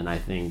don't. And I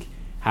think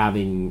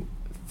having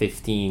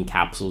 15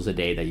 capsules a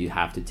day that you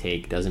have to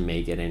take doesn't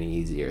make it any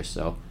easier.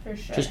 So For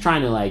sure. just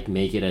trying to like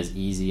make it as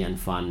easy and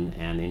fun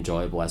and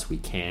enjoyable as we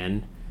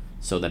can,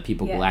 so that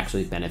people will Yes.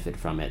 actually benefit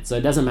from it. So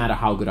it doesn't matter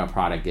how good our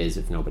product is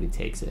if nobody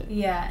takes it.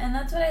 Yeah, and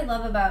that's what I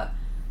love about,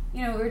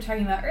 we were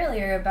talking about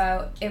earlier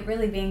about it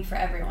really being for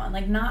everyone.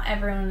 Like, not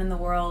everyone in the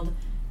world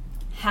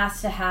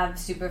has to have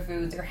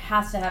superfoods or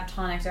has to have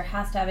tonics or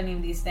has to have any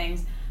of these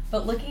things.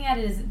 But looking at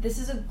it as, this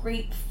is a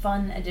great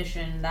fun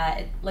addition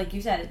that, like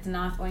you said, it's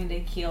not going to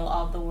heal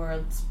all the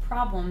world's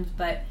problems,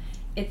 but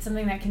it's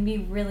something that can be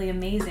really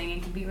amazing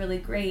and can be really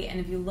great. And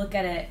if you look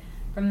at it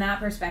from that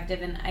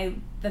perspective,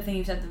 and the thing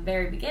you said at the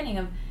very beginning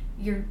of,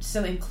 you're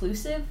so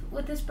inclusive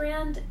with this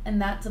brand,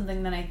 and that's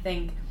something that I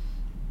think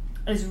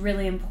is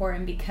really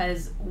important,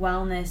 because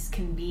wellness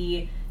can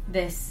be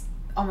this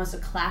almost a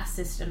class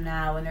system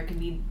now, and there can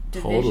be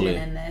division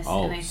in this.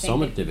 Oh, and I think so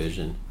much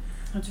division.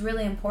 it's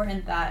really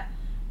important that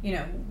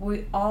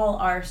we all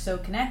are so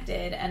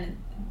connected, and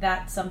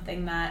that's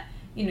something that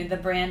the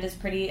brand is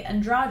pretty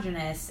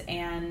androgynous,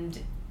 and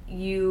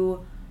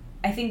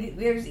I think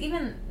there's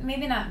even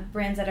maybe not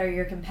brands that are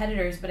your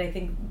competitors, but I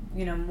think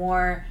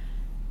more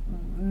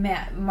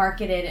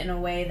marketed in a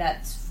way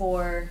that's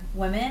for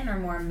women, or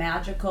more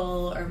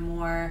magical, or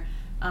more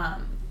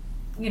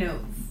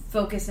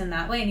focused in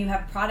that way. And you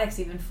have products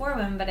even for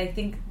women, but I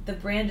think the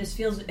brand just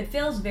feels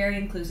very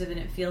inclusive, and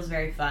it feels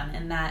very fun,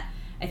 and that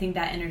I think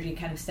that energy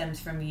kind of stems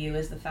from you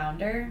as the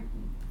founder.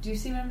 Do you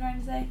see what I'm trying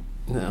to say?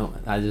 No,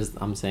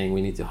 I'm saying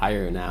we need to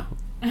hire her now.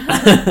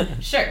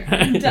 Sure,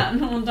 done.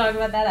 We'll talk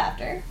about that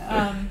after.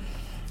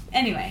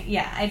 Anyway,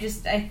 yeah, I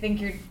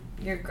think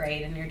you're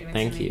great, and you're doing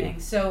Thank so many you.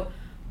 things. So,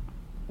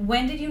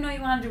 when did you know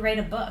you wanted to write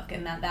a book,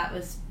 and that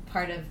was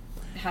part of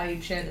how you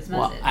share this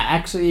Well, message? I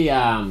actually,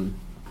 I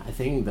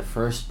think the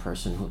first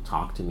person who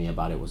talked to me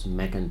about it was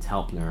Megan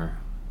Telpner.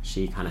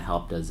 She kind of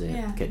helped us get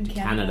in to Canada.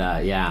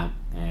 Canada, yeah.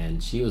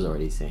 And she was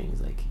already saying,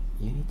 like,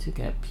 you need to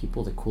get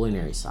people the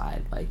culinary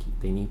side. Like,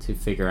 they need to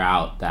figure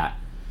out that,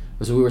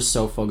 because we were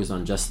so focused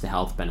on just the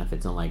health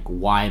benefits and like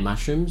why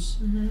mushrooms,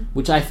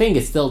 which I think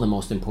is still the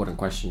most important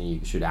question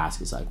you should ask,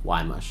 is like,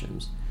 why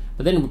mushrooms?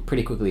 But then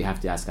pretty quickly you have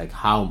to ask, like,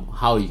 how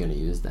are you going to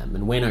use them,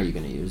 and when are you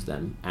going to use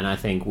them? And I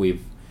think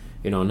we've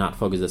not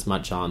focused as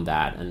much on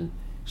that. And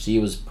she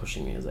was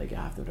pushing me as like, I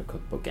have to do a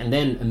cookbook, and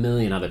then a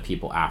million other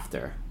people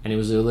after, and it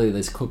was really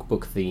this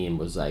cookbook theme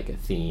was like a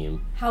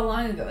theme. How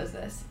long ago was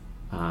this?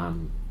 I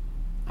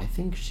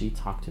think she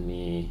talked to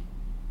me,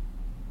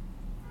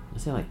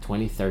 let's say like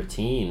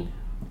 2013.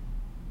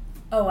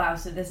 Oh wow!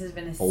 So this has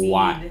been a A seed.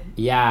 while.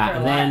 Yeah, for a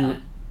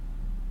and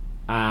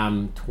while.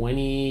 then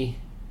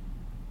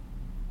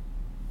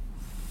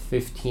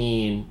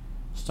 2015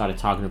 started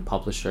talking to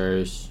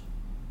publishers.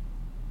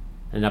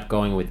 Ended up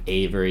going with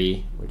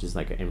Avery, which is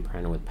like an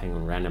imprint with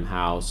Penguin Random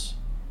House.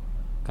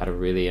 Got a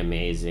really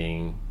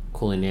amazing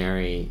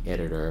culinary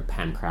editor,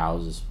 Pam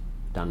Krause, has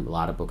done a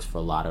lot of books for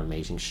a lot of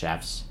amazing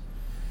chefs.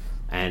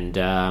 And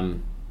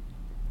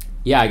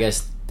I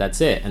guess that's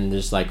it. And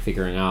just like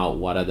figuring out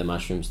what are the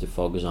mushrooms to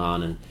focus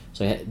on. And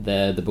so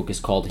the book is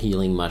called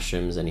Healing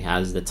Mushrooms, and he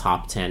has the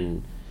top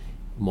 10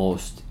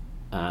 most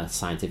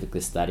scientifically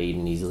studied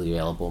and easily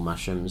available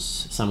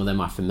mushrooms. Some of them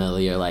are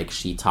familiar, like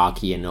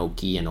shiitake,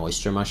 enoki, and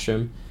oyster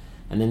mushroom.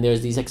 And then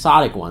there's these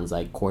exotic ones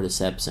like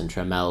cordyceps and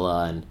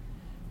tremella and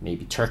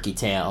maybe turkey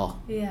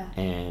tail. Yeah.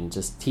 And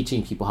just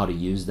teaching people how to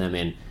use them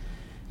in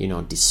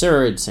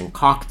desserts and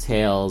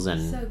cocktails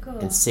and So cool.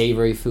 and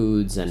savory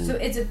foods. And So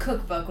it's a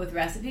cookbook with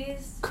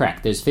recipes.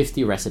 correct, there's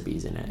 50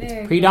 recipes in it. Very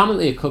It's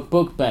predominantly a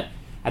cookbook, but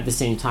at the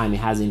same time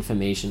it has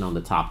information on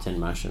the top 10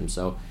 mushrooms.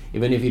 So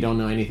even if you don't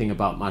know anything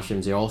about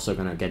mushrooms, you're also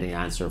going to get an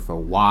answer for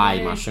why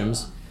Very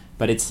mushrooms. cool.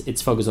 But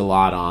it's focused a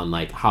lot on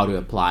like how to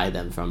apply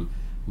them, from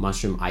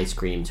mushroom ice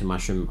cream to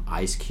mushroom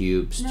ice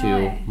cubes No to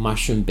way.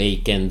 mushroom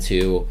bacon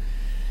to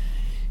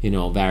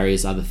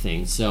various other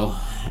things. So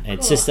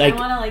it's Cool. just like I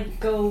want to like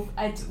go.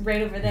 It's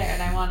right over there,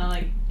 and I want to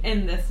like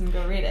end this and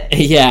go read it.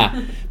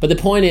 yeah, but the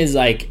point is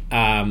like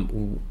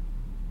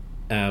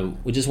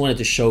we just wanted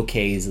to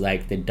showcase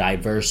like the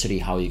diversity,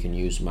 how you can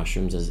use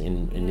mushrooms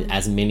in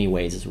as many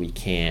ways as we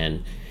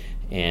can,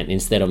 and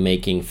instead of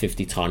making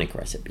 50 tonic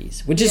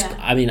recipes, which is Yeah.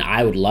 I mean,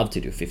 I would love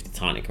to do 50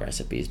 tonic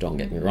recipes, don't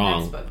get me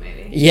wrong. Next book,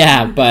 maybe.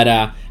 Yeah, but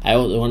I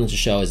wanted to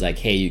show is like,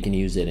 hey, you can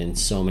use it in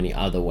so many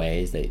other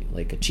ways,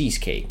 like a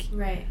cheesecake.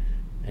 Right.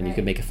 And you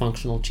can make a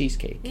functional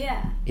cheesecake.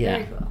 Yeah.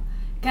 Very cool.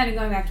 Kind of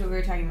going back to what we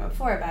were talking about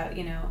before about,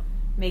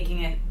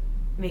 making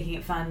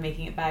it fun,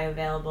 making it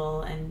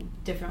bioavailable in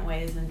different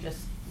ways than just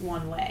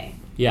one way.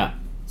 Yeah.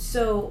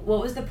 So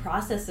what was the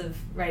process of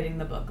writing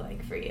the book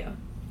like for you?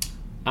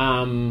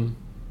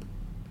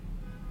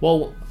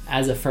 Well,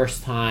 as a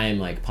first time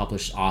like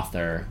published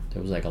author,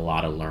 there was like a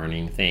lot of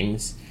learning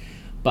things.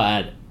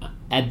 But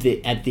at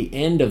the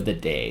end of the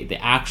day,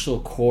 the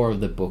actual core of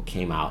the book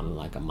came out in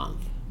like a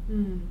month.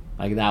 Mm-hmm.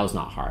 Like that was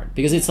not hard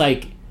because it's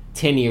like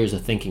 10 years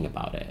of thinking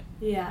about it.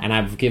 Yeah. And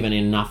I've given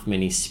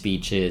many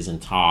speeches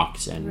and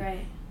talks and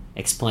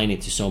explained it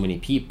to so many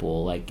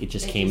people. Like it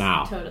just came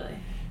out. Totally.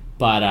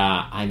 But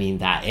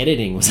that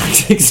editing was like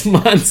 6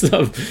 months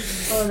of.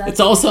 It's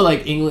also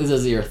like English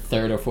as your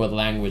third or fourth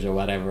language or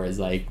whatever. Is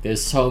like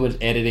there's so much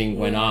editing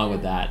went on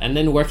with that, and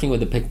then working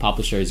with a big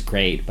publisher is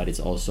great, but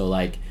it's also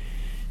like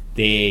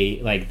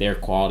their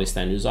quality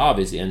standards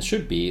obviously and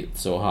should be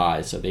so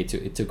high. So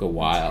it took a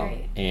while,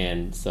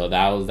 and so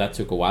that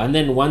took a while. And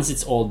then once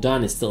it's all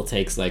done, it still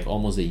takes like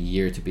almost a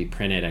year to be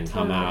printed and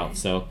come out.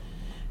 So.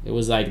 It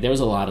was like there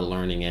was a lot of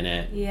learning in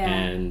it,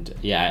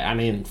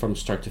 and from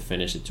start to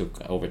finish, it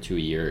took over 2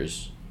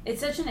 years.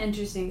 It's such an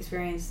interesting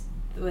experience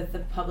with the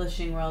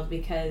publishing world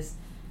because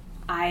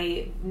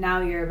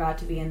now you're about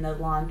to be in the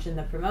launch and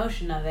the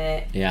promotion of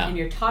it, and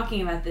you're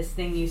talking about this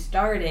thing you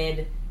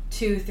started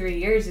 2-3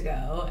 years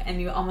ago, and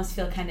you almost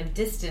feel kind of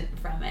distant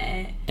from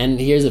it. And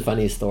here's a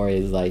funny story: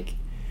 is like,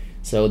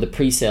 so the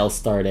pre-sale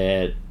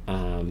started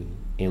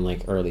in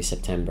like early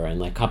September,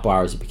 and like a couple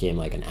hours it became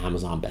like an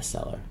Amazon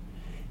bestseller.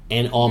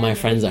 And all my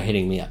friends are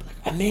hitting me up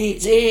like,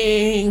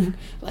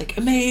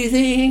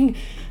 amazing!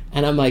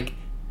 And I'm like,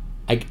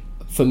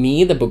 for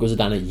me, the book was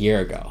done a year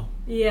ago.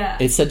 Yeah.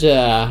 It's such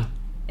a...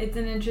 It's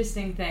an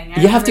interesting thing.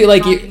 You have to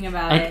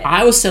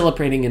I was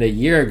celebrating it a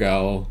year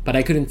ago, but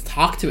I couldn't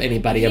talk to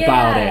anybody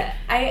about it.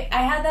 I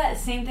had that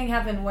same thing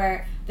happen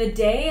where the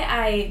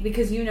day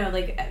because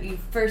you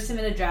first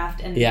submit a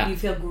draft and you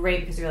feel great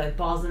because you're like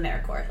balls in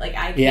their court. Like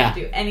I can't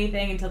do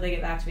anything until they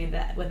get back to me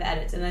with the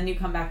edits. And then you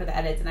come back with the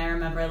edits and I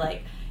remember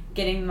like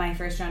getting my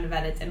first round of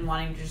edits and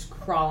wanting to just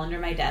crawl under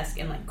my desk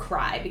and like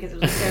cry because it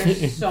was like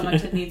there's so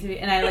much that needs to be,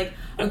 and I like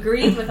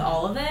agreed with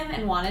all of them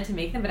and wanted to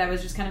make them, but I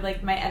was just kind of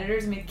like, my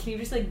editors, can you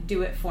just like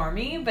do it for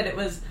me? But it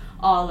was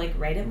all like,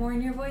 write it more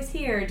in your voice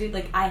here, dude.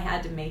 Like I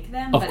had to make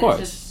them, but it's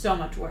just so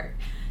much work.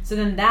 So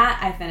then that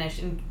I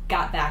finished and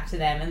got back to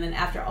them, and then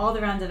after all the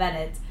rounds of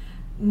edits,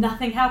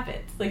 nothing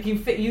happens. Like you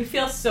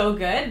feel so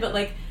good, but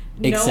like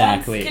no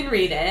one can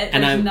read it.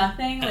 There's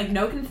nothing, like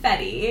no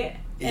confetti.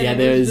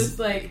 And it was just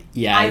like,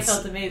 I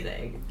felt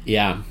amazing.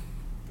 Yeah.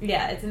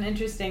 Yeah, it's an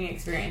interesting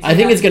experience. I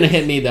think it's going to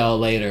hit me, though,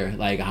 later,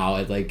 like how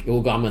it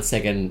will go on a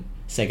second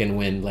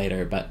win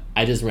later. But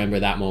I just remember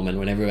that moment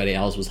when everybody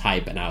else was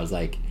hype, and I was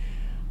like,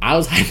 I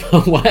was hype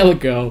a while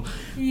ago.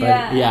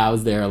 Yeah. But I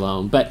was there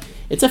alone. But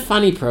it's a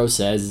funny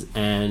process,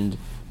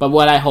 but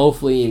what I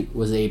hopefully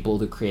was able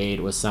to create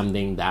was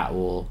something that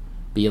will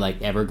be like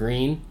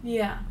evergreen.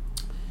 Yeah.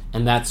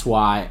 And that's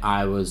why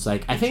I was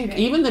like, I think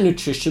even the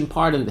nutrition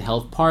part and the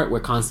health part, we're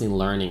constantly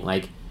learning.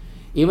 Like,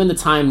 even the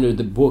time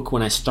the book,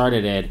 when I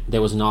started it,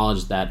 there was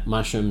knowledge that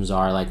mushrooms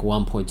are like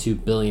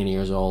 1.2 billion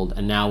years old,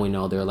 and now we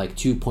know they're like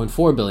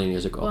 2.4 billion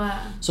years ago.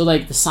 Wow. So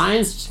like the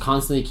science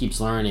constantly keeps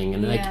learning,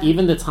 and like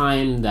even the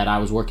time that I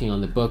was working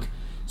on the book,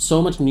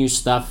 so much new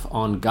stuff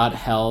on gut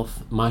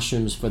health,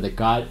 mushrooms for the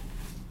gut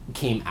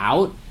came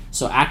out.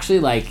 So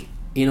actually, like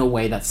in a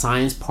way, that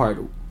science part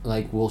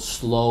like will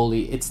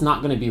slowly, it's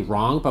not going to be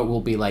wrong, but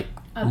will be like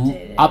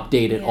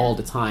updated all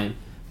the time.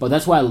 But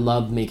that's why I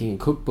love making a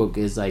cookbook,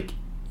 is like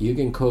you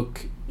can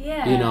cook,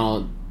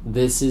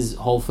 this is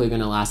hopefully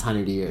going to last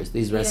 100 years.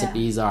 These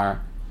recipes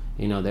are,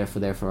 there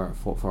for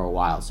a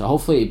while. So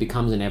hopefully it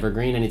becomes an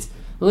evergreen, and it's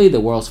really the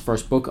world's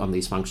first book on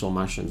these functional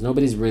mushrooms.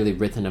 Nobody's really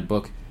written a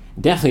book,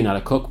 definitely not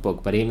a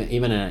cookbook, but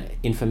even an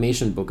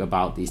information book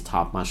about these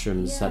top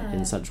mushrooms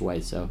in such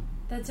ways. So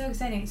that's so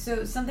exciting.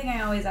 So something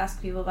I always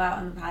ask people about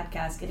on the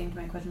podcast, getting to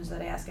my questions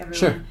that I ask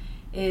everyone,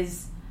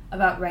 is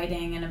about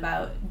writing and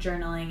about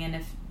journaling, and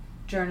if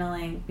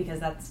journaling, because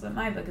that's what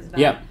my book is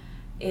about,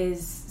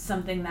 is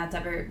something that's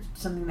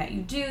something that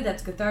you do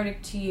that's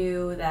cathartic to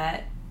you,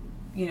 that,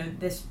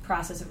 this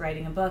process of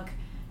writing a book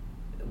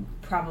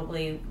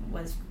probably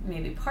was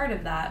maybe part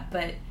of that.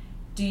 But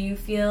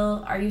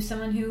are you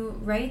someone who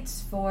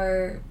writes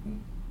for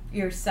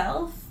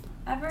yourself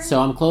ever?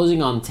 So I'm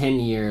closing on 10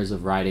 years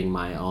of writing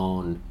my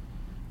own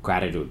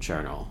gratitude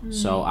journal.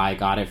 So I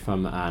got it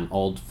from an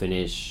old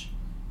Finnish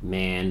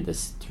man,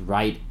 to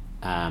write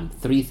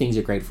 3 things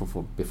you're grateful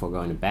for before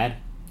going to bed.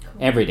 Cool.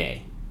 Every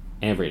day.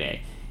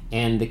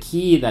 And the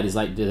key that is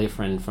like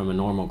different from a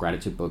normal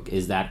gratitude book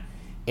is that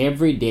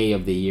every day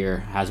of the year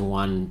has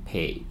one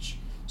page.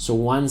 So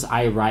once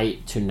I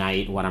write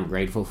tonight what I'm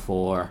grateful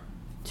for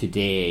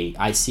today,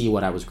 I see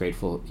what I was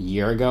grateful a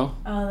year ago,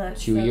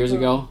 2 years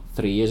ago,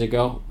 3 years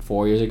ago,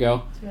 4 years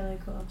ago. It's really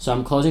cool. So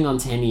I'm closing on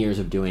 10 years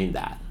of doing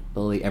that.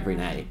 literally every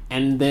night.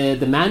 And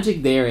the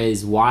magic there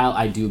is, while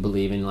I do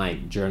believe in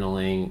like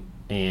journaling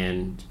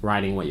and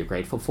writing what you're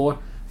grateful for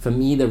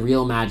me the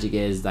real magic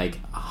is like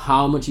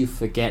how much you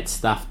forget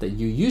stuff that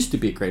you used to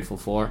be grateful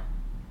for,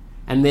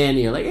 and then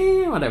you're like,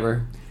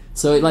 whatever.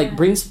 So it like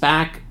brings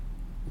back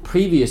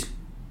previous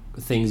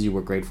things you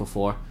were grateful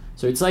for.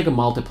 So it's like a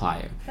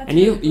multiplier. That's and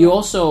really you cool.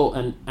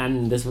 also,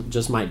 and this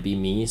just might be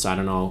me, so I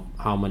don't know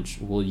how much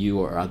will you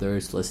or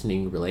others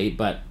listening relate,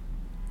 but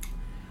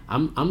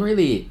I'm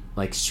really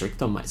like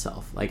strict on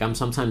myself. Like I'm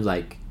sometimes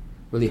like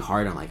really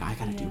hard on like I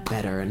gotta do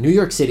better. And New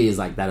York City is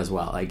like that as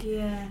well. Like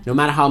no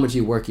matter how much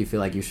you work, you feel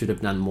like you should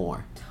have done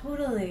more.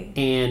 Totally.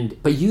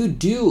 But you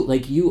do,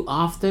 like you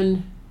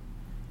often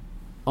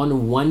on a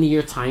 1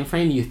 year time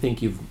frame you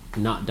think you've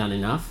not done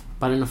enough,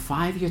 but in a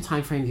 5 year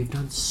time frame you've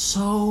done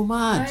so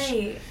much.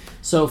 Right.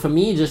 So for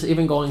me, just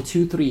even going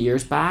 2-3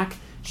 years back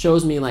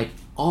shows me like,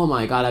 oh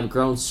my god, I've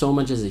grown so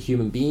much as a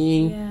human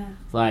being. Yeah.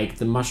 Like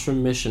the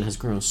mushroom mission has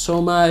grown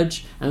so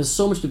much, and there's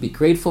so much to be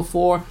grateful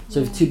for. So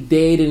if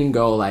today didn't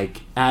go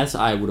like as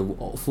I would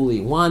have fully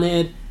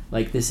wanted,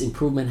 like this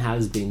improvement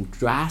has been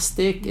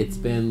drastic. It's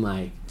been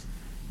like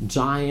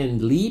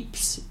giant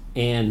leaps,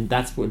 and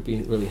that's what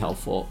been really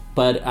helpful.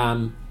 But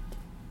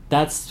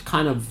that's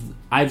kind of,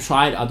 I've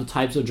tried other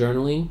types of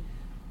journaling,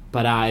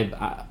 but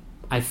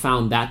I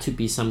found that to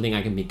be something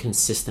I can be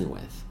consistent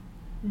with.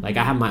 Like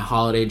I have my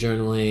holiday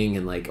journaling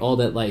and like all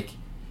that, like,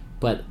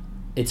 but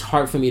it's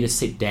hard for me to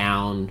sit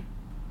down,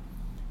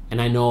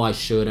 and I know I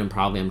should, and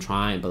probably I'm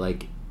trying, but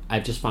like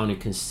I've just found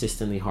it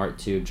consistently hard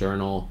to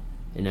journal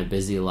in a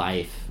busy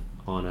life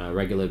on a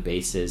regular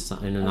basis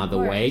in another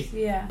way.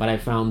 Yeah. But I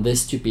found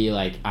this to be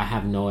like I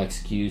have no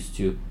excuse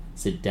to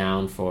sit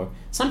down for.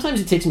 Sometimes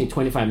it takes me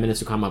 25 minutes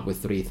to come up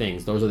with 3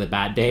 things. Those are the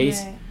bad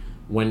days. Right.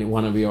 When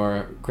one of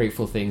your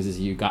grateful things is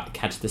you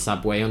catch the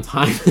subway on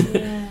time.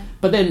 Yeah.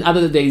 But then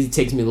other days it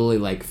takes me literally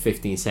like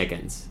 15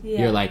 seconds.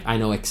 Yeah. You're like, I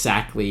know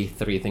exactly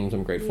 3 things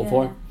I'm grateful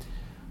for.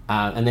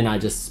 And then I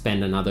just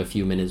spend another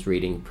few minutes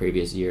reading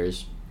previous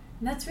years.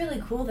 And that's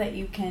really cool that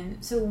you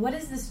can. So what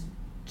is this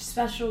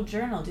special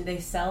journal? Do they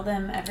sell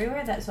them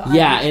everywhere?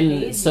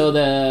 So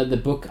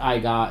the book I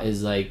got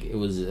is like, it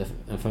was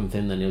from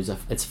Finland.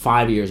 It's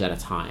 5 years at a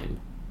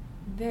time.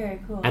 Very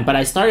cool. But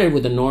I started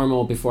with a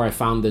normal, before I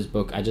found this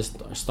book, I just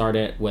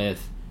started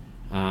with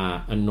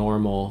a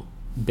normal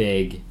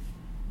big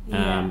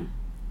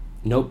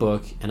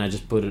notebook, and I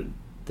just put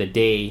the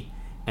day,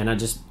 and I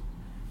just,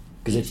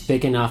 because it's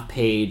big enough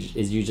page,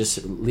 is you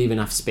just leave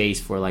enough space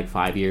for like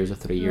 5 years or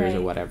 3 years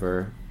or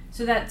whatever.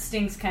 So that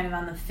stinks kind of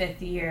on the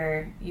 5th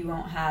year. You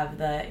won't have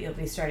you'll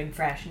be starting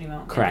fresh, and you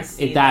won't. Correct.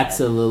 That's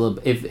a little.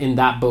 If in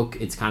that book,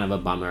 it's kind of a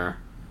bummer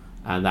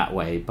that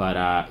way.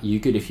 But you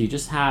could, if you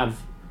just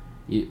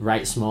you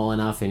write small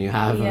enough, and you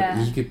have,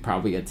 you could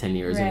probably get 10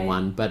 years in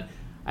one. But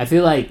I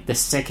feel like the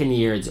second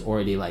year, it's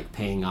already like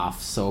paying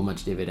off so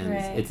much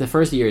dividends. Right. It's the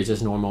first year is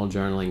just normal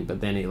journaling,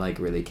 but then it like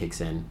really kicks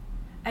in.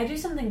 I do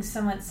something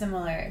somewhat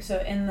similar. So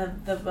in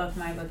the book,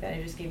 my book that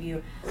I just gave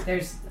you,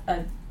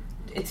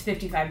 it's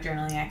 55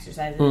 journaling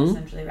exercises,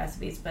 essentially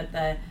recipes. But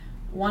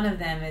one of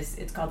them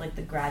it's called like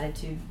the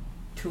gratitude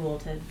tool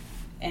to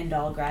end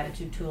all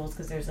gratitude tools,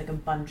 because there's like a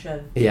bunch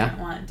of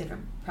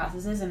different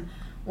processes, and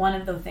one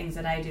of the things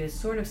that I do is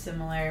sort of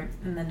similar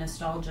in the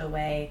nostalgia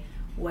way,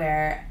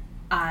 where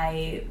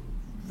I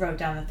wrote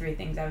down the 3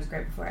 things I was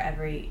grateful for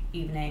every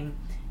evening.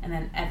 And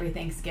then every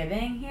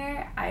Thanksgiving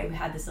here, I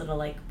had this little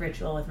like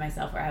ritual with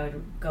myself where I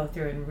would go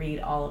through and read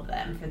all of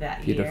them for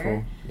that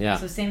year. Yeah.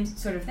 So same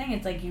sort of thing.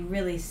 It's like you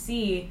really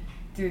see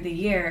through the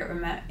year,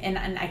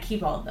 and I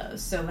keep all of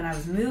those. So when I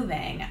was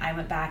moving, I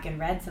went back and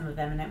read some of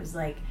them, and it was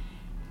like,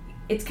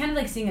 it's kind of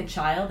like seeing a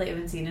child that you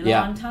haven't seen in a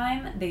long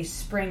time. They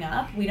spring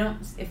up. We don't,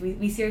 if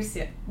we see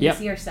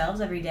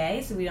ourselves every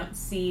day, so we don't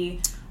see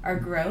our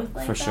growth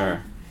like that. For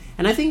sure.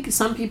 And I think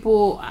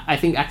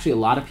actually a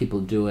lot of people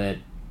do it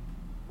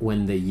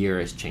when the year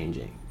is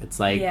changing. It's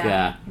like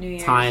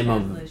time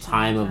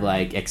of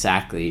like,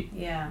 exactly.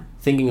 Yeah.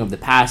 Thinking of the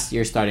past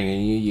year, starting a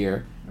new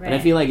year. Right. But I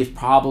feel like it's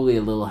probably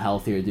a little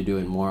healthier to do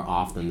it more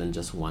often than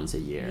just once a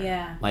year.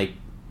 Yeah. Like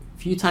a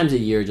few times a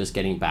year, just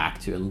getting back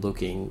to and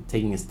looking,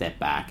 taking a step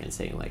back and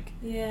saying like,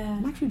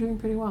 I'm actually doing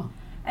pretty well.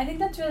 I think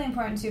that's really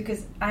important too,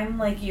 because I'm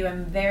like you,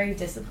 I'm very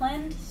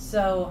disciplined,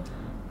 so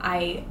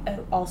I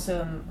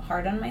also am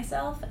hard on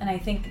myself, and I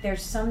think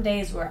there's some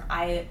days where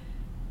I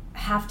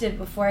have to,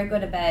 before I go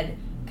to bed,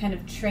 kind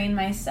of train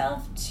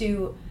myself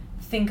to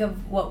think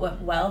of what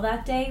went well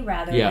that day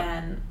rather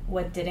than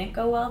what didn't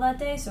go well that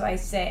day. So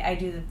I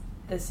do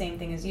the same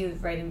thing as you,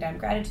 writing down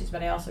gratitudes,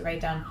 but I also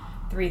write down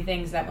 3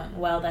 things that went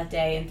well that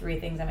day and 3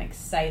 things I'm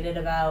excited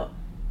about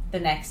the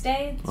next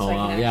day, so I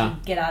can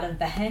actually get out of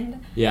bed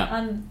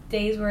on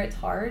days where it's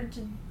hard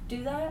to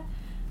do that.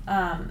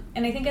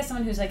 And I think as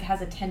someone who's like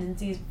has a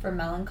tendency for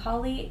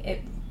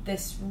melancholy,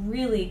 this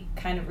really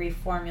kind of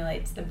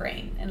reformulates the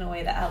brain in a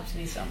way that helps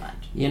me so much.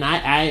 Yeah, and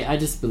I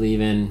just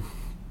believe in,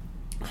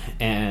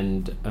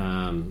 and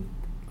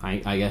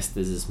I guess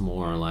this is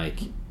more like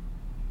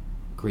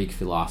Greek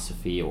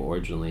philosophy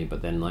originally,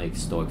 but then like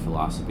Stoic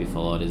philosophy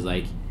followed, is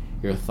like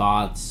your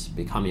thoughts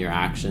become your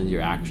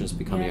actions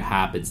become your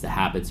habits, the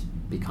habits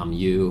become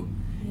you.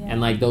 And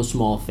like those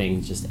small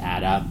things just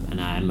add up, and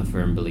I'm a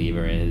firm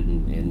believer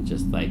in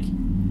just like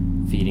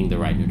feeding the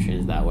right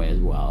nutrients that way as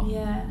well.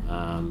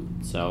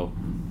 So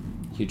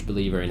huge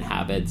believer in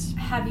habits.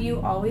 Have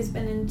you always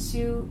been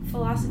into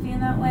philosophy in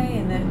that way,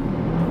 and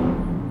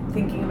then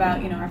thinking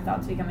about, you know, our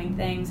thoughts becoming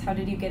things? How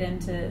did you get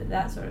into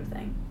that sort of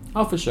thing?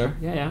 Oh, for sure.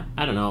 Yeah.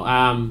 I don't know.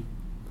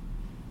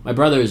 My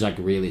brother is like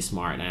really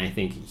smart, and I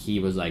think he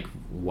was like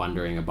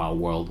wondering about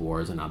world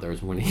wars and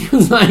others when he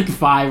was like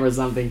 5 or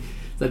something.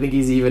 So I think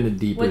he's even a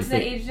deeper. What's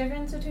the age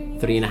difference between you?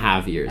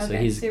 3.5 years.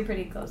 Okay, so you're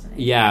pretty close in age.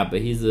 Yeah,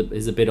 but he's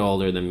a bit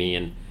older than me,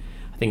 and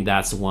I think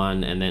that's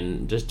one. And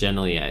then just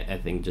generally, I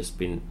think just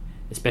been,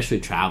 especially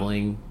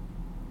traveling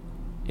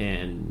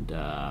and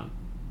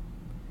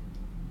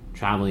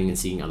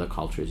seeing other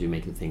cultures, you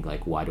make you think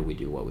like, why do we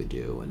do what we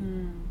do?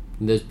 And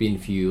there's been a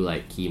few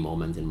like key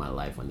moments in my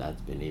life when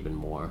that's been even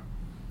more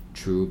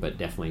true, but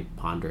definitely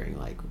pondering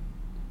like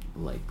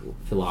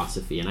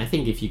philosophy. And I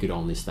think if you could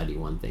only study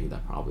one thing,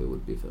 that probably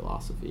would be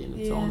philosophy in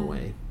its own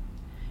way.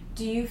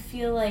 Do you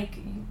feel like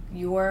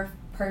your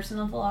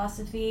personal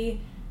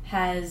philosophy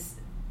has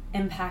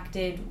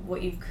impacted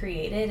what you've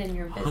created in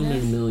your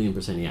business?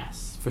 100,000,000%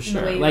 yes, for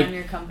sure. The way you like run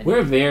your company? We're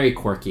a very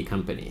quirky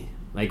company.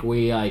 Like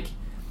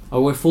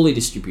we're fully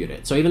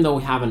distributed. So even though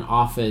we have an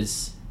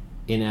office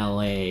in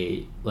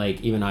LA,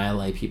 like even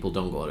LA people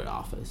don't go to the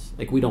office.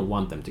 Like we don't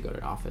want them to go to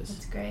the office.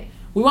 That's great.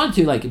 We want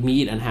to like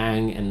meet and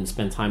hang and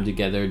spend time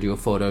together, do a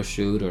photo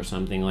shoot or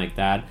something like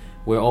that.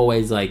 We're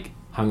always like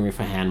hungry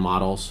for hand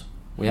models.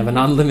 We have an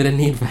unlimited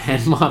need for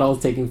hand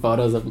models taking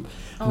photos of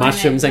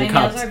mushrooms and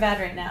cups. My nails are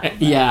bad right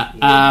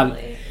now.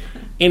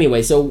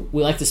 Anyway, so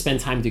we like to spend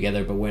time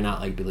together, but we're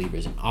not like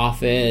believers in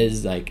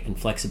office, like in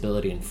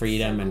flexibility and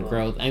freedom and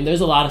growth. And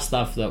there's a lot of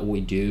stuff that we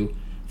do,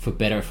 for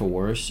better or for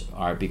worse,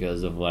 are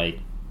because of like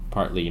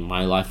partly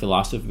my life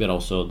philosophy, but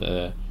also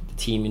the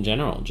team in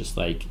general. Just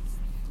like,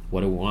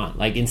 what do we want?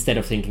 Like instead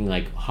of thinking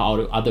like, how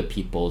do other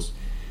people's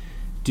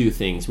do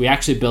things, we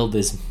actually build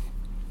this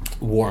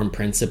warm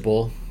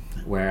principle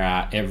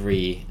where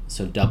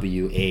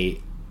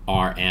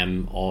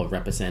WARM all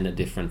represent a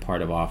different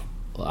part of our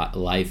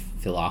life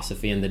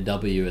philosophy, and the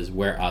W is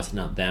we're us,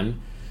 not them.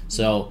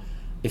 So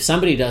if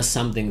somebody does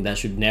something, that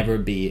should never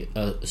be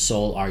a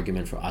sole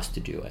argument for us to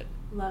do it.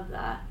 Love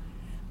that.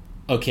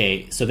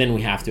 Okay, so then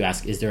we have to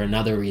ask, is there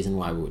another reason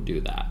why we would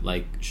do that?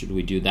 Like, should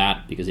we do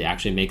that because it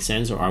actually makes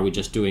sense, or are we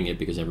just doing it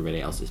because everybody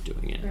else is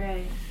doing it?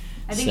 Right.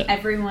 I think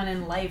everyone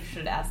in life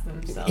should ask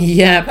themselves.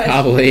 Yeah,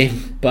 probably.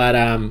 But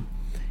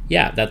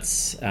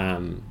that's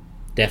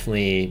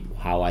definitely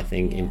how I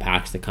think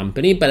impacts the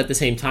company. But at the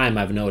same time,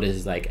 I've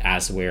noticed like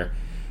as we're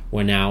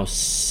now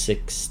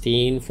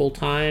 16 full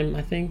time,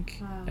 I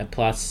think. Wow.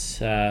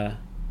 Plus, and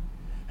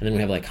then we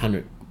have like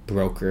 100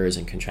 brokers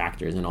and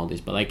contractors and all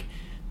these. But like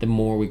the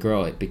more we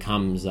grow, it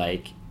becomes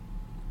like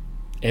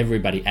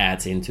everybody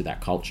adds into that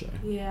culture.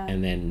 Yeah.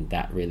 And then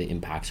that really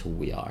impacts who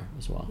we are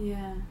as well.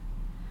 Yeah.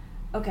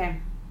 Okay.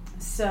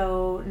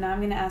 So now I'm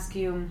going to ask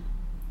you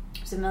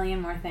a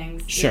million more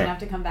things. Sure. You're going to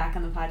have to come back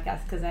on the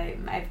podcast because I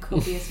have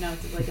copious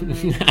notes of like a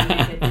million things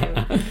we could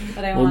do.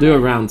 But we'll do a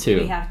round 2.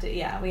 We have to,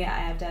 I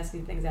have to ask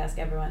you things to ask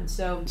everyone.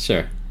 So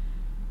sure.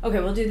 Okay,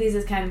 we'll do these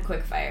as kind of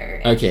quick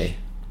fire. Okay,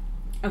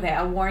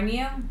 I'll warn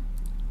you.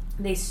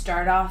 They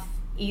start off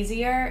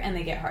easier and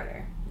they get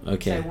harder.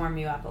 Okay. So I warm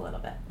you up a little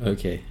bit.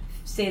 Okay.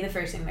 Say the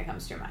first thing that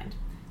comes to your mind.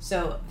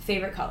 So,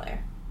 favorite color?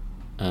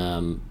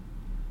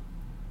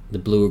 The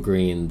blue or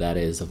green, that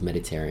is, of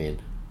Mediterranean.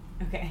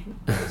 Okay,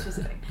 very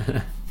specific.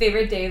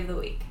 Favorite day of the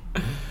week?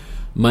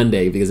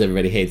 Monday, because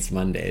everybody hates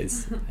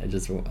Mondays.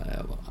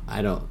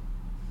 I don't,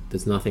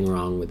 there's nothing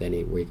wrong with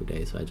any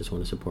weekday, so I just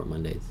want to support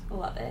Mondays.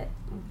 Love it.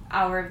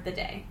 Hour of the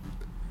day?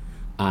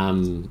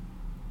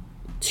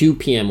 2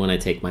 p.m. when I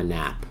take my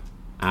nap.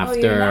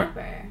 You're a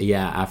napper.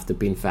 Yeah, after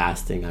being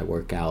fasting, I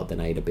work out, then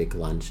I eat a big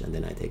lunch, and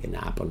then I take a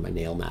nap on my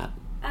nail mat.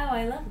 Oh,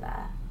 I love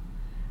that.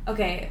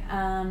 Okay,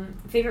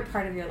 favorite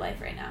part of your life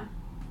right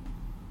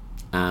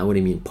now? What do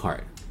you mean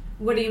part?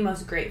 What are you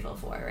most grateful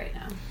for right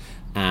now?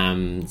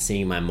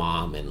 Seeing my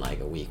mom in like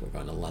a week. We're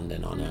going to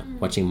London on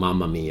watching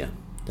Mamma Mia.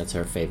 That's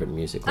her favorite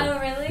musical. Oh,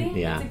 really?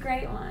 Yeah. It's a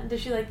great one.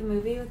 Does she like the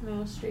movie with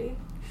Meryl Streep?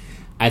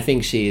 I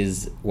think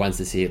wants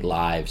to see it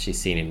live. She's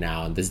seen it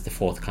now, and this is the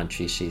 4th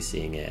country she's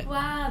seeing it.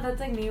 Wow, that's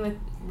like me with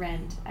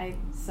Rent. I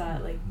saw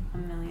it like a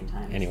million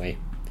times. Anyway,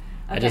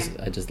 okay.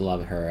 I just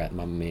love her at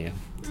Mamma Mia.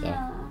 So.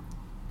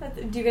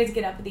 Do you guys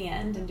get up at the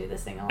end and do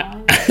this thing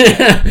along?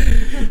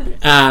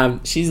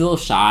 She's a little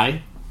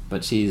shy,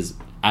 but she's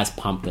as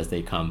pumped as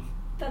they come.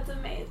 That's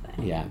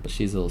amazing. Yeah, but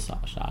she's a little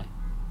shy.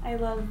 I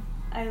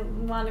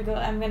want to go.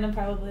 I'm going to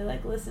probably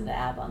like listen to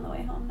Ab on the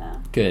way home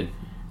now. Good.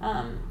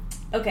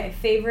 Okay,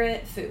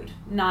 favorite food,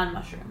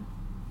 non-mushroom.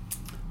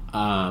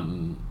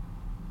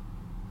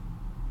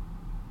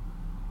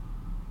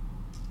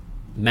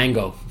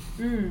 Mango.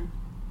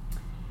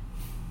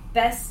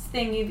 Best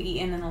thing you've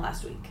eaten in the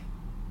last week.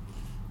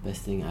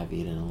 Best thing I've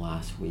eaten in the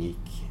last week.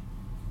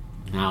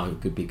 Now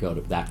it could be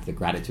back to the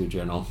gratitude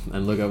journal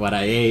and look at what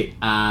I ate.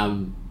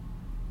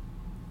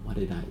 What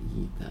did I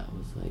eat that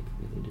was like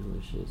really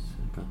delicious?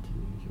 I got to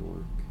New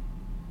York.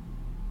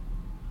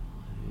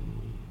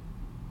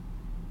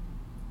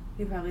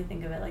 You probably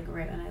think of it like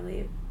right when I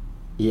leave.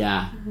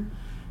 Yeah.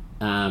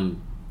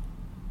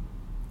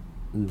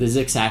 This is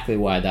exactly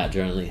why that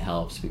journaling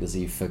helps, because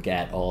you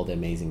forget all the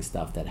amazing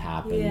stuff that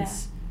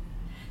happens.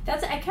 Yeah.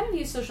 I kind of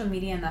use social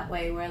media in that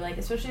way, where like,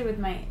 especially with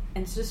my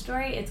Insta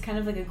story, it's kind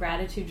of like a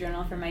gratitude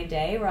journal for my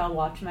day, where I'll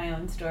watch my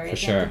own story at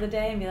the end of the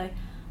day and be like,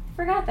 I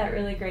forgot that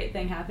really great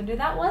thing happened, or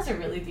that was a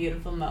really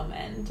beautiful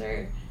moment,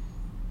 or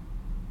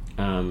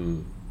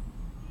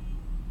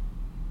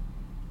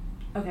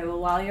okay, well,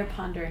 while you're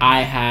pondering,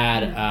 I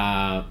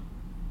had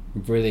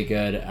really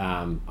good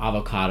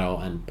avocado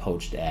and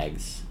poached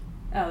eggs.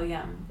 Oh,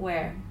 yum.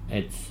 Where?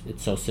 It's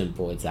so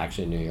simple. It's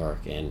actually New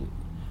York, and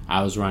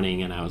I was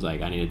running and I was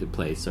like, I needed the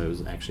place, so it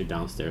was actually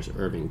downstairs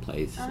Irving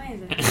Place.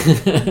 Amazing.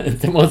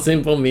 It's the most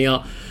simple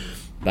meal,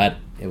 but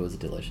it was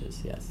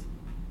delicious. Yes.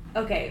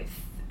 Okay,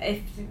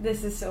 if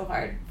this is so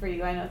hard for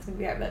you, I know it's gonna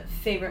be hard, but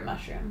favorite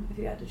mushroom, if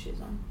you had to choose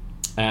one.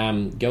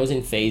 Goes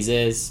in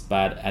phases,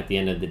 but at the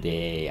end of the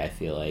day, I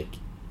feel like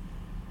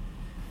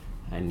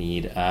I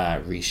need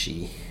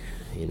reishi,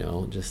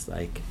 just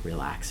like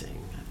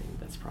relaxing. I think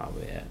that's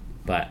probably it,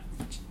 but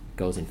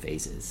goes in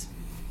phases.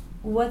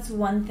 What's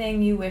one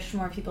thing you wish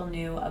more people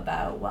knew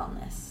about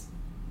wellness?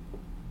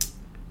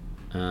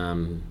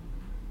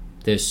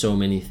 There's so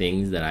many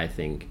things that I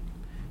think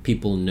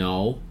people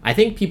know. I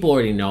think people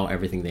already know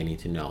everything they need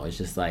to know. It's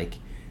just like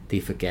they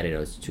forget it,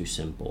 or it's too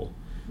simple.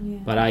 Yeah.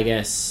 But I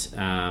guess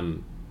I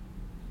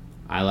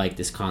like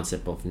this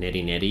concept of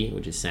nitty-nitty,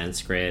 which is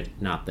Sanskrit,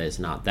 not this,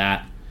 not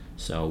that.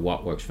 So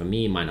what works for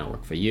me might not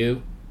work for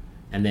you.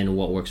 And then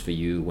what works for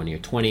you when you're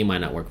 20 might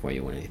not work for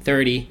you when you're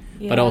 30.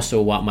 Yeah. But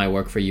also what might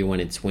work for you when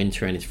it's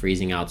winter and it's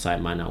freezing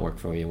outside might not work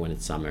for you when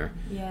it's summer.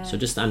 Yeah. So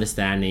just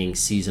understanding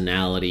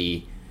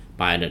seasonality,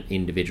 by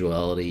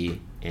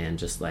individuality, and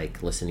just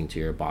like listening to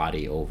your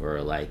body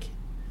over like...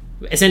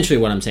 Essentially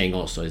what I'm saying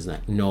also is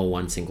that no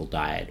one single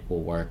diet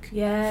will work for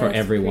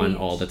everyone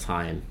all the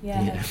time.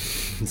 Yeah.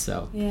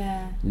 So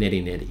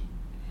nitty-nitty.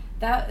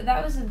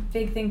 That was a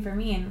big thing for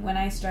me. And when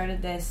I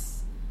started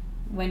this,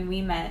 when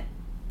we met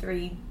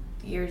 3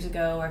 years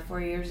ago or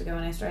 4 years ago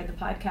when I started the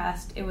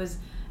podcast, it was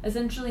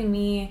essentially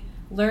me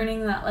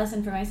learning that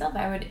lesson for myself.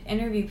 I would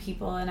interview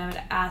people and I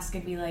would ask,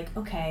 I'd be like,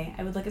 okay,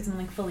 I would look at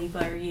something like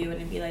Philippa or you and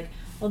I'd be like,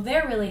 well,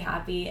 they're really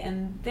happy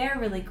and they're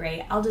really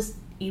great. I'll just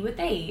eat what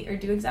they eat or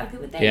do exactly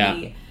what they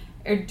eat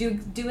or do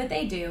what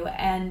they do.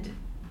 And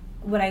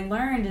what I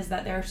learned is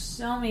that there are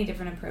so many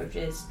different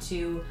approaches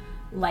to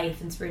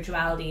life and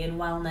spirituality and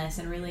wellness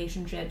and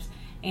relationships,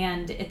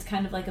 and it's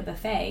kind of like a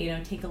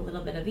buffet. Take a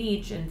little bit of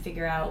each and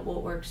figure out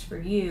what works for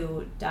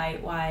you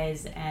diet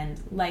wise and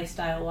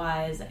lifestyle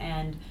wise,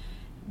 and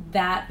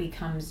that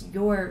becomes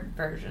your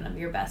version of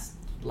your best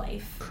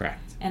life.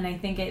 Correct. And I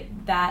think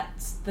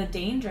that's the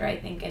danger, I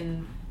think,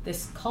 in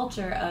this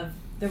culture of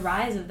the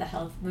rise of the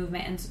health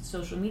movement and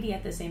social media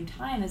at the same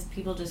time, is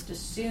people just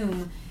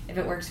assume if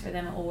it works for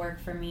them, it will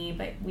work for me,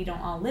 but we don't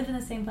all live in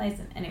the same place.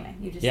 And anyway,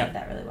 you just said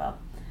that really well.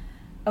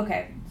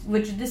 Okay,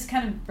 which this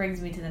kind of brings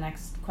me to the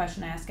next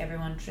question I ask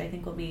everyone, which I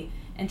think will be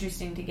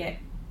interesting to get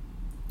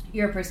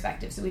your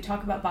perspective. So we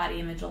talk about body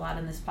image a lot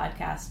in this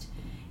podcast,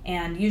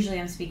 and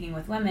usually I'm speaking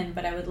with women,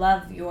 but I would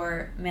love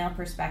your male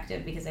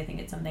perspective, because I think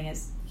it's something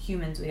as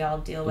humans we all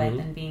deal with,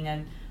 and being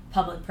a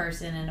public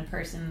person and a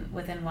person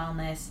within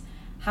wellness.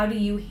 How do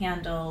you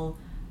handle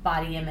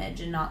body image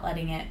and not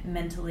letting it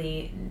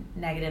mentally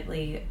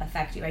negatively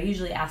affect you? I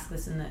usually ask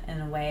this in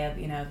a way of,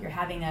 if you're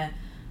having a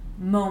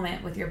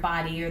moment with your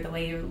body or the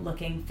way you're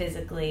looking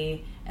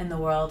physically in the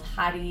world,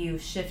 how do you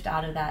shift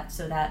out of that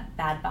so that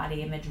bad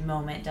body image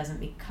moment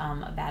doesn't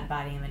become a bad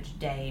body image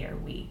day or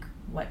week?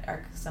 What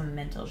are some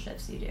mental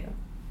shifts you do?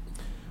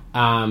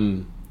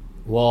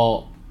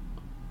 Well,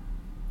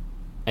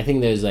 I think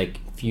there's like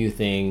few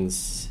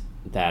things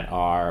that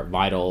are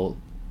vital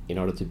in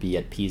order to be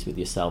at peace with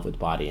yourself with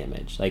body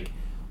image. Like,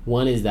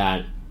 one is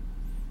that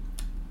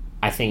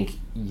I think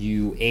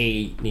you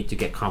need to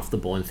get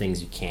comfortable in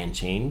things you can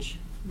change.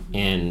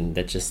 And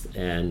that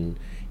and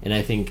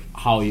I think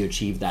how you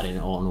achieve that in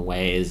all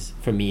ways,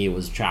 for me, it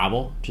was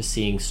travel, just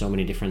seeing so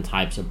many different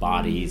types of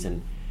bodies.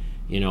 And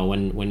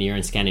when you're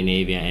in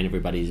Scandinavia and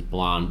everybody's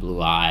blonde,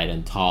 blue-eyed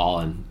and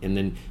tall,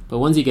 but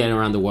once you get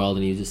around the world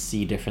and you just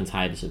see different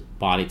types of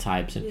body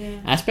types,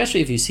 and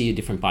especially if you see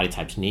different body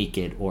types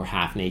naked or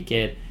half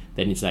naked,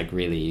 then it's like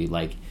really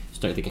like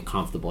start to get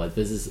comfortable.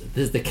 This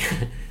is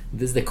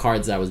the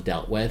cards I was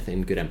dealt with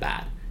in good and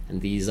bad, and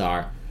these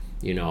are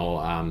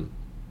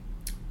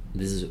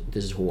this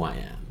is who I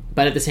am.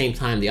 But at the same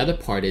time, the other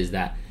part is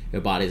that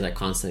your body's like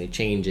constantly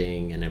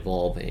changing and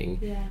evolving.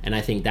 And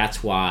I think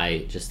that's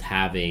why just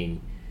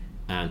having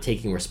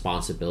taking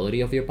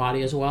responsibility of your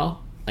body as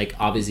well. Like,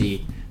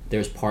 obviously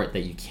there's part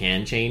that you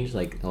can change,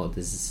 like, oh,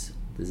 this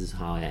is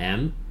how I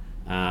am,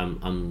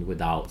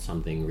 without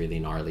something really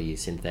gnarly,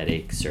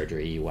 synthetic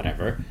surgery,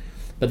 whatever.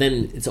 But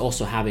then it's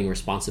also having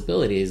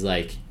responsibilities,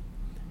 like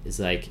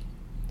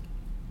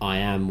I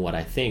am what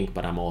I think,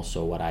 but I'm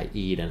also what I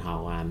eat and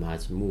how I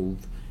must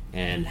move,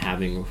 and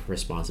having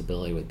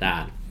responsibility with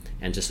that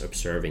and just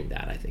observing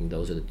that. I think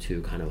those are the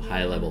two kind of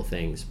high level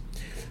things.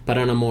 But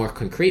on a more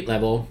concrete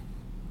level,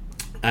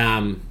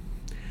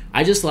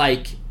 I just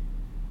like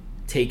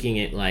taking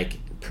it like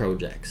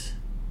projects.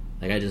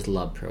 Like I just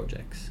love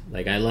projects.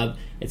 Like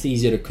it's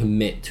easier to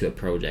commit to a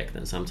project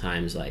than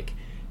sometimes like,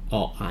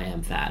 oh, I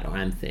am fat or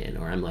I'm thin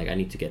or I'm like, I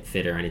need to get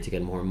fitter, I need to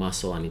get more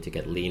muscle, I need to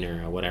get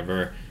leaner or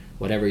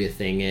whatever your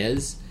thing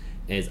is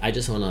I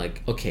just want to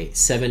like, okay,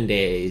 7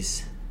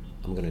 days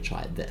I'm gonna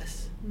try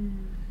this.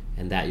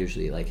 And that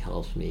usually like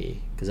helps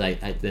me, because I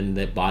then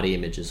the body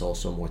image is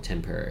also more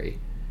temporary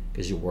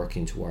because you're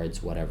working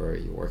towards whatever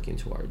you're working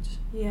towards.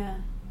 Yeah,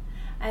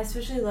 I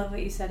especially love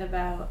what you said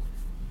about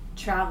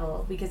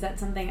travel, because that's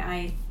something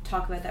I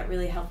talk about that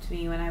really helped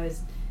me when I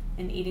was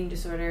in eating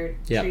disorder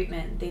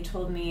treatment. They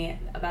told me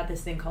about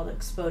this thing called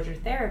exposure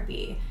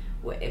therapy,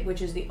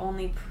 which is the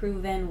only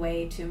proven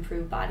way to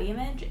improve body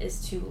image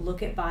is to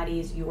look at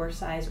bodies your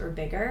size or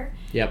bigger.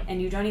 Yep.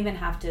 And you don't even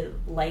have to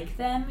like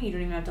them. You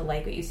don't even have to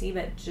like what you see,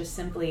 but just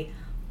simply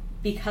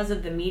because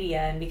of the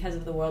media and because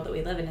of the world that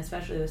we live in,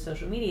 especially with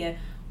social media,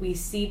 we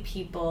see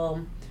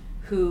people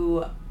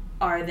who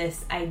are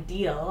this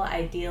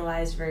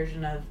idealized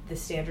version of the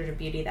standard of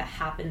beauty that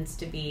happens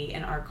to be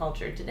in our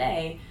culture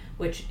today,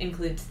 which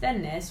includes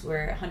thinness,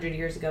 where 100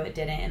 years ago it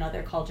didn't, in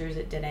other cultures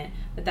it didn't,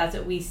 but that's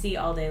what we see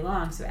all day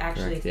long. So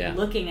actually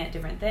looking at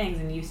different things,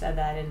 and you said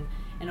that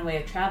in a way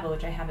of travel,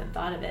 which I haven't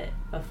thought of it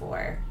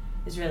before,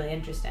 is really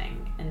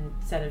interesting,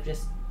 instead of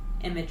just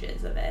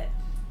images of it.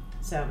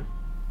 So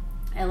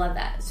I love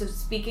that. So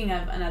speaking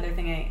of another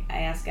thing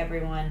I ask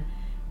everyone,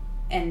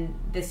 and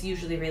this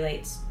usually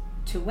relates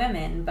to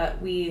women, but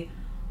we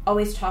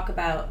always talk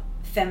about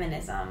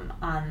feminism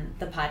on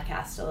the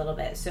podcast a little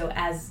bit. So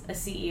as a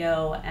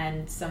CEO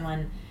and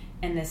someone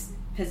in this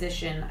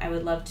position, I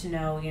would love to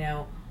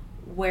know,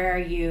 where are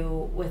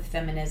you with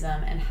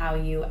feminism and how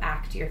you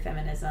act your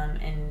feminism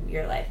in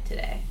your life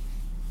today?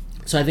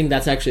 So I think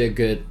that's actually a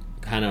good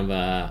kind of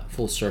a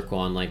full circle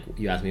on, like,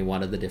 you asked me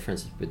what are the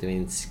differences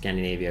between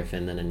Scandinavia,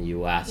 Finland, and the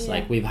US.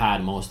 Like, we've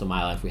had most of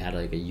my life, we had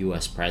like a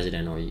US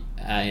president, or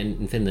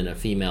in Finland a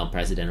female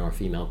president or a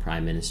female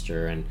prime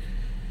minister, and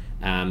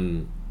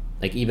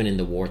like even in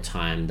the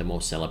wartime, the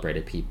most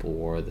celebrated people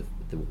were the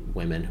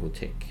women who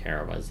take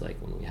care of us, like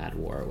when we had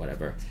war or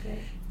whatever.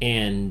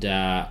 And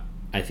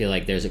I feel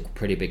like there's a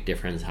pretty big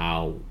difference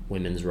how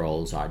women's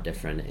roles are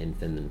different in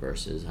Finland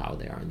versus how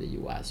they are in the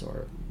US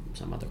or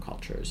some other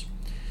cultures.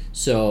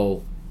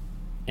 So,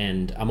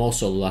 and I'm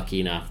also lucky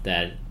enough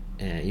that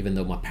even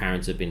though my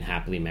parents have been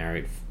happily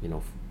married,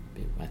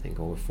 I think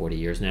over 40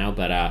 years now,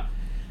 but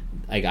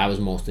like I was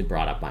mostly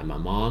brought up by my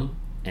mom,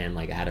 and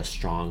like I had a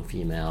strong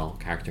female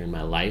character in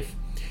my life,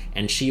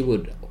 and she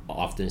would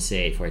often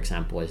say, for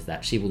example, is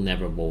that she will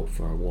never vote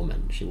for a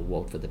woman, she will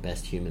vote for the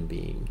best human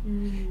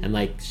being. And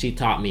like she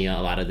taught me a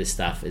lot of this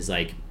stuff is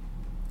like,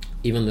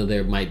 even though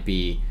there might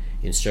be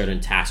in certain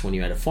tasks when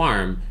you're at a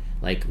farm,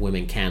 like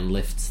women can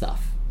lift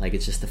stuff, like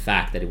it's just the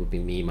fact that it would be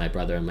me, my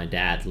brother, and my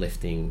dad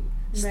lifting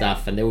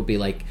stuff, and there would be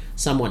like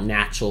somewhat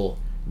natural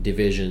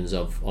divisions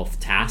of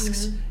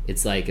tasks.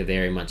 It's like a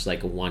very much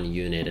like a one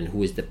unit, and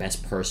who is the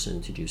best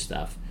person to do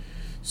stuff.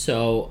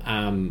 So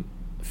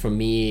for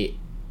me,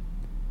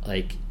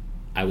 like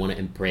I want to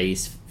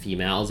embrace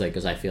females, like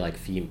because I feel like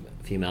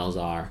females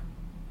are,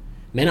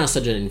 men are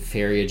such an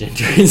inferior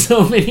gender in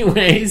so many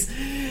ways,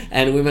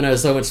 and women are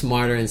so much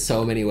smarter in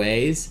so many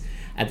ways.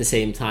 At the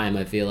same time,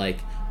 I feel like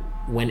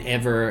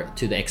whenever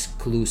to the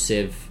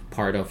exclusive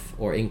part of,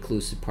 or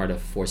inclusive part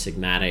of Four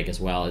Sigmatic, as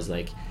well as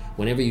like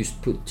whenever you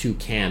put two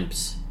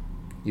camps,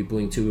 you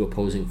bring two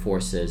opposing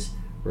forces,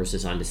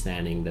 versus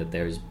understanding that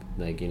there's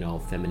like,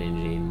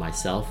 femininity in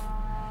myself,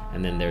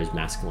 and then there's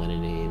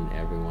masculinity in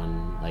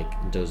everyone.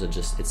 Like those are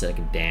just, it's like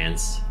a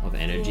dance of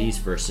energies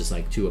versus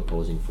like two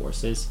opposing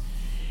forces.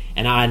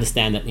 And I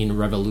understand that in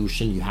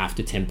revolution you have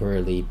to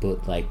temporarily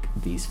put like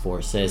these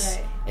forces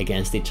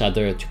against each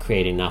other to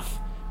create enough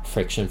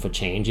friction for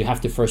change. You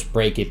have to first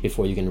break it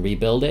before you can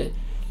rebuild it.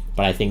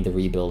 But I think the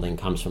rebuilding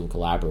comes from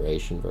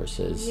collaboration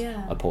versus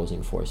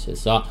opposing forces.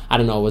 So I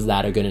don't know, was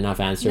that a good enough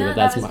answer? No,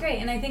 that was great.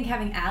 And I think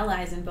having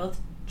allies in both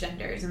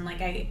genders, and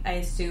like I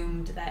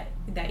assumed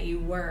that you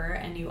were,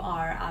 and you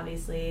are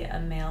obviously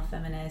a male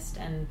feminist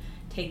and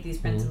take these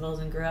principles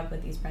and grew up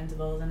with these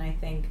principles, and I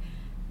think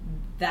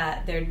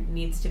that there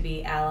needs to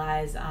be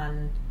allies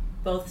on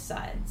both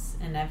sides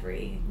in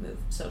every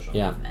social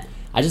movement.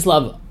 I just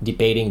love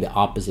debating the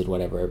opposite,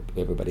 whatever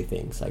everybody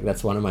thinks. Like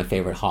that's one of my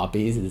favorite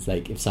hobbies. Is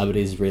like if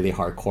somebody's really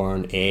hardcore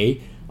on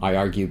A, I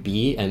argue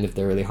B, and if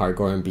they're really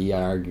hardcore on B,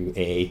 I argue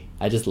A.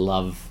 I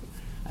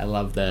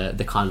love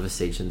the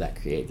conversation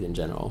that creates in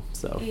general.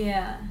 So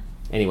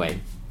anyway.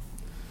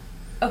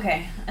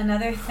 Okay,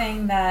 another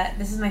thing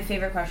this is my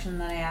favorite question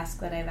that I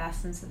ask, that I've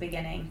asked since the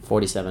beginning.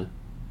 47.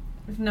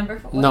 Number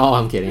 4. No,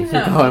 I'm kidding.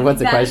 No, Go on, what's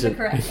the that is question? the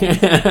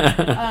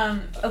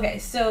correct okay,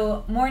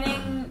 so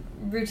morning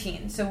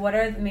routine. So what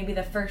are maybe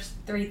the first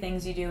 3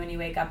 things you do when you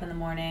wake up in the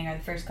morning, or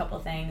the first couple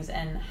things,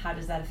 and how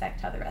does that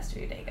affect how the rest of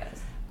your day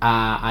goes?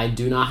 I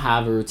do not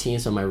have a routine,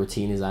 so my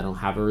routine is I don't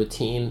have a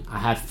routine. I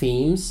have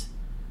themes,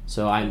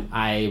 so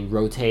I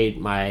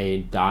rotate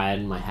my diet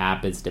and my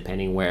habits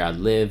depending where I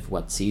live,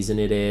 what season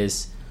it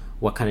is,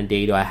 what kind of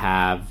day do I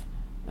have.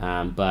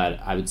 But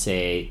I would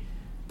say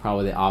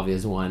probably the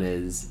obvious one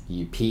is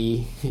you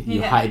pee,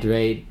 you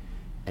hydrate,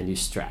 and you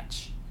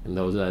stretch. And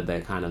those are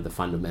the kind of the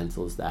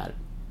fundamentals that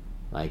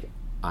like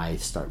I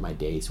start my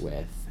days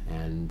with.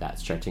 And that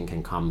stretching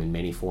can come in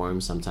many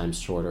forms, sometimes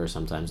shorter,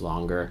 sometimes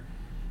longer.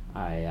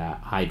 I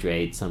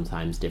hydrate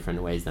sometimes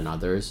different ways than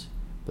others,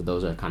 but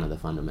those are kind of the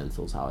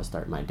fundamentals how I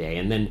start my day.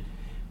 And then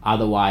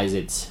otherwise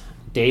it's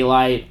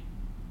daylight,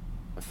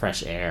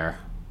 fresh air,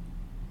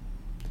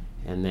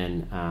 and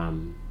then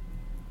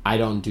I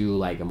don't do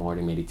like a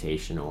morning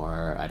meditation,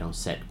 or I don't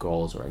set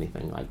goals or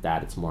anything like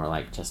that. It's more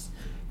like just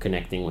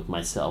connecting with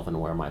myself and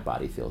where my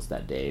body feels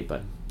that day.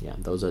 But yeah,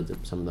 those are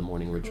some of the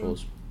morning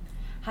rituals.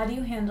 How do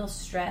you handle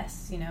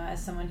stress,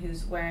 as someone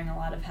who's wearing a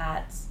lot of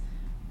hats,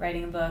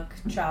 writing a book,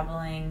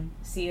 traveling,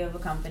 CEO of a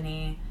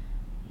company?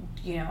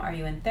 Are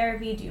you in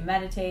therapy? Do you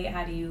meditate?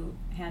 How do you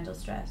handle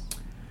stress?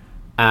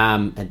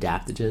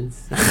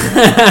 Adaptogens.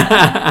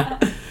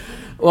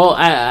 Well,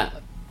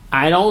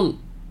 I don't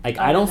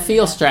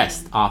feel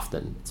stressed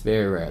often. It's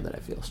very rare that I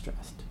feel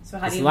stressed. So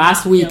how do you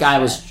last not week feel I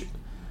was stressed?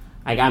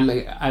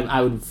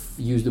 I would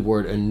use the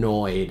word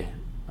annoyed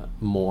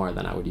more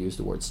than I would use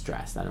the word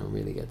stressed. I don't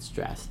really get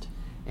stressed,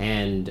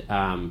 and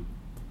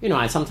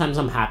sometimes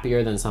I'm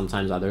happier than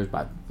sometimes others,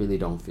 but really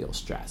don't feel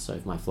stressed. So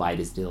if my flight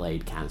is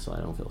delayed, cancel, I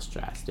don't feel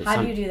stressed.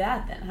 How do you do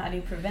that then? How do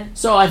you prevent?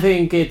 So I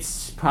think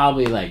it's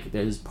probably like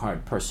there's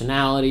part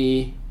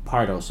personality,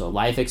 part also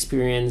life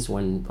experience.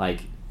 When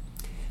like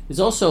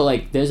there's also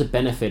like there's a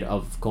benefit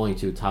of going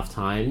through tough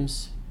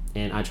times,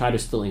 and I try to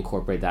still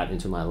incorporate that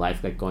into my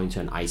life, like going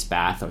to an ice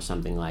bath or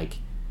something like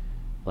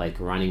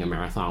running a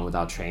marathon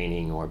without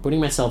training, or putting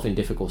myself in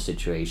difficult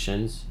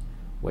situations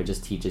where it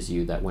just teaches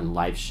you that when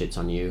life shits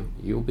on you,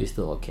 you'll be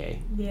still okay.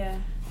 Yeah.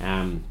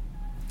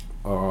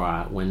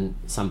 Or when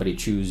somebody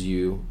chews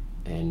you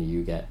and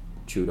you get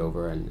chewed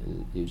over,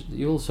 and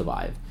you'll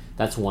survive.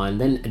 That's one.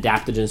 Then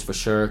adaptogens for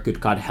sure, good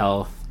gut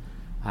health,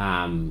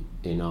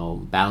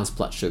 balanced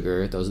blood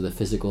sugar. Those are the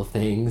physical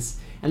things.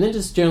 And then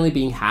just generally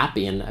being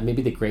happy, and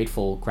maybe the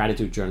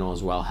gratitude journal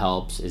as well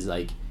helps. Is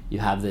like you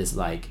have this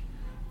like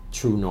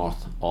true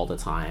north all the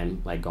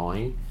time, like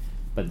going.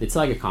 But it's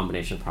like a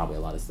combination of probably a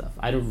lot of stuff.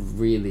 I don't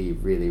really,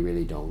 really,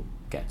 really don't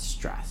get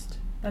stressed.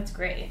 That's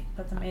great.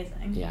 That's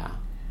amazing. Yeah.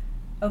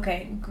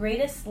 Okay,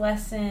 greatest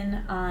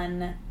lesson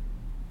on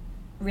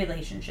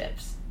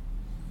relationships.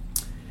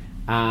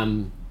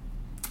 I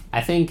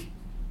think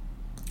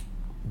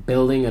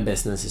building a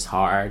business is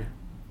hard.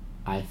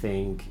 I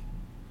think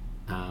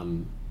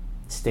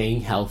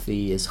staying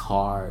healthy is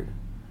hard.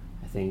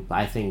 I think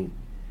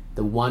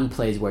the one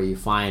place where you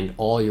find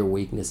all your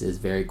weaknesses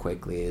very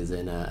quickly is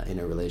in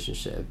a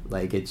relationship.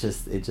 Like it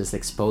just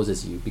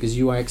exposes you because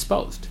you are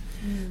exposed.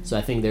 So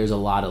I think there's a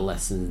lot of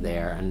lessons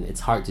there, and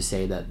it's hard to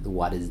say that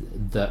what is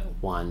the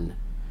one,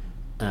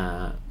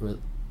 A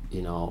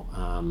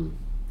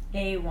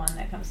one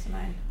that comes to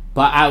mind.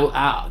 But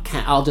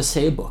I'll just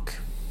say a book.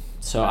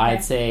 So Okay.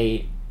 I'd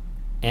say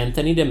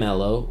Anthony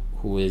DeMello,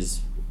 who is,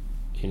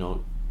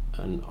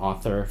 an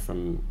author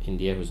from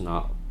India who's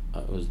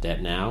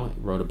dead now,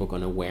 wrote a book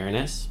on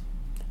awareness,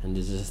 and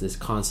this is this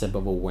concept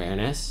of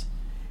awareness,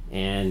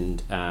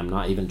 and I'm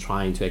not even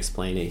trying to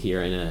explain it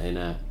here in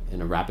a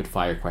rapid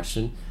fire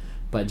question,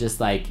 but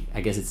just like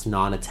I guess it's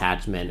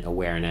non-attachment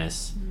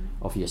awareness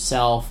of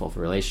yourself, of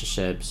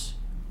relationships,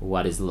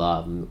 what is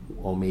love,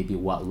 or maybe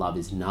what love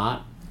is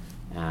not,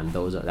 and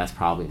that's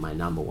probably my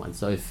number one.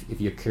 So if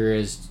you're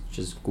curious,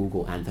 just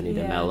Google Anthony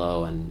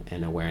DeMello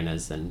and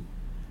awareness, and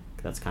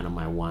that's kind of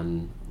my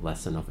one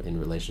lesson in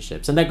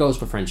relationships, and that goes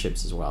for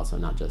friendships as well, so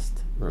not just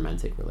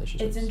romantic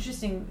relationships. It's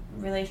interesting.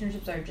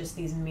 Relationships are just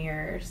these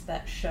mirrors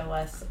that show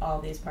us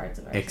all these parts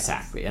of ourselves.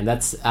 Exactly, and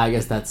I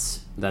guess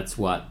that's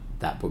what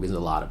that book is a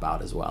lot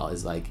about as well,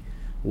 is like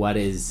what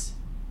is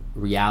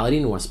reality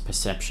and what's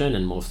perception,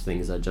 and most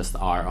things are just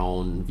our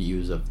own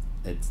views of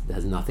it.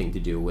 Has nothing to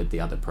do with the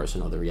other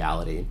person or the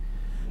reality.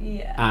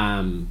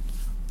 I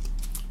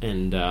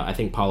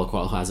think Paulo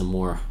Coelho has a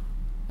more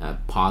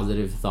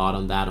positive thought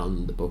on that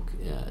on the book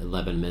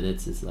 11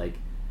 Minutes. Is like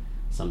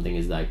something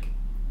is like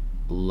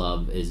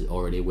love is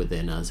already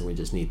within us, and we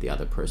just need the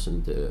other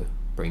person to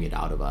bring it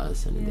out of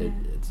us,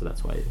 and so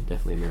that's why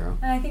definitely Miro.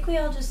 And I think we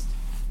all just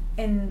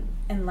in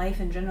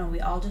life in general,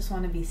 we all just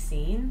want to be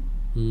seen.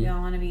 We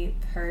all want to be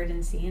heard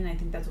and seen. I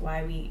think that's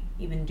why we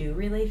even do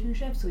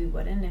relationships. We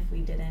wouldn't if we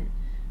didn't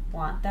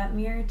want that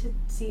mirror to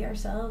see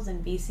ourselves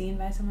and be seen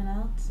by someone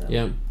else. So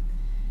yeah.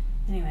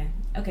 Anyway,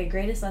 okay,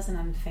 greatest lesson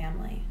on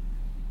family.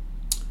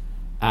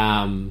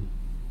 I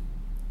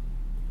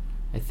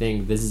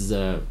think this is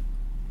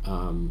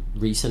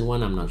recent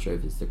one, I'm not sure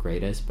if it's the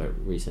greatest, but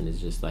recent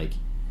is just like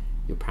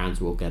your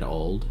parents will get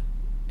old,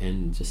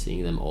 and just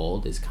seeing them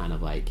old is kind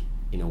of like,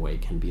 in a way,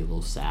 can be a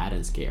little sad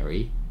and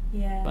scary.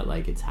 Yeah. But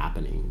like it's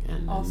happening,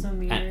 and also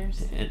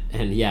mirrors.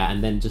 And yeah,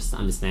 and then just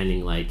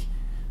understanding like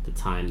the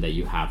time that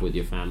you have with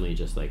your family,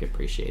 just like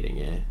appreciating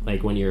it.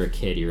 Like when you're a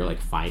kid, you're like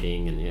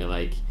fighting, and you're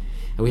like,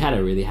 and we had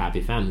a really happy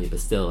family, but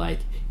still like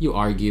you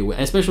argue,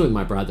 especially with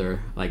my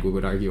brother. Like we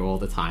would argue all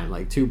the time,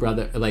 like two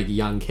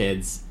young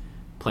kids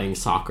playing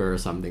soccer or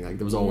something. Like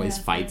there was always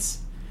fights.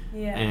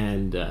 Yeah.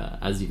 And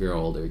as you grow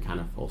older, you kind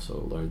of also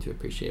learn to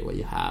appreciate what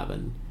you have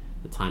and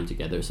the time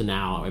together. So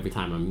now every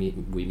time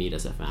we meet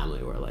as a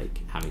family, we're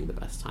like having the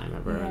best time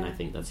ever. And I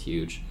think that's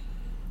huge.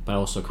 But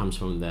also comes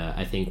from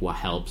I think what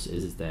helps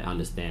is the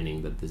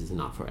understanding that this is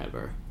not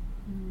forever.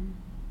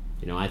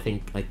 You know, I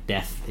think like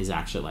death is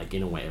actually like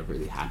in a way a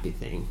really happy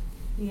thing.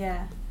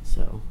 Yeah.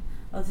 So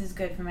well, this is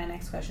good for my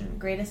next question.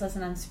 Greatest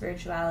lesson on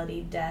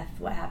spirituality, death,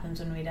 what happens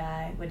when we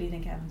die? What do you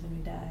think happens when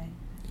we die?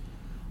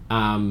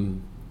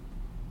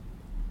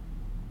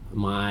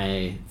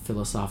 My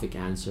philosophic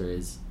answer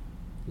is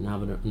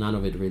none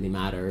of it really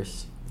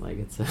matters. Like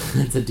it's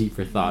a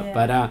deeper thought. Yeah.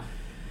 But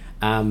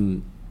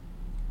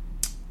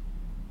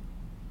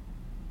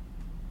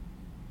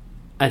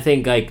I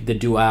think like the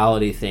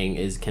duality thing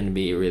can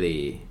be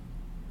really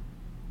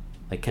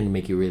like can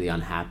make you really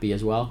unhappy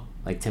as well.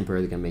 Like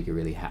temporarily can make you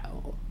really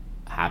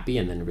happy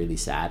and then really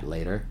sad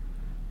later.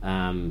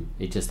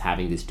 It's just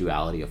having this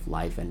duality of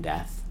life and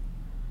death,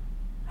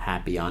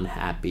 happy,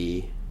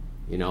 unhappy,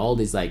 you know, all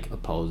these like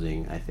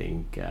opposing, I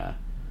think.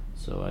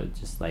 So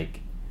just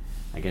like,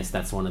 I guess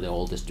that's one of the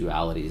oldest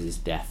dualities is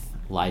death,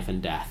 life and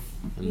death,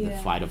 and the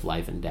fight of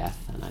life and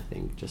death. And I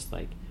think just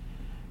like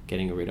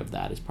getting rid of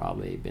that has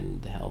probably been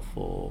the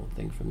helpful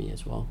thing for me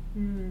as well.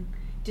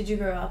 Did you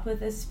grow up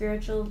with a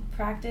spiritual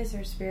practice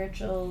or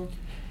spiritual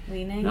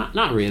leaning?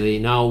 Not really.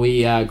 No,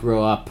 we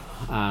grew up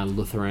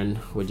Lutheran,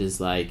 which is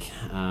like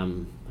a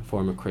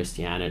form of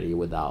Christianity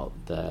without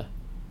the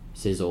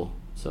sizzle.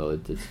 So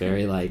it's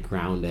very like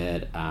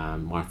grounded.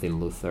 Martin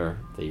Luther,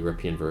 the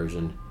European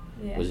version,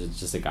 was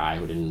just a guy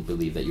who didn't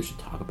believe that you should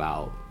talk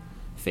about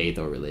faith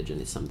or religion.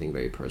 It's something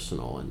very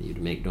personal, and you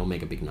don't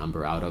make a big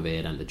number out of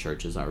it. And the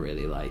churches are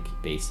really like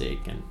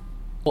basic. And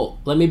well,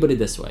 let me put it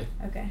this way.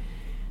 Okay.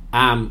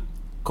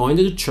 Going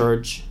to the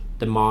church,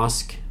 the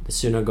mosque, the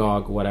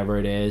synagogue, whatever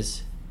it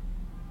is,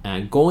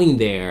 going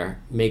there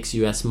makes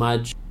you as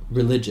much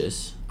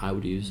religious. I'm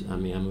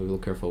a little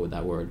careful with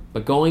that word.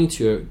 But going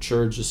to a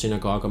church, a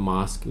synagogue, a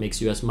mosque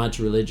makes you as much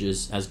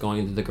religious as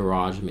going to the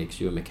garage makes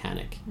you a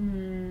mechanic.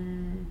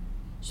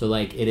 So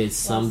like it is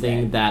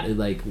something that is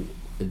like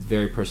it's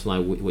very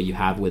personal. What you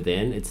have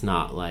within, it's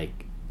not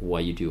like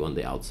what you do on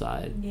the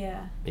outside.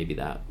 Yeah. Maybe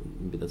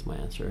that's my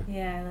answer.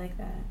 Yeah, I like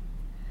that.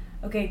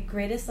 Okay,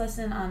 greatest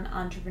lesson on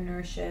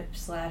entrepreneurship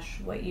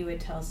 / what you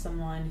would tell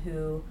someone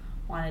who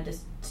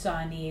saw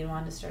a need,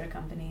 wanted to start a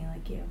company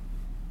like you.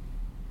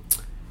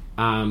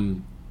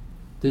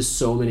 There's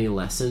so many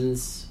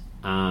lessons,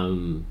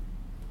 and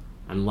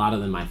a lot of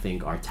them I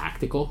think are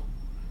tactical,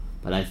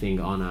 but I think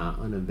on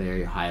a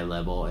very high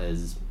level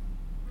is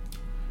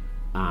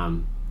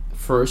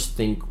first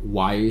think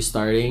why you're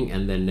starting,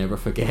 and then never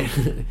forget.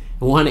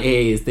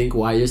 1A is think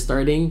why you're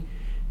starting,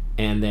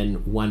 and then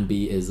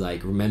 1B is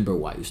like remember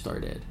why you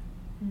started.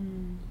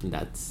 And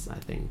I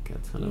think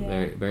that's kind of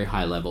very very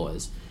high level.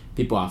 Is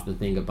people often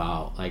think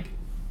about like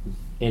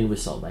end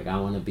result, like I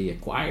want to be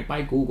acquired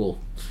by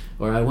Google,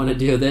 or I want to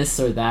do this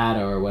or that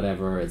or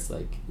whatever. It's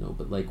like no,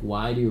 but like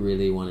why do you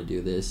really want to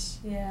do this?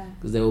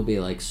 Because there will be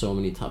like so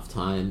many tough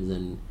times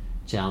and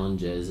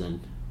challenges,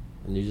 and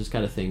you just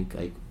gotta think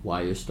like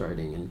why you're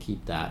starting and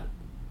keep that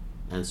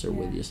answer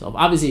with yourself.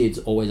 Obviously it's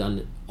always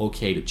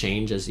okay to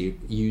change as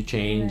you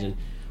change, and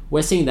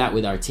we're seeing that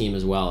with our team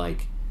as well,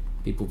 like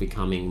people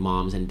becoming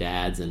moms and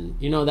dads, and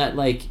you know that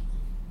like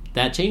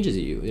that changes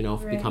you know,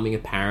 becoming a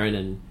parent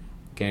and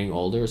getting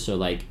older. So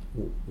like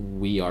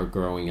we are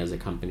growing as a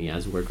company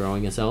as we're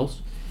growing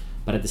ourselves,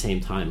 but at the same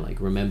time like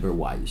remember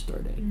why you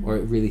started, or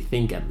really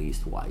think at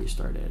least why you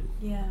started.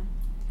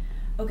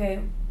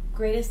 Okay,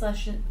 greatest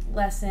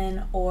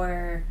lesson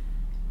or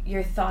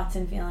your thoughts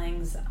and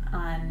feelings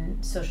on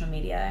social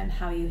media and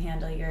how you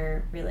handle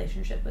your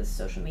relationship with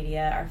social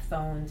media, our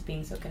phones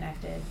being so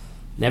connected.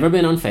 Never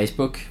been on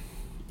Facebook,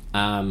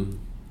 and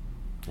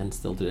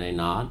still today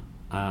not.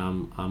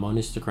 I'm on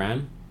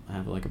Instagram. I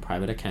have like a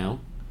private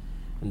account,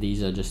 and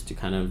these are just to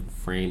kind of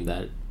frame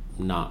that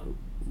I'm not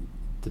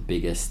the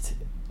biggest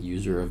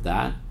user of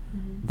that.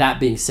 That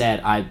being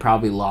said, I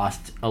probably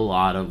lost a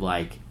lot of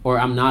or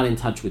I'm not in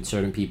touch with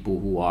certain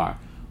people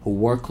who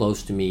were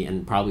close to me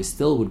and probably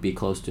still would be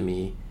close to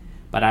me,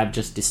 but I've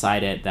just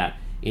decided that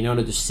in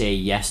order to say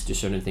yes to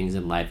certain things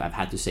in life, I've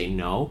had to say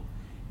no.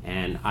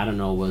 And I don't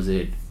know, was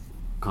it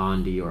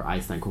Gandhi or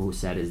Einstein who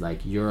said is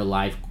like your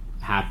life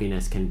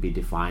happiness can be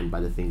defined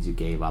by the things you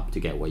gave up to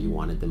get what you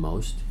wanted the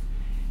most.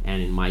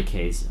 And in my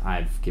case,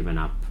 I've given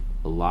up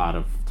a lot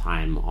of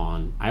time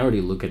on, I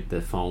already look at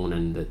the phone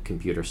and the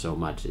computer so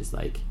much, is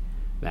like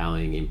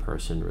valuing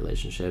in-person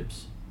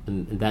relationships.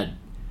 and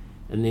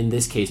in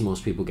this case,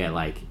 most people get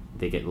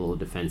they get a little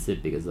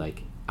defensive because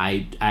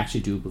I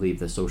actually do believe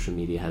that social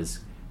media has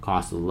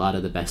caused a lot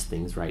of the best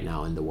things right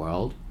now in the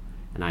world,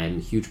 and I am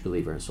a huge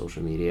believer in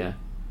social media.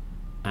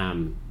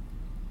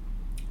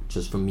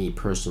 Just for me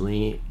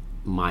personally,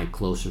 my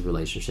closest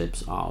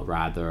relationships, I'll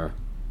rather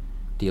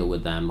deal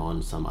with them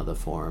on some other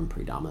forum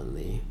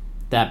predominantly.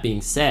 That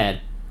being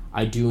said,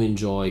 I do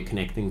enjoy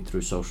connecting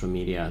through social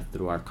media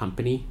through our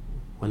company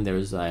when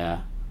there's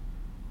a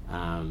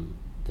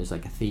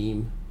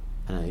theme,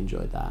 and I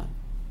enjoyed that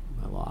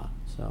a lot.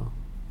 So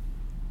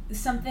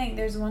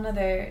there's one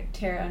other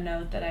tarot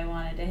note that I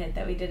wanted to hit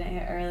that we didn't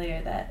hit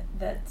earlier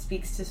that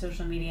speaks to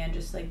social media and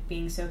just like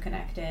being so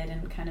connected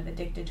and kind of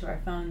addicted to our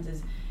phones.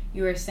 Is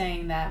you were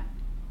saying that,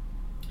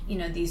 you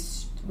know,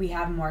 we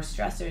have more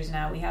stressors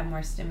now, we have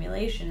more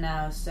stimulation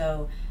now,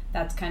 so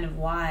that's kind of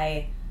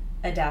why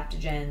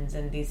adaptogens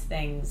and these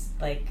things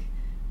like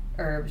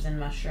herbs and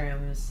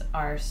mushrooms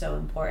are so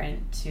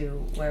important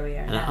to where we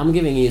are now. I'm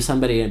giving you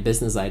somebody a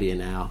business idea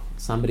now.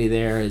 Somebody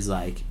there is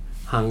like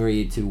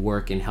hungry to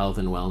work in health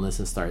and wellness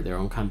and start their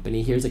own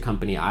company. Here's a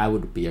company I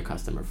would be a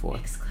customer for.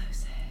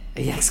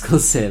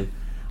 Exclusive.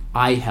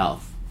 Eye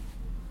health.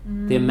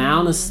 The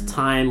amount of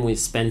time we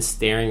spend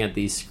staring at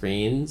these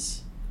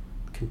screens,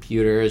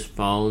 computers,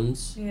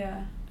 phones,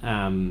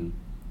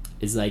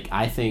 is like,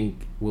 I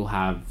think we'll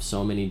have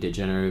so many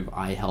degenerative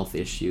eye health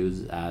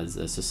issues as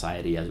a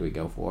society as we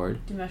go forward.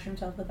 Do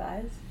mushrooms help with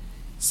eyes?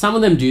 Some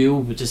of them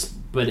do,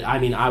 but I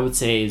mean, I would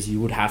say is you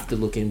would have to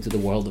look into the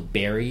world of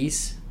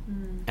berries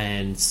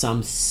and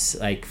some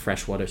like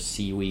freshwater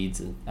seaweeds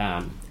and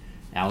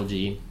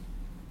algae.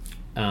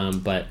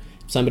 But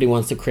if somebody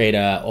wants to create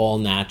a all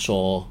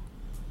natural,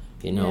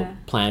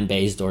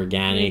 plant-based,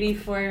 organic. Maybe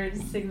Four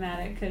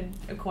Sigmatic could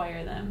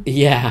acquire them.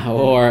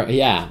 Or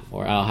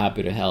I'll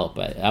happy to help,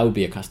 but I would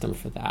be a customer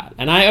for that.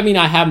 And I mean,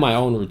 I have my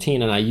own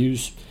routine, and I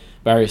use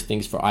various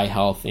things for eye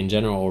health in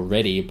general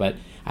already, but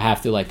I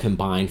have to like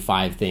combine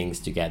 5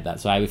 things to get that.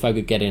 So if I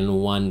could get it in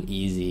one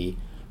easy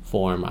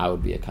form, I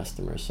would be a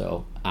customer.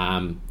 So,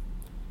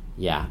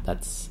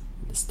 that's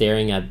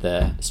staring at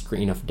the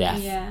screen of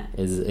death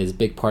is a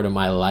big part of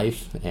my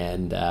life,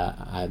 and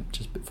I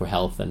just for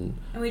health and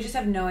we just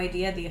have no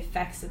idea the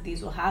effects that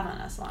these will have on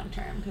us long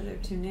term because they're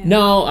too new.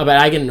 No, but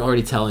I can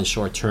already tell in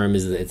short term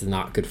is that it's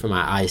not good for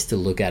my eyes to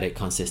look at it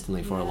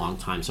consistently for a long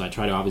time. So I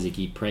try to obviously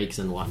keep breaks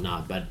and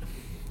whatnot, but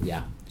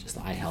just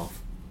eye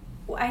health.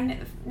 Well, I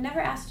never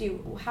asked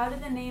you, how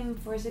did the name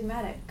Four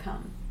Sigmatic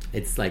come?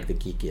 It's like the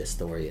geekiest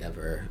story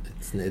ever.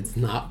 It's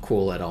not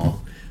cool at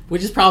all.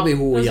 Which is probably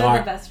who we are. Those are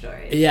the best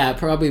stories. Yeah,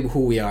 probably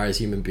who we are as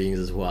human beings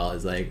as well.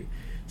 Is like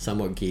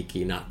somewhat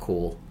geeky, not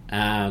cool,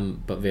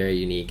 but very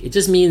unique. It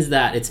just means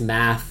that it's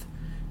math.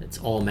 It's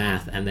all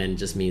math, and then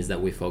just means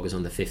that we focus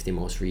on the 50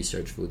 most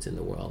researched foods in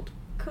the world.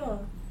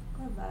 Cool.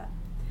 Love that.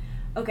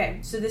 Okay,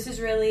 so this is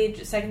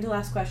really, second to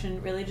last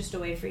question, really just a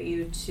way for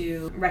you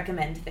to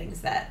recommend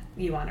things that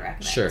you want to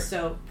recommend. Sure.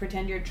 So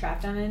pretend you're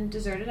trapped on a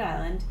deserted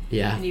island.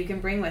 Yeah. And you can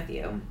bring with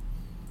you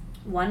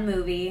one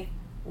movie,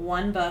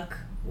 one book,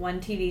 one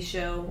TV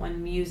show,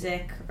 one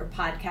music or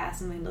podcast,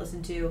 something to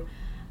listen to,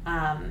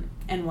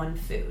 and one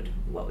food.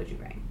 What would you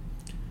bring?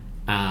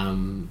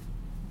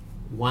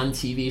 One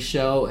TV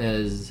show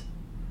is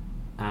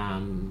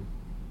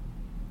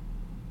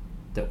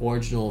the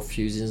original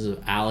Fusions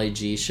of Ali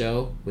G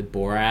show with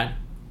Borat.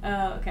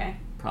 Oh, okay.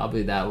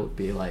 Probably that would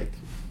be like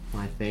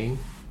my thing.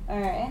 All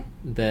right.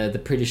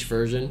 The British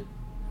version,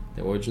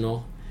 the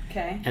original.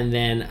 Okay. And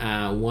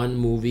then one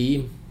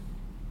movie.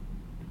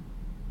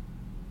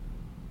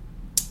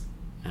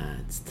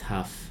 It's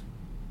tough.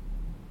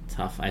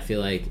 I feel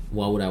like,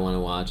 what would I want to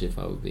watch if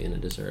I would be in a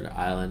deserted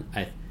island?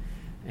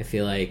 I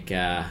feel like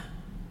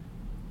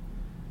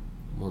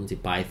Monty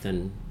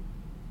Python,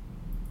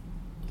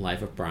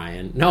 Life of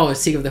Brian. No,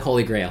 Seek of the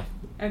Holy Grail.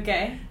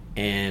 Okay.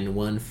 And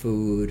one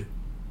food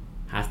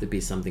has to be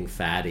something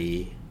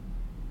fatty.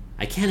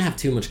 I can't have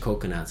too much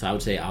coconut, so I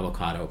would say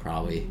avocado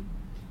probably.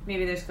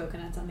 Maybe there's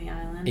coconuts on the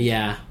island.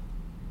 Yeah.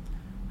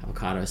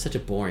 Avocado is such a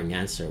boring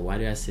answer. Why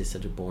did I say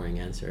such a boring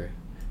answer?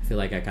 I feel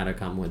like I gotta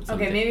come with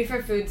something. Okay, maybe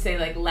for food, say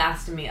like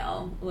last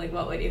meal. Like,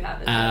 what would you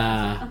have as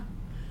last meal?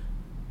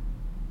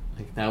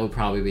 Like that would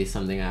probably be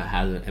something I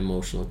had an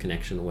emotional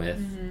connection with.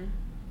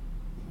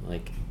 Mm-hmm.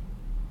 Like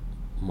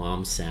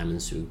mom's salmon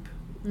soup,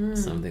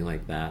 something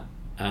like that.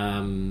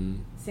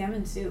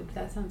 Salmon soup,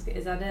 that sounds good.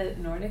 Is that a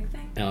Nordic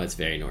thing? Oh, it's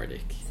very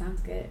Nordic.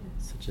 Sounds good.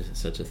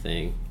 Such a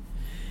thing.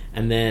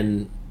 And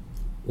then,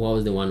 what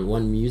was the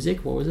one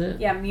music? What was it?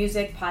 Yeah,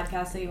 music,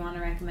 podcast that you want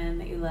to recommend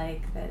that you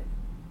like, that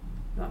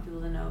you want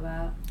people to know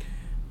about.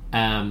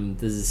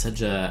 This is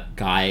such a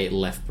guy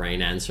left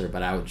brain answer,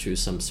 but I would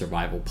choose some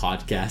survival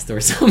podcast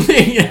or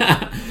something.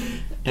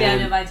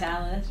 Daniel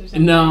Vitalis or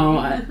something.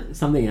 No,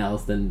 something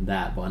else than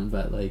that one,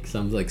 but like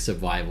some like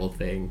survival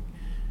thing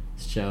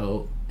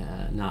show.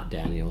 Not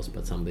Daniel's,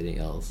 but somebody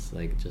else,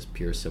 like just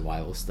pure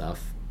survival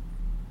stuff.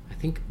 I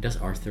think, does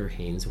Arthur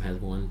Haynes has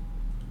one?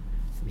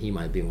 He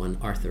might be one.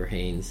 Arthur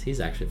Haynes. He's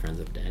actually friends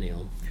with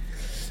Daniel.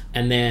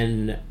 And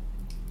then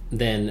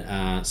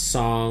Then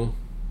song.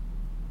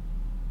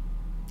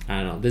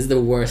 I don't know. This is the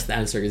worst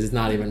answer because it's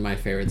not even my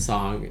favorite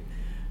song.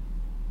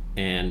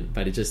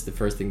 But it's just the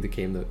first thing that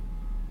came.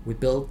 We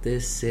built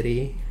this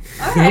city.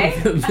 Okay.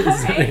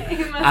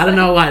 I don't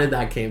know why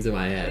that came to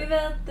my head. We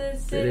built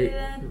this city.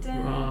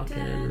 Rock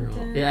and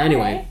roll. Yeah.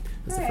 Anyway,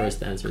 that's the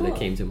first answer that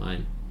came to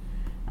mind.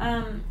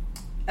 And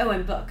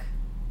book.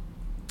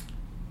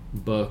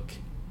 Book.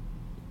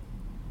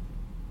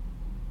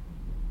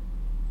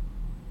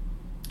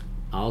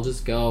 I'll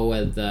just go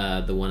with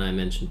the one I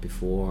mentioned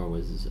before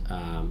was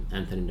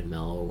Anthony de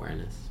Mello,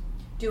 Awareness.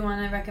 Do you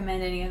want to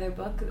recommend any other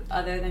book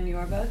other than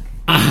your book?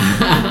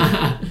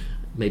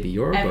 Maybe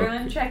your book.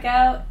 Everyone check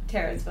out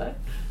Tara's book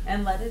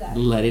and Let It Out.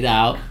 Let It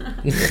Out.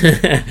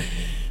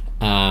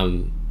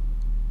 I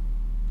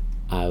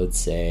would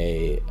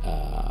say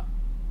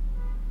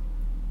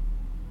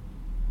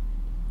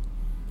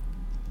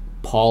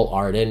Paul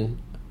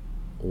Arden,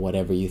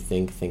 Whatever You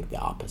Think the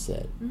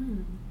Opposite.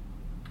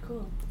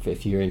 Cool.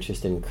 If you're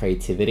interested in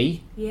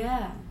creativity.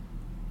 Yeah.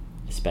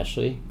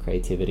 Especially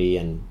creativity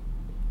and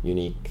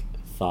unique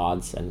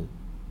thoughts, and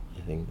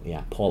I think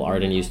Paul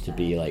Arden used to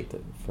be like the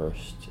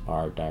first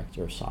art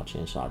director of Saatchi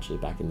and Saatchi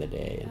back in the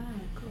day.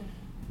 And cool.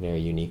 Very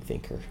unique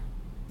thinker.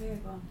 Very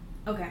cool.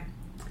 Okay.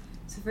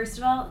 So first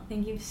of all,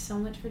 thank you so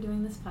much for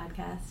doing this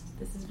podcast.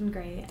 This has been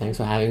great. Thanks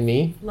for having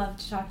me. Love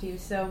to talk to you.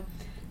 So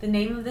the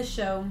name of the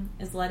show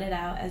is Let It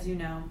Out, as you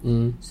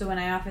know. So when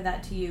I offer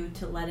that to you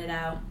to let it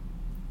out,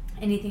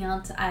 anything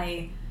else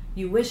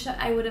you wish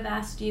I would have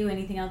asked you,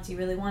 anything else you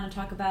really want to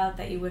talk about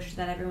that you wish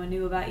that everyone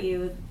knew about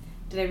you?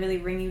 Did I really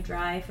wring you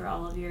dry for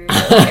all of your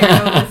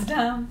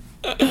wisdom?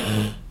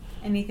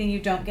 Anything you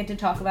don't get to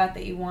talk about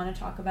that you want to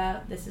talk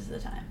about? This is the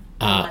time.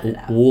 Let it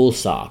out. Wool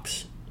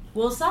socks.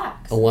 Wool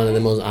socks. One of the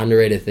most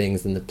underrated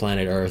things in the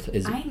planet Earth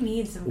is I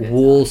need some good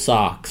wool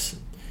socks.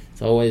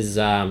 It's always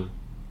I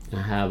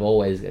have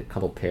always a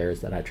couple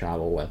pairs that I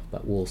travel with,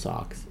 but wool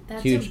socks.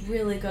 That's huge, a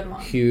really good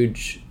one.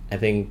 Huge. I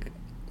think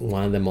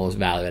one of the most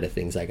value-added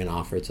things I can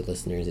offer to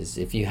listeners is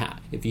if you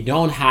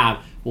don't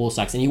have wool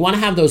socks and you want to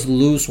have those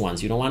loose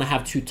ones, you don't want to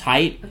have too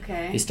tight.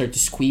 Okay. They start to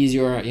squeeze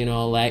your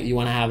leg. You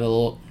want to have a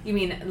little. You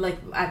mean like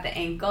at the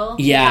ankle?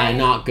 Yeah, right?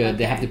 not good. Okay.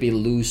 They have to be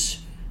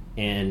loose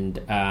and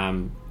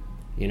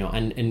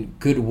and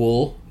good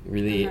wool.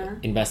 Really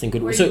invest in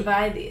good wool. Where do you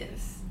buy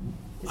these?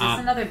 Is this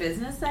another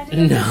business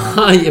idea?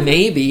 No,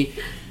 maybe,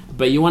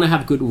 but you want to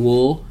have good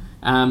wool.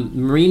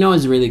 Merino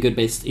is really good,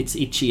 but it's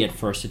itchy at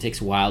first. It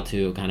takes a while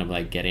to kind of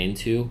like get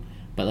into,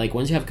 but like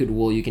once you have good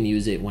wool, you can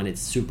use it when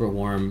it's super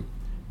warm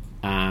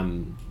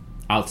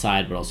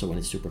outside, but also when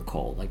it's super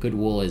cold. Like good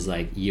wool is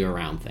like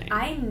year-round thing.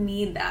 I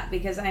need that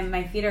because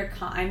my feet are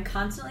I'm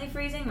constantly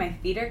freezing. My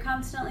feet are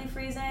constantly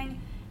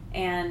freezing,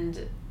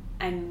 and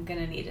I'm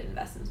gonna need to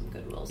invest in some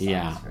good wool socks.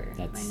 Yeah, for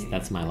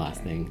that's my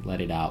last thing.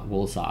 Let it out.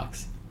 Wool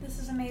socks. This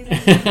is amazing.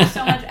 Thank you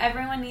so much.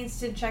 Everyone needs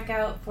to check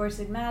out Four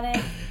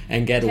Sigmatic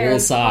and get Tara's wool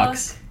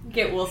socks. Book.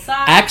 Get wool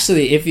socks.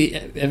 Actually, if you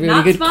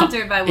not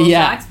sponsored by wool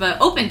socks,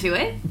 but open to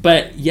it.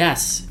 But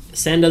yes,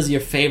 send us your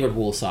favorite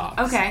wool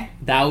socks. Okay,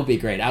 that would be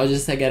great. I would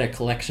just get a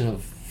collection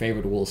of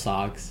favorite wool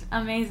socks.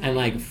 Amazing. And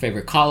like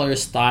favorite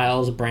colors,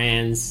 styles,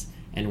 brands,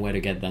 and where to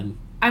get them.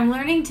 I'm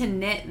learning to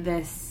knit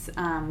this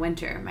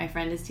winter. My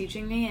friend is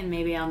teaching me, and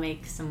maybe I'll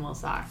make some wool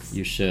socks.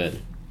 You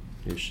should.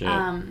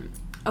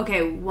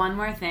 Okay, one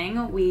more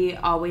thing. We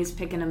always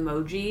pick an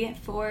emoji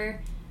for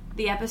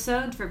the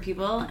episode for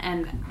people,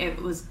 and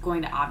it was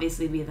going to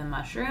obviously be the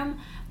mushroom,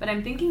 but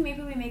I'm thinking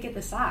maybe we make it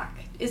the sock.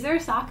 Is there a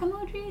sock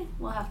emoji?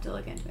 We'll have to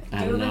look into it. Do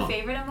you have a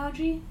favorite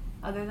emoji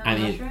other than the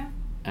mushroom?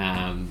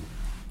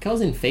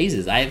 Goes in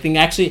phases. I think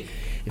actually,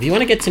 if you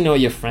want to get to know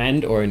your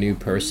friend or a new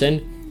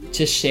person,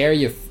 just share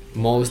your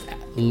most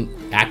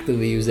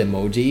actively used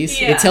emojis.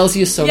 It tells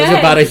you so much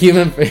about a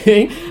human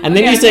being, and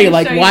then you say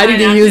like, why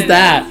did you use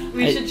that?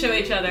 We should show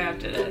each other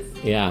after this.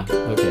 Yeah,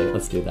 okay,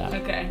 let's do that.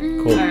 Okay,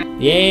 cool. All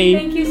right. Yay.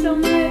 Thank you so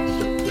much.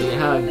 Give me a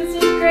hug. This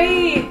was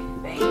great.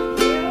 Thank you.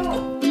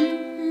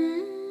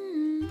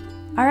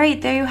 All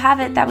right, there you have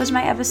it. That was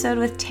my episode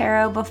with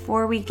Tara.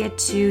 Before we get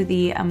to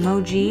the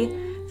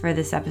emoji for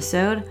this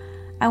episode,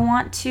 I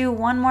want to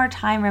one more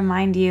time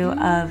remind you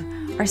of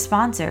our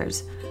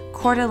sponsors.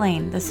 Coeur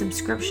d'Alene, the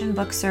subscription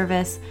book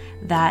service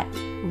that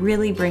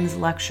really brings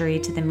luxury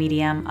to the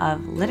medium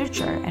of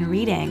literature and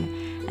reading,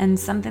 and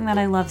something that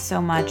I love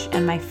so much,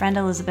 and my friend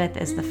Elizabeth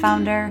is the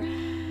founder,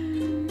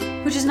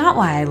 which is not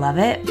why I love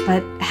it,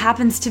 but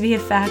happens to be a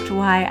fact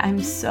why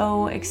I'm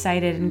so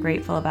excited and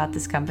grateful about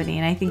this company,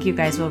 and I think you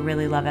guys will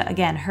really love it.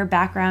 Again, her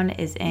background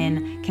is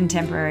in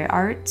contemporary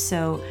art,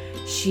 so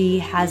she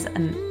has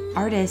an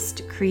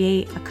artist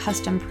create a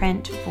custom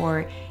print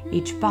for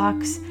each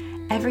box.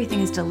 Everything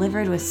is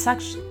delivered with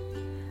such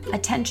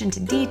attention to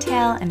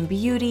detail and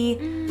beauty,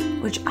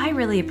 which I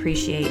really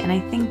appreciate, and I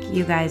think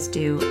you guys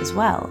do as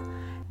well.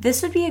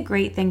 This would be a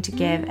great thing to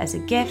give as a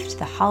gift.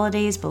 The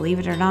holidays, believe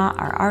it or not,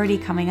 are already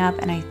coming up,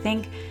 and I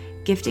think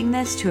gifting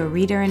this to a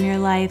reader in your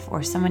life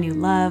or someone you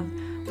love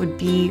would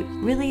be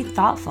really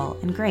thoughtful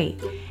and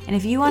great. And And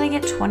if you want to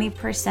get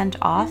 20%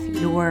 off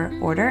your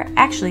order,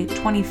 actually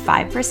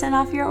 25%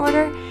 off your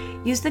order,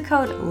 use the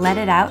code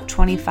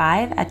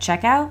LetItOut25 at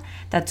checkout.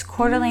 That's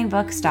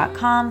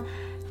CoeurD'AleneBooks.com,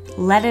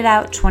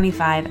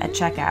 LetItOut25 at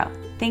checkout.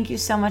 Thank you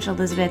so much,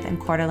 Elizabeth and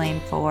Coeur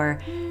d'Alene,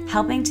 for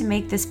helping to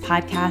make this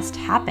podcast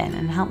happen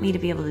and help me to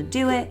be able to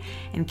do it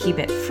and keep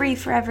it free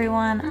for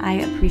everyone.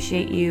 I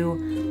appreciate you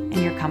and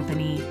your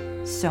company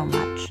so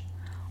much.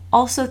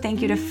 Also,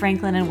 thank you to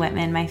Franklin &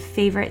 Whitman, my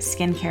favorite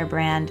skincare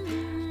brand.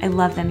 I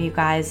love them, you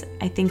guys.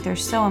 I think they're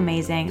so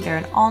amazing. They're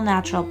an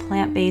all-natural,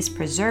 plant-based,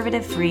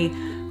 preservative-free,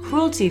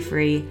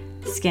 cruelty-free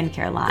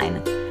skincare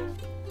line.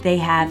 They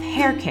have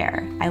hair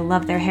care. I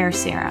love their hair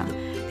serum.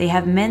 They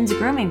have men's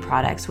grooming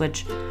products,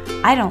 which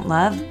I don't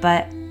love,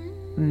 but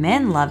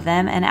men love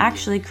them. And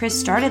actually, Chris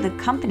started the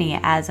company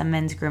as a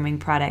men's grooming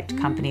product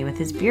company with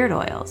his beard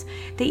oils.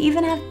 They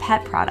even have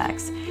pet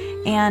products.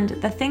 And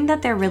the thing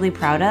that they're really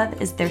proud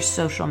of is their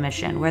social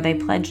mission, where they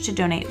pledge to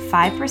donate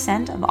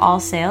 5% of all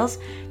sales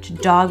to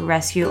dog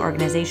rescue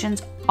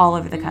organizations all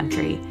over the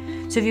country.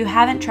 So if you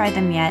haven't tried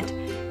them yet,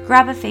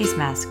 grab a face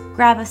mask,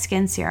 grab a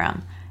skin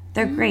serum.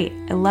 They're great.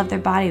 I love their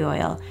body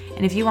oil.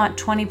 And if you want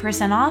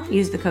 20% off,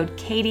 use the code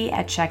Katie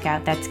at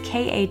checkout. That's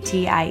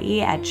KATIE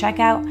at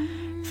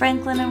checkout.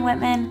 Franklin &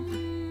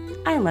 Whitman,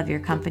 I love your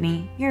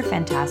company. You're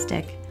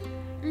fantastic.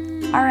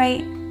 All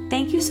right.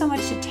 Thank you so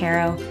much to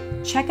Taro.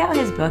 Check out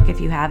his book if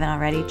you haven't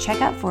already.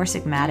 Check out Four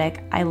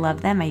Sigmatic. I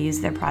love them. I use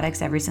their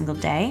products every single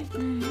day.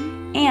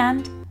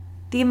 And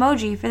the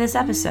emoji for this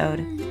episode.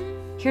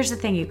 Here's the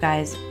thing, you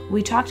guys.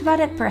 We talked about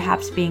it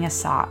perhaps being a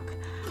sock.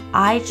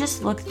 I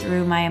just looked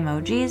through my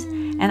emojis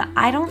and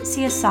I don't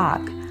see a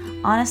sock.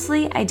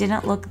 Honestly, I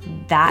didn't look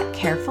that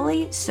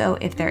carefully, so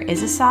if there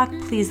is a sock,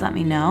 please let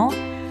me know.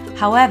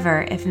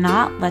 However, if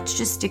not, let's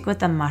just stick with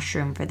the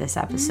mushroom for this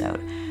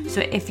episode.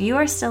 So if you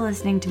are still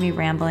listening to me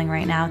rambling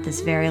right now at this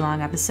very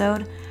long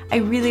episode, I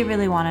really,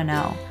 really want to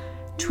know.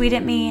 Tweet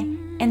at me,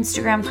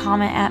 Instagram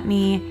comment at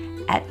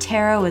me, at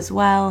Taro as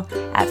well,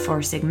 at Four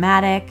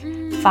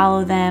Sigmatic,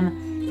 follow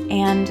them,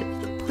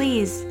 and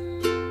please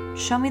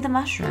show me the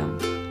mushroom.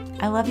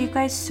 I love you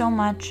guys so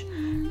much.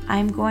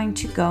 I'm going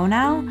to go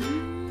now,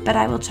 but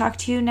I will talk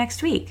to you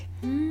next week.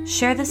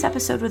 Share this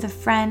episode with a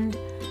friend,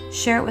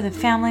 share it with a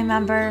family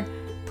member.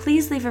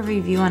 Please leave a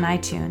review on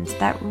iTunes.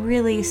 That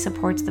really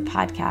supports the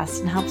podcast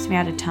and helps me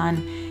out a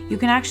ton. You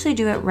can actually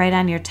do it right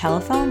on your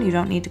telephone. You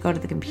don't need to go to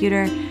the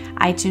computer.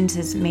 iTunes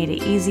has made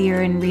it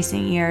easier in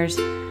recent years.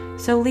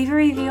 So leave a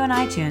review on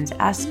iTunes.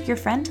 Ask your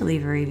friend to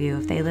leave a review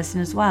if they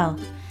listen as well.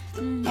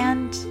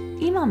 And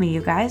email me,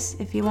 you guys,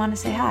 if you want to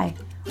say hi.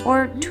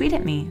 Or tweet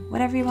at me,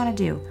 whatever you want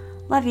to do.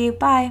 Love you.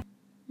 Bye.